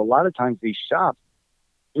into. So a lot of times these shops,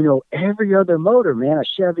 every other motor, man, a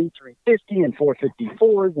Chevy 350 and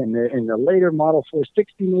 454s and the later model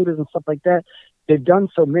 460 motors and stuff like that. They've done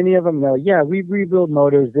so many of them. They're like, yeah, we rebuild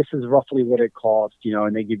motors. This is roughly what it costs,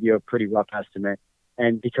 and they give you a pretty rough estimate.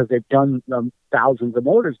 And because they've done thousands of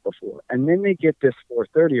motors before, and then they get this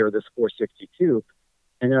 430 or this 462,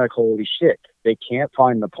 and they're like, holy shit, they can't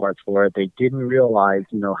find the parts for it. They didn't realize,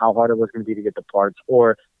 how hard it was going to be to get the parts,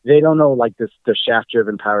 or they don't know, like the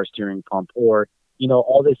shaft-driven power steering pump, or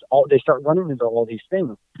they start running into all these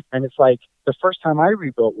things. And it's like, the first time I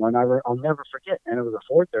rebuilt one, I'll never forget, and it was a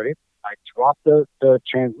 430. I dropped the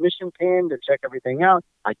transmission pan to check everything out.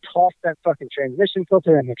 I tossed that fucking transmission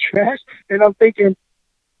filter in the trash, and I'm thinking,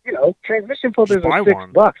 transmission filters are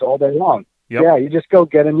 $6 all day long. Yep. Yeah, you just go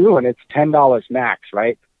get a new one. It's $10 max,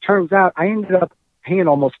 right? Turns out I ended up paying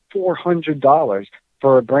almost $400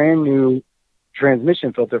 for a brand new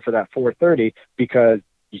transmission filter for that 430 because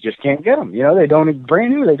you just can't get them. They don't,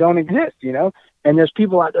 brand new, they don't exist, and there's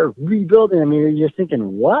people out there rebuilding them. You're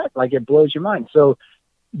thinking, what? Like, it blows your mind. So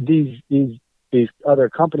these other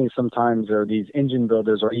companies sometimes, or these engine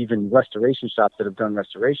builders, or even restoration shops that have done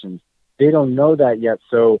restorations, they don't know that yet.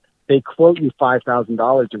 So they quote you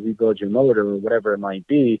 $5,000 to rebuild your motor or whatever it might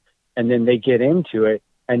be, and then they get into it.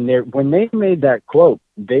 And when they made that quote,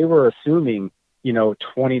 they were assuming,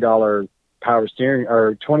 $20 power steering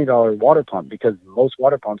or $20 water pump, because most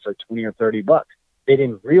water pumps are $20 or $30. They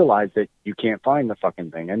didn't realize that you can't find the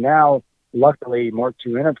fucking thing. And now, luckily, Mark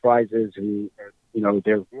II Enterprises, who,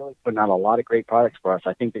 they're really putting out a lot of great products for us.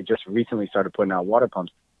 I think they just recently started putting out water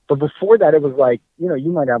pumps. But before that, it was like,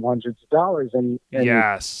 you might have hundreds of dollars, and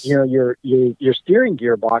yes, your steering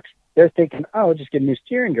gearbox. They're thinking, oh, just get a new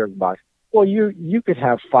steering gearbox. Well, you could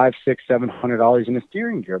have $500, $600, $700 in a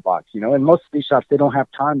steering gearbox, And most of these shops, they don't have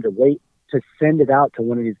time to wait to send it out to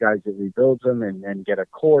one of these guys that rebuilds them and get a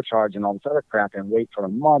core charge and all this other crap and wait for a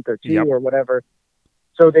month or two or whatever.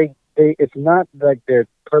 So it's not like they're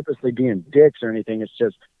purposely being dicks or anything. It's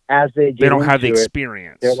just as they don't have the into it,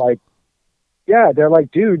 experience. they're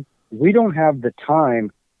like, dude, we don't have the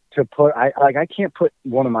time to put. I can't put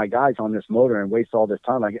one of my guys on this motor and waste all this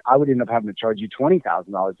time. Like, I would end up having to charge you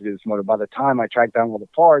 $20,000 to do this motor by the time I track down all the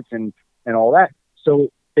parts and all that.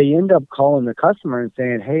 So they end up calling the customer and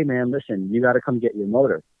saying, hey man, listen, you got to come get your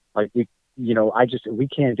motor. Like, we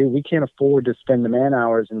can't afford to spend the man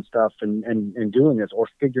hours and stuff and doing this, or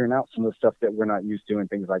figuring out some of the stuff that we're not used to and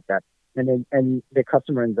things like that. And the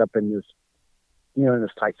customer ends up in this, in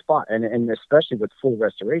this tight spot. And especially with full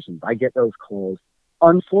restorations, I get those calls,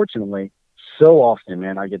 unfortunately, so often,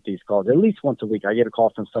 man. I get these calls at least once a week. I get a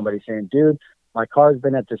call from somebody saying, dude, my car's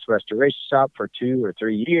been at this restoration shop for 2 or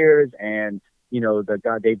 3 years, and the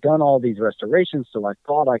guy, they've done all these restorations, so I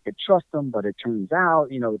thought I could trust them, but it turns out,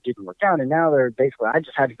 it didn't work out. And now they're basically, I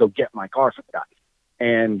just had to go get my car from the guy.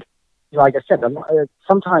 And like I said,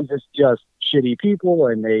 sometimes it's just shitty people,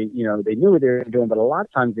 and they knew what they were doing, but a lot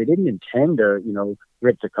of times they didn't intend to,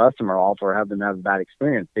 rip the customer off or have them have a bad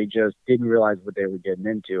experience. They just didn't realize what they were getting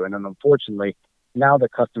into. And then unfortunately, now the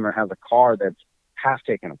customer has a car that's half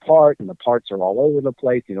taken apart, and the parts are all over the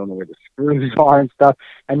place. You don't know where the screws are and stuff.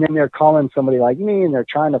 And then they're calling somebody like me, and they're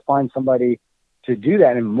trying to find somebody to do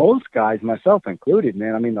that. And most guys, myself included,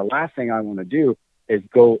 man, I mean, the last thing I want to do is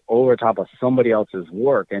go over top of somebody else's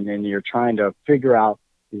work. And then you're trying to figure out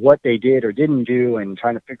what they did or didn't do, and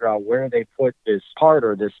trying to figure out where they put this part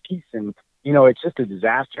or this piece. And, it's just a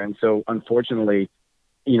disaster. And so unfortunately,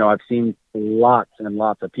 I've seen lots and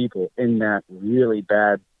lots of people in that really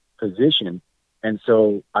bad position. And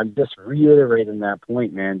so I'm just reiterating that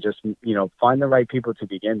point, man. Just, find the right people to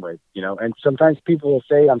begin with, and sometimes people will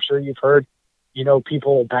say, I'm sure you've heard,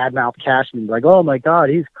 people badmouth Cashman, like, oh my God,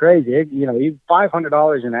 he's crazy. He's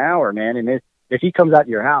 $500 an hour, man. And if he comes out to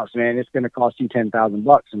your house, man, it's going to cost you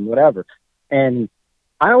 $10,000 and whatever. And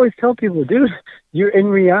I always tell people, dude, you're in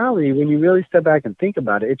reality, when you really step back and think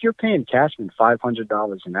about it, if you're paying Cashman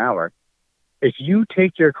 $500 an hour, if you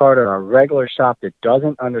take your car to a regular shop that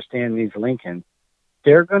doesn't understand these Lincolns,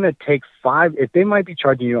 they're going to take if they might be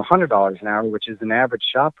charging you $100 an hour, which is an average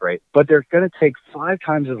shop rate, but they're going to take 5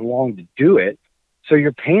 times as long to do it. So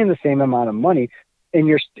you're paying the same amount of money, and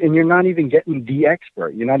you're not even getting the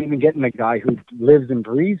expert. You're not even getting the guy who lives and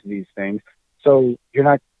breathes these things. So you're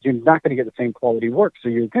not going to get the same quality work. So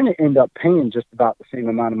you're going to end up paying just about the same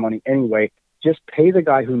amount of money anyway. Just pay the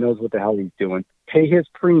guy who knows what the hell he's doing. Pay his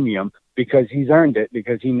premium because he's earned it,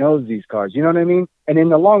 because he knows these cars. You know what I mean? And in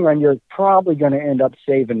the long run, you're probably going to end up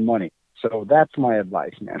saving money. So that's my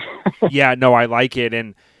advice, man. Yeah, no, I like it.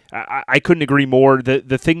 And I couldn't agree more.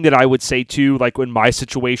 The thing that I would say too, like in my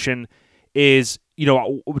situation is,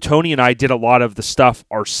 Tony and I did a lot of the stuff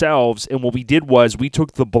ourselves. And what we did was we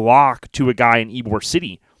took the block to a guy in Ybor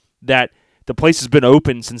City that the place has been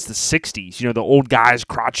open since the 60s. The old guys,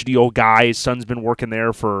 crotchety old guy, his son's been working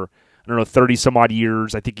there for, 30 some odd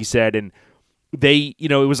years, I think he said. And they,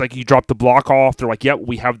 it was like you drop the block off. They're like, yep,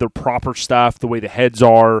 we have the proper stuff, the way the heads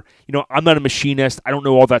are. I'm not a machinist. I don't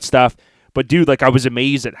know all that stuff. But, dude, like I was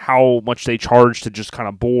amazed at how much they charge to just kind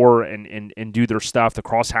of bore and do their stuff, the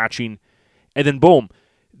cross-hatching. And then, boom.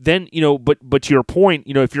 Then, but to your point,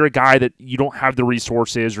 if you're a guy that you don't have the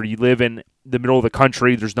resources or you live in the middle of the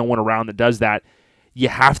country, there's no one around that does that, you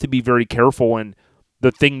have to be very careful. And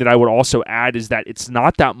the thing that I would also add is that it's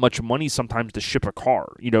not that much money sometimes to ship a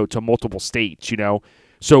car, to multiple states,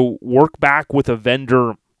 So work back with a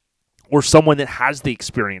vendor or someone that has the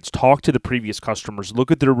experience. Talk to the previous customers. Look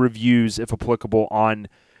at their reviews, if applicable, on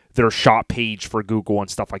their shop page for Google and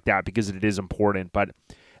stuff like that, because it is important. But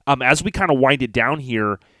as we kind of wind it down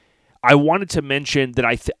here, I wanted to mention that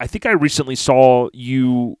I think I recently saw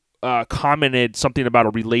you commented something about a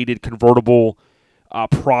related convertible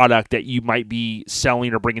product that you might be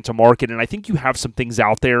selling or bringing to market, and I think you have some things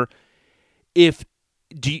out there. Why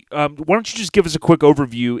don't you just give us a quick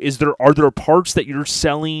overview? Are there parts that you're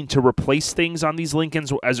selling to replace things on these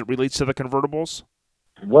Lincolns as it relates to the convertibles?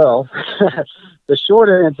 Well, the short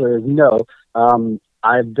answer is no.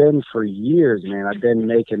 I've been for years, man. I've been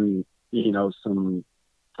making, some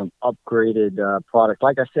upgraded product.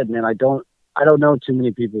 Like I said, man, I don't know too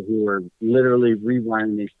many people who are literally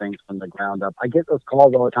rewiring these things from the ground up. I get those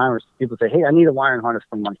calls all the time where people say, hey, I need a wiring harness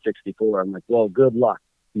from my 64. I'm like, well, good luck.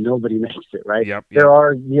 Nobody makes it, right? Yep. There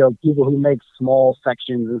are, people who make small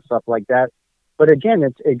sections and stuff like that. But again,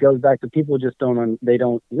 it goes back to people just don't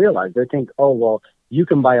realize. They think, oh, well, you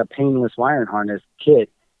can buy a painless wiring harness kit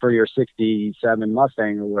for your 67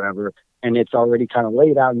 Mustang or whatever, and it's already kind of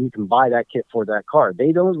laid out, and you can buy that kit for that car.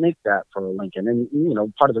 They don't make that for a Lincoln. And,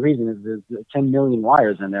 part of the reason is there's 10 million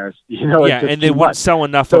wires in there. Yeah, and they wouldn't sell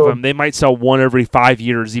enough of them. They might sell one every 5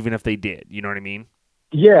 years, even if they did. You know what I mean?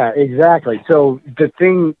 Yeah, exactly. So the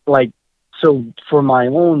thing, for my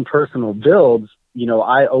own personal builds,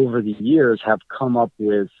 I, over the years, have come up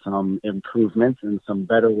with some improvements and some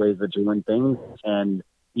better ways of doing things. And,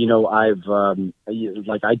 I've,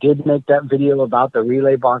 I did make that video about the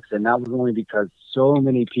relay box, and that was only because so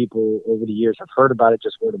many people over the years have heard about it,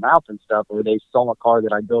 just word of mouth and stuff, or they saw a car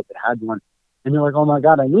that I built that had one, and they're like, oh my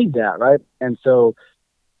God, I need that, right? And so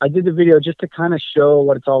I did the video just to kind of show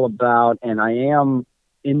what it's all about, and I am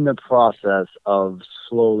in the process of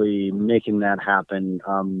slowly making that happen.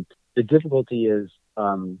 The difficulty is,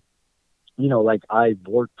 I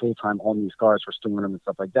work full time on these cars for storing them and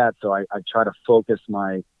stuff like that. So I try to focus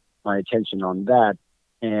my attention on that.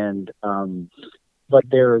 And, but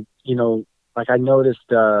they're, I noticed,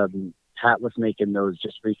 Pat was making those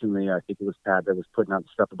just recently. I think it was Pat that was putting out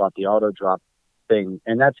stuff about the auto drop thing.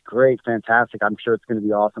 And that's great. Fantastic. I'm sure it's going to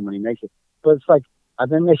be awesome when he makes it. But it's like, I've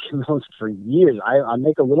been making those for years. I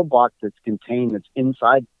make a little box that's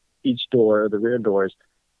inside each door, the rear doors,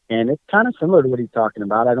 and it's kind of similar to what he's talking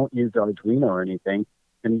about. I don't use the Arduino or anything,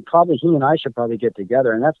 and probably he and I should probably get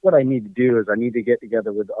together, and that's what I need to do. Is I need to get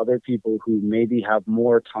together with other people who maybe have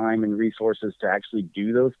more time and resources to actually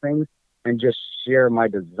do those things, and just share my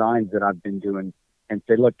designs that I've been doing and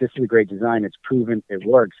say, look, this is a great design. It's proven, it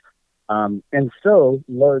works. And so,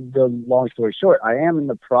 the long story short, I am in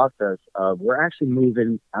the process of, we're actually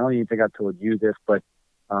moving. I don't even think I've told you this, but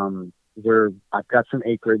I I've got some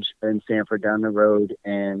acreage in Sanford down the road,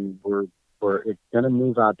 and we're going to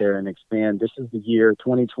move out there and expand. This is the year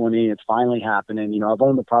 2020. It's finally happening. I've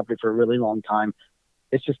owned the property for a really long time.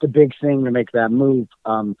 It's just a big thing to make that move.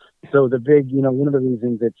 So the big, one of the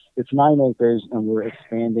reasons it's 9 acres, and we're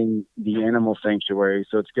expanding the animal sanctuary.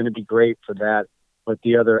 So it's going to be great for that. But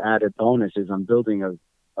the other added bonus is I'm building a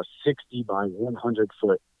 60 by 100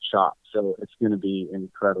 foot shop. So it's going to be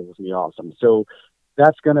incredibly awesome. So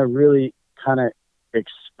that's going to really kind of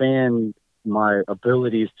expand my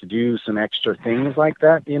abilities to do some extra things like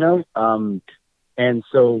that, and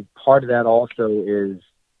so part of that also is,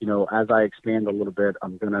 as I expand a little bit,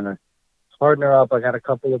 I'm going to partner up. I got a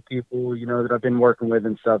couple of people, that I've been working with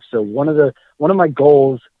and stuff. So one of my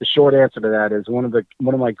goals, the short answer to that is one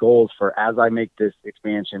of my goals for as I make this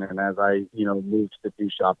expansion and as I, move to the new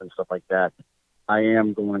shop and stuff like that, I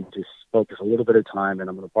am going to focus a little bit of time, and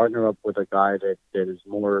I'm going to partner up with a guy that is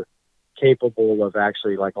more capable of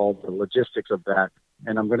actually like all the logistics of that.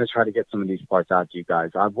 And I'm going to try to get some of these parts out to you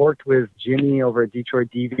guys. I've worked with Jimmy over at Detroit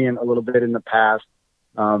Deviant a little bit in the past.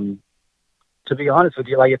 To be honest with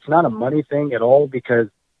you, like, it's not a money thing at all because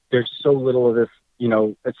there's so little of this,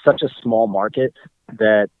 it's such a small market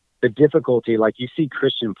that the difficulty, like you see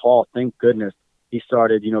Christian Paul, thank goodness he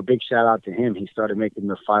started, big shout out to him. He started making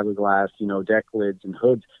the fiberglass, deck lids and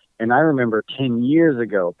hoods. And I remember 10 years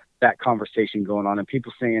ago, that conversation going on and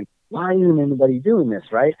people saying, why isn't anybody doing this?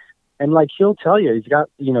 Right. And like, he'll tell you, he's got,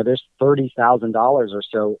 there's $30,000 or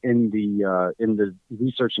so in the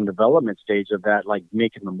research and development stage of that, like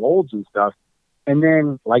making the molds and stuff. And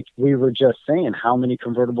then, like we were just saying, how many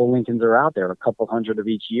convertible Lincolns are out there? A couple hundred of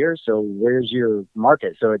each year. So where's your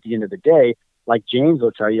market? So at the end of the day, like James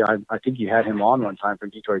will tell you, I think you had him on one time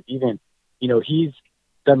from Detroit Deviant, he's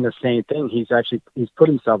done the same thing. He's put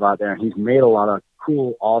himself out there and he's made a lot of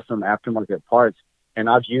cool, awesome aftermarket parts. And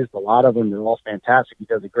I've used a lot of them. They're all fantastic. He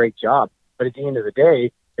does a great job. But at the end of the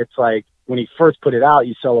day, it's like when he first put it out,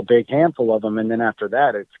 you sell a big handful of them. And then after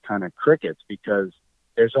that, it's kind of crickets because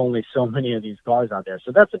there's only so many of these cars out there.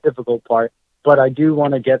 So that's a difficult part. But I do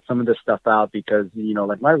want to get some of this stuff out because,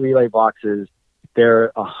 like my relay boxes,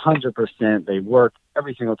 they're 100%. They work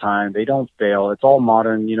every single time. They don't fail. It's all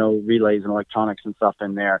modern, relays and electronics and stuff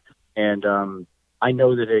in there. And I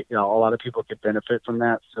know that a lot of people could benefit from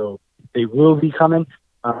that. So they will be coming.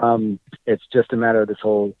 It's just a matter of this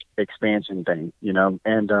whole expansion thing,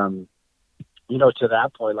 And to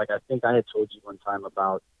that point, like I think I had told you one time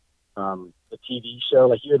about the TV show,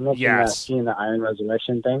 like you had mentioned that seeing the Iron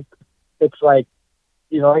Resurrection thing. It's like,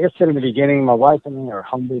 like I said in the beginning, my wife and me are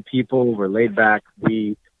humble people. We're laid back.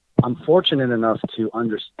 I'm fortunate enough to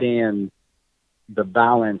understand the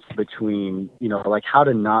balance between, like how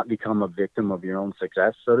to not become a victim of your own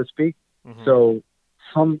success, so to speak. Mm-hmm. So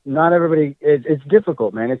not everybody, it's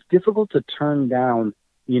difficult, man. It's difficult to turn down,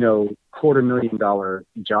 $250,000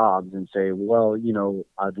 jobs and say, well,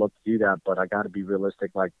 I'd love to do that, but I got to be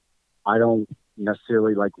realistic. Like, I don't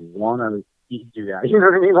necessarily like want to do that. You know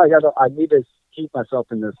what I mean? Like, I need to keep myself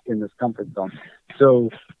in this comfort zone. So,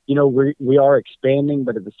 we are expanding,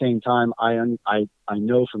 but at the same time, I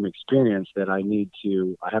know from experience that I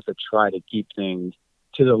have to try to keep things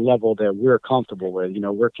to the level that we're comfortable with.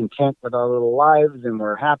 We're content with our little lives and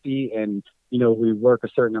we're happy and, we work a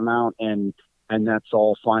certain amount and that's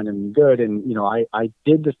all fine and good. And, I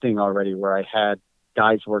did the thing already where I had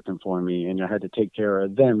guys working for me and I had to take care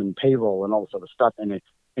of them and payroll and all this other stuff. And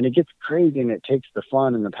it gets crazy and it takes the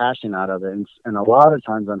fun and the passion out of it. And a lot of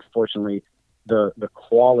times, unfortunately, the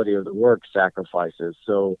quality of the work sacrifices.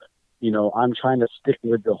 So, I'm trying to stick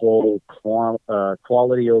with the whole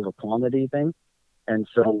quality over quantity thing. And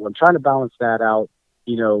so I'm trying to balance that out,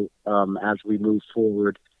 as we move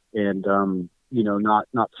forward and,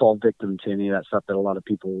 not fall victim to any of that stuff that a lot of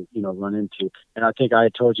people, run into. And I think I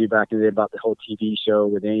had told you back in the day about the whole TV show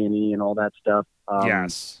with A&E and all that stuff.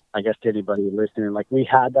 Yes. I guess to anybody listening, like we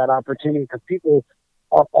had that opportunity because people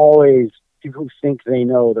are always people who think they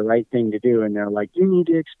know the right thing to do. And they're like, you need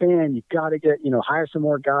to expand. You've got to get, hire some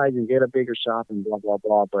more guys and get a bigger shop and blah, blah,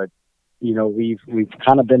 blah. But, we've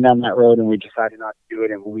kind of been down that road and we decided not to do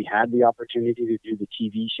it. And when we had the opportunity to do the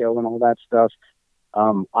TV show and all that stuff,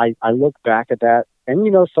 I look back at that and,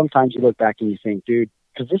 sometimes you look back and you think, dude,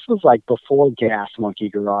 because this was like before Gas Monkey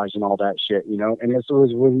Garage and all that shit, and this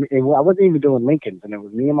was I wasn't even doing Lincolns, and it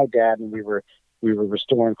was me and my dad, and we were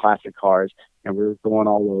restoring classic cars, and we were going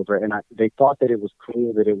all over. And they thought that it was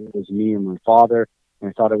cool that it was me and my father, and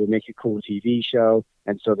I thought it would make a cool TV show.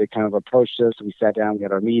 And so they kind of approached us. We sat down, we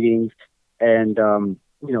had our meetings, and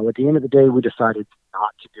at the end of the day, we decided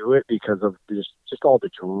not to do it because of just all the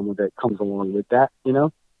drama that comes along with that,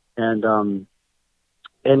 and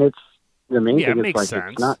it's. the main Yeah, thing it is makes like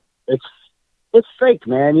sense. it's fake,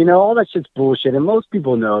 man. You know, all that shit's bullshit, and most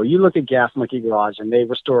people know. You look at Gas Monkey Garage, and they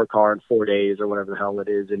restore a car in 4 days or whatever the hell it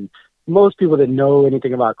is, and most people that know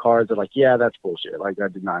anything about cars are like, yeah, that's bullshit. Like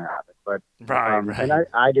that did not happen. But Right. and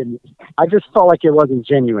I didn't. I just felt like it wasn't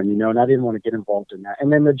genuine, you know, and I didn't want to get involved in that.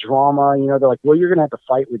 And then the drama, you know, they're like, well, you're gonna have to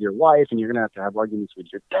fight with your wife, and you're gonna have arguments with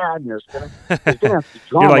your dad, and there's gonna have to be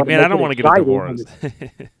drama. You're like, to man, I make don't it want to get a exciting." divorce.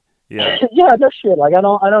 Yeah. Yeah, no shit. Like I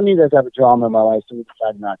don't need that type of drama in my life, so we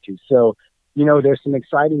decided not to. So, you know, there's some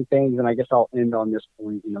exciting things, and I guess I'll end on this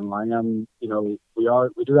point. You know, I am, you know, we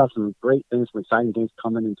do have some great things, some exciting things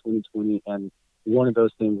coming in 2020, and one of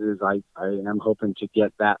those things is I am hoping to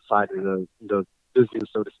get that side of the business,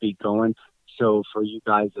 so to speak, going. So for you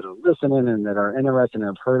guys that are listening and that are interested and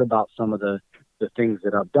have heard about some of the things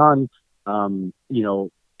that I've done, you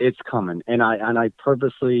know, it's coming, and I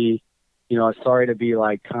purposely. You know, sorry to be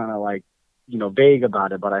like kind of like, you know, vague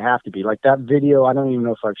about it, but I have to be. Like that video, I don't even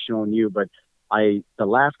know if I've shown you, but the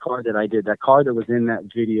last car that I did, that car that was in that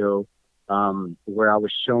video, where I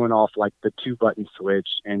was showing off like the 2-button switch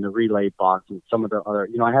and the relay box and some of the other,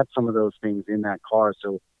 you know, I had some of those things in that car.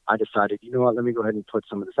 So I decided, you know what, let me go ahead and put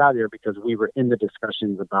some of this out there because we were in the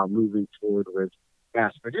discussions about moving forward with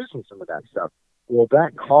mass producing some of that stuff. Well,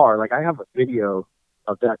 that car, like I have a video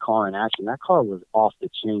of that car in action. That car was off the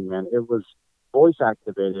chain, man. It was voice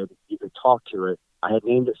activated. You could talk to it. I had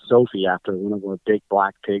named it Sophie after one of our big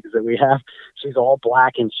black pigs that we have. She's all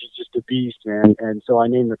black and she's just a beast, man. And so I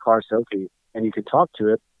named the car Sophie. And you could talk to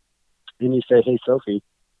it, and you say, "Hey, Sophie,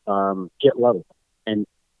 get low," and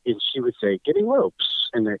she would say, "Getting low,"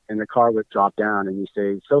 and the car would drop down, and you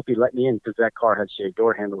say, "Sophie, let me in," because that car had shade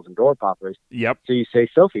door handles and door poppers. Yep. So you say,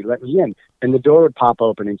 "Sophie, let me in," and the door would pop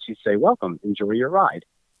open, and she'd say, "Welcome, enjoy your ride."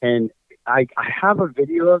 And I have a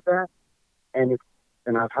video of that, and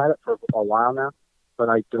I've had it for a while now, but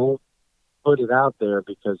I don't put it out there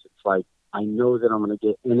because it's like I know that I'm going to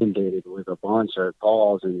get inundated with a bunch of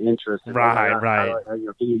calls and interest. And Right. You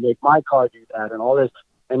know, can you make my car do that and all this?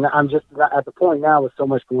 And I'm just at the point now with so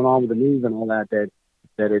much going on with the news and all that it's,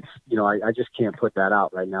 you know, I just can't put that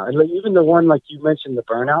out right now. And like, even the one, like you mentioned, the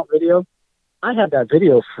burnout video, I had that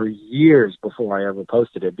video for years before I ever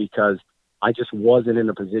posted it because I just wasn't in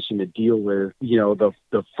a position to deal with, you know, the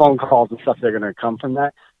phone calls and stuff that are going to come from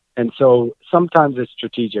that. And so sometimes it's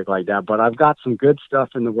strategic like that, but I've got some good stuff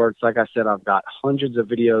in the works. Like I said, I've got hundreds of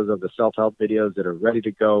videos of the self-help videos that are ready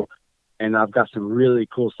to go. And I've got some really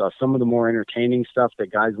cool stuff. Some of the more entertaining stuff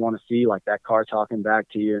that guys want to see, like that car talking back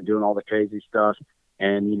to you and doing all the crazy stuff.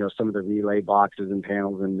 And, you know, some of the relay boxes and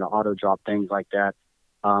panels and the auto drop things like that.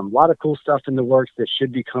 A lot of cool stuff in the works that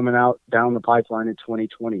should be coming out down the pipeline in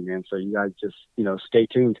 2020, man. So you guys just, you know, stay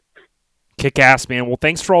tuned. Kick ass, man. Well,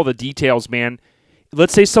 thanks for all the details, man.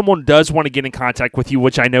 Let's say someone does want to get in contact with you,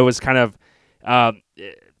 which I know is kind of a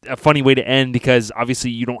funny way to end because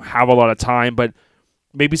obviously you don't have a lot of time, but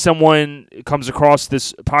maybe someone comes across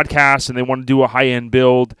this podcast and they want to do a high-end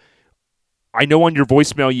build. I know on your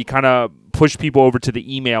voicemail you kind of push people over to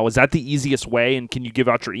the email. Is that the easiest way, and can you give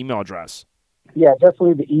out your email address? Yeah,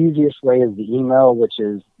 definitely the easiest way is the email, which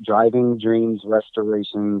is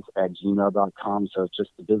drivingdreamsrestorations@gmail.com. So it's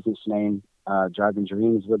just the business name, Driving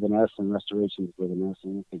Dreams with an S and Restorations with an S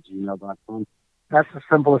and @gmail.com. That's the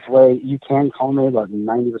simplest way. You can call me, but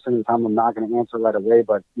 90% of the time I'm not going to answer right away.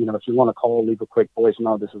 But, you know, if you want to call, leave a quick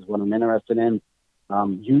voicemail. This is what I'm interested in.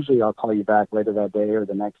 Usually I'll call you back later that day or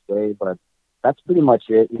the next day, but that's pretty much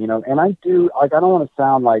it, you know. And I do, like, I don't want to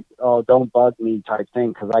sound like, oh, don't bug me type thing,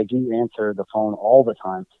 because I do answer the phone all the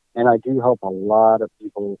time. And I do help a lot of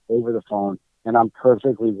people over the phone, and I'm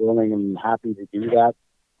perfectly willing and happy to do that.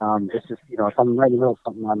 It's just, you know, if I'm right in the middle of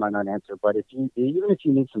something, I might not answer. But even if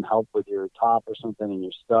you need some help with your top or something and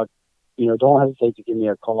you're stuck, you know, don't hesitate to give me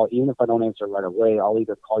a call. Even if I don't answer right away, I'll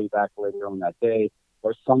either call you back later on that day,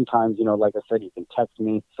 or sometimes, you know, like I said, you can text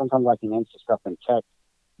me. Sometimes I can answer stuff in text.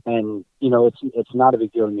 And, you know, it's not a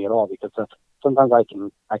big deal to me at all, because sometimes I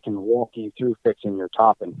can walk you through fixing your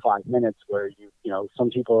top in 5 minutes, where you know, some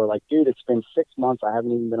people are like, dude, it's been 6 months. I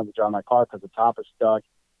haven't even been able to drive my car because the top is stuck.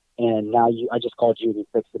 And now I just called you and you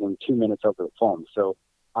fixed it in 2 minutes over the phone. So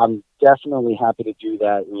I'm definitely happy to do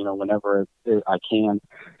that, you know, whenever I can.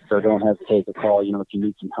 So don't hesitate to call, you know, if you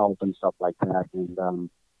need some help and stuff like that. And,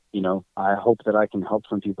 you know, I hope that I can help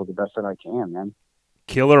some people the best that I can, man.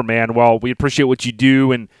 Killer, man. Well, we appreciate what you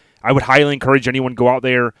do, and I would highly encourage anyone to go out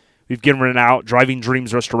there. We've given it out, Driving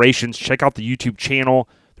Dreams Restorations. Check out the YouTube channel.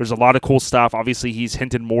 There's a lot of cool stuff. Obviously, he's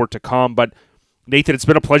hinted more to come. But, Nathan, it's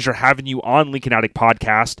been a pleasure having you on Lincoln Addict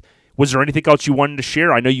Podcast. was there anything else you wanted to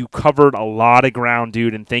share? I know you covered a lot of ground,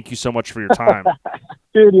 dude, and thank you so much for your time.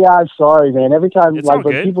 Dude, yeah, I'm sorry, man. Every time, It's all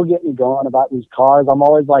when good. people get me going about these cars, I'm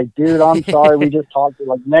always like, dude, I'm sorry. We just talked.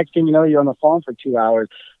 Like, next thing you know, you're on the phone for 2 hours.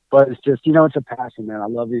 But it's just, it's a passion, man. I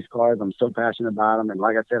love these cars. I'm so passionate about them. And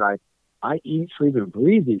like I said, I eat, sleep, and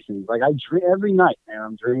breathe these things. Like, I dream every night, man.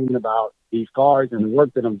 I'm dreaming about these cars and the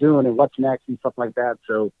work that I'm doing and what's next and stuff like that.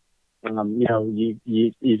 So, if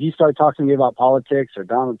you start talking to me about politics or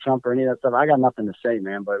Donald Trump or any of that stuff, I got nothing to say,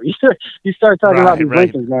 man. But you start talking about these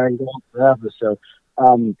Lincolns, man, and go on forever. So,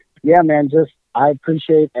 yeah, man, I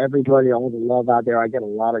appreciate everybody, all the love out there. I get a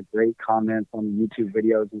lot of great comments on the YouTube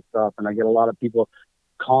videos and stuff, and I get a lot of people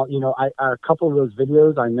a couple of those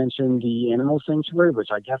videos, I mentioned the animal sanctuary, which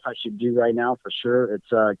I guess I should do right now for sure. It's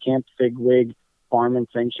Camp Figwig Farm and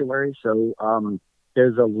Sanctuary. So,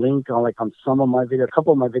 there's a link on some of my videos. A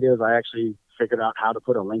couple of my videos, I actually figured out how to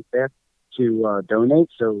put a link there to donate.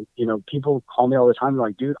 So, people call me all the time. They're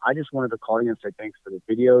like, dude, I just wanted to call you and say thanks for the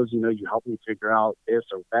videos. You helped me figure out this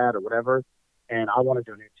or that or whatever. And I want to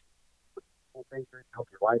donate to you. Help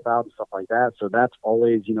your wife out and stuff like that. So that's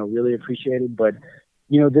always, really appreciated. But,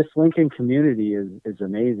 this Lincoln community is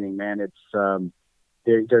amazing, man. It's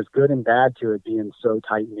there's good and bad to it being so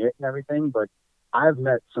tight-knit and everything. But I've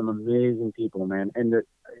met some amazing people, man. And the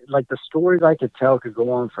stories I could tell could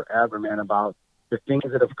go on forever, man, about the things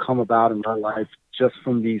that have come about in my life just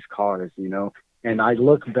from these cars, And I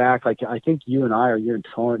look back, I think you and I, or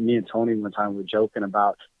me and Tony one time were joking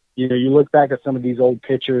about, you look back at some of these old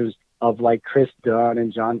pictures of Chris Dunn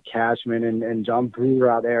and John Cashman and John Brewer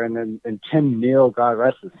out there and Tim Neal, God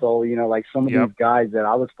rest his soul, some of these guys that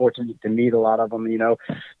I was fortunate to meet, a lot of them,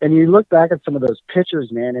 and you look back at some of those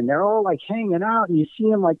pictures, man, and they're all hanging out, and you see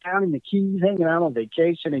them down in the Keys hanging out on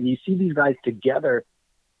vacation, and you see these guys together,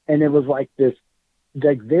 and it was this,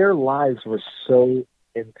 their lives were so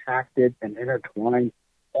impacted and intertwined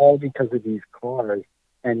all because of these cars.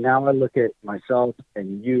 And now I look at myself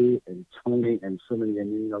and you and Tony and some of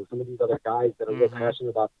these other guys that are real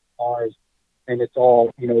passionate about cars, and it's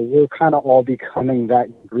all, we're kind of all becoming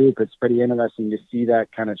that group. It's pretty interesting to see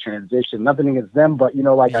that kind of transition. Nothing against them, but I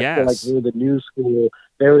feel like we're the new school,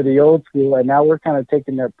 they were the old school, and now we're kind of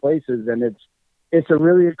taking their places, and it's a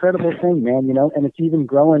really incredible thing, man. And it's even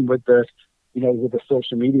growing with the with the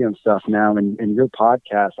social media and stuff now, and your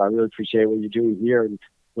podcast. I really appreciate what you're doing here, and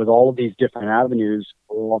with all of these different avenues,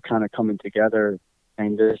 we're all kind of coming together,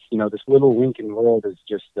 and this little Lincoln world is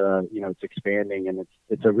just, it's expanding, and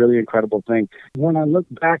it's a really incredible thing. When I look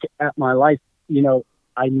back at my life,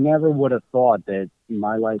 I never would have thought that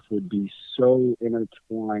my life would be so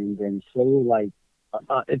intertwined and so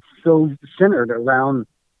it's so centered around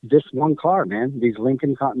this one car, man. These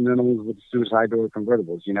Lincoln Continentals with suicide door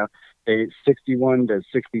convertibles, they 61 to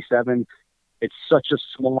 67. It's such a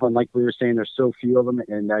small, and like we were saying, there's so few of them,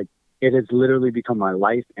 and it has literally become my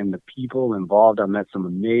life, and the people involved. I've met some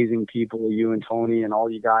amazing people, you and Tony and all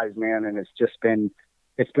you guys, man, and it's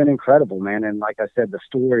been incredible, man. And like I said, the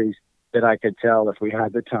stories that I could tell if we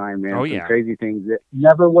had the time, man, some crazy things that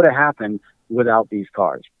never would have happened without these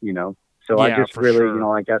cars, So I just really,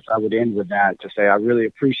 I guess I would end with that to say I really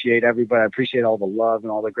appreciate everybody. I appreciate all the love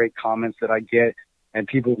and all the great comments that I get, and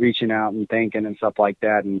people reaching out and thanking and stuff like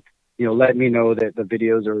that, and let me know that the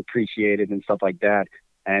videos are appreciated and stuff like that.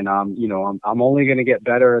 And, I'm only going to get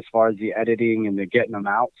better as far as the editing and the getting them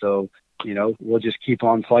out. So, we'll just keep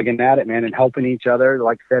on plugging at it, man, and helping each other.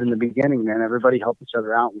 Like I said in the beginning, man, everybody help each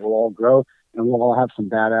other out, and we'll all grow, and we'll all have some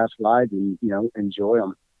badass rides and, enjoy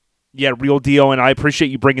them. Yeah, real deal. And I appreciate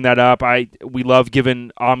you bringing that up. We love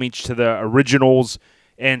giving homage to the originals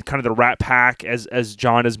and kind of the Rat Pack, as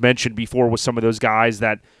John has mentioned before, with some of those guys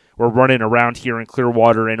that were running around here in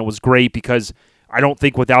Clearwater, and it was great because I don't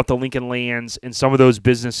think without the Lincoln Lands and some of those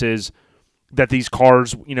businesses that these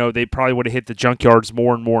cars, they probably would have hit the junkyards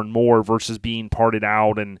more and more and more versus being parted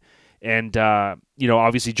out. And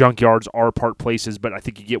obviously junkyards are part places, but I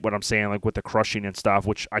think you get what I'm saying, with the crushing and stuff,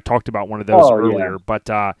 which I talked about one of those earlier.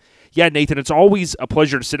 Yeah. But Nathan, it's always a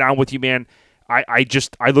pleasure to sit down with you, man. I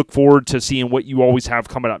look forward to seeing what you always have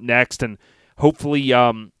coming up next, and hopefully,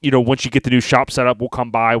 once you get the new shop set up, we'll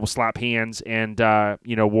come by, we'll slap hands, and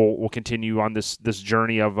we'll continue on this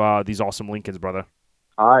journey of these awesome Lincolns, brother.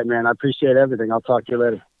 All right, man. I appreciate everything. I'll talk to you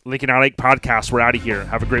later. Lincoln Out Lake Podcast. We're out of here.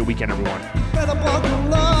 Have a great weekend, everyone.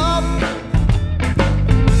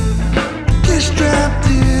 Get strapped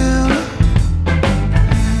in,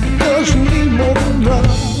 'cause you need more than love.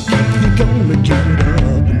 You're gonna get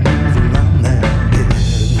up and move around that bed.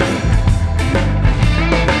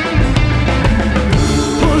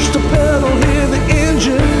 Push the pedal, hear the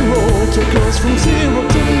engine roll. Take us from zero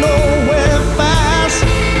to nowhere fast.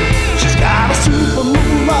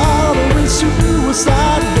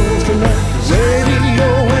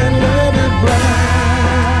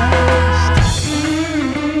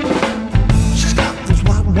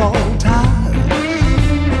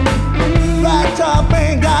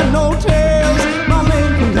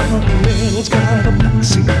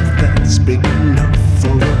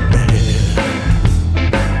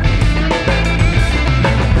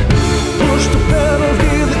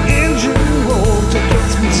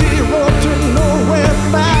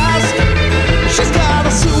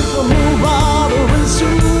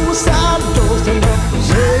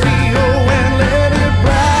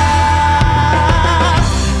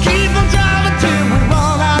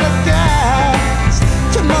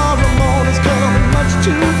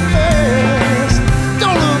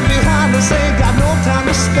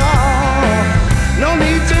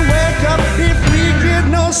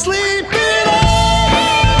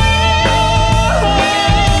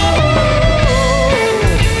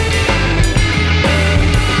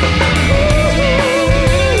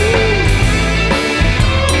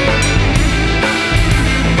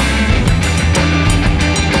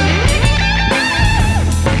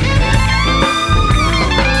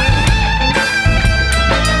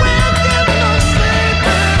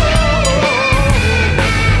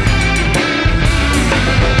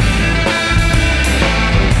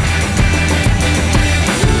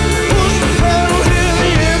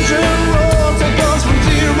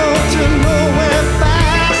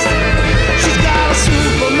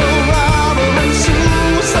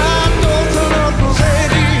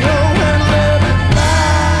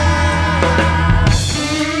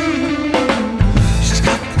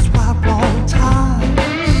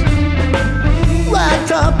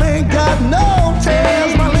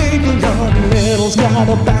 inside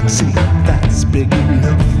a backseat that's big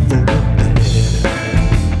enough for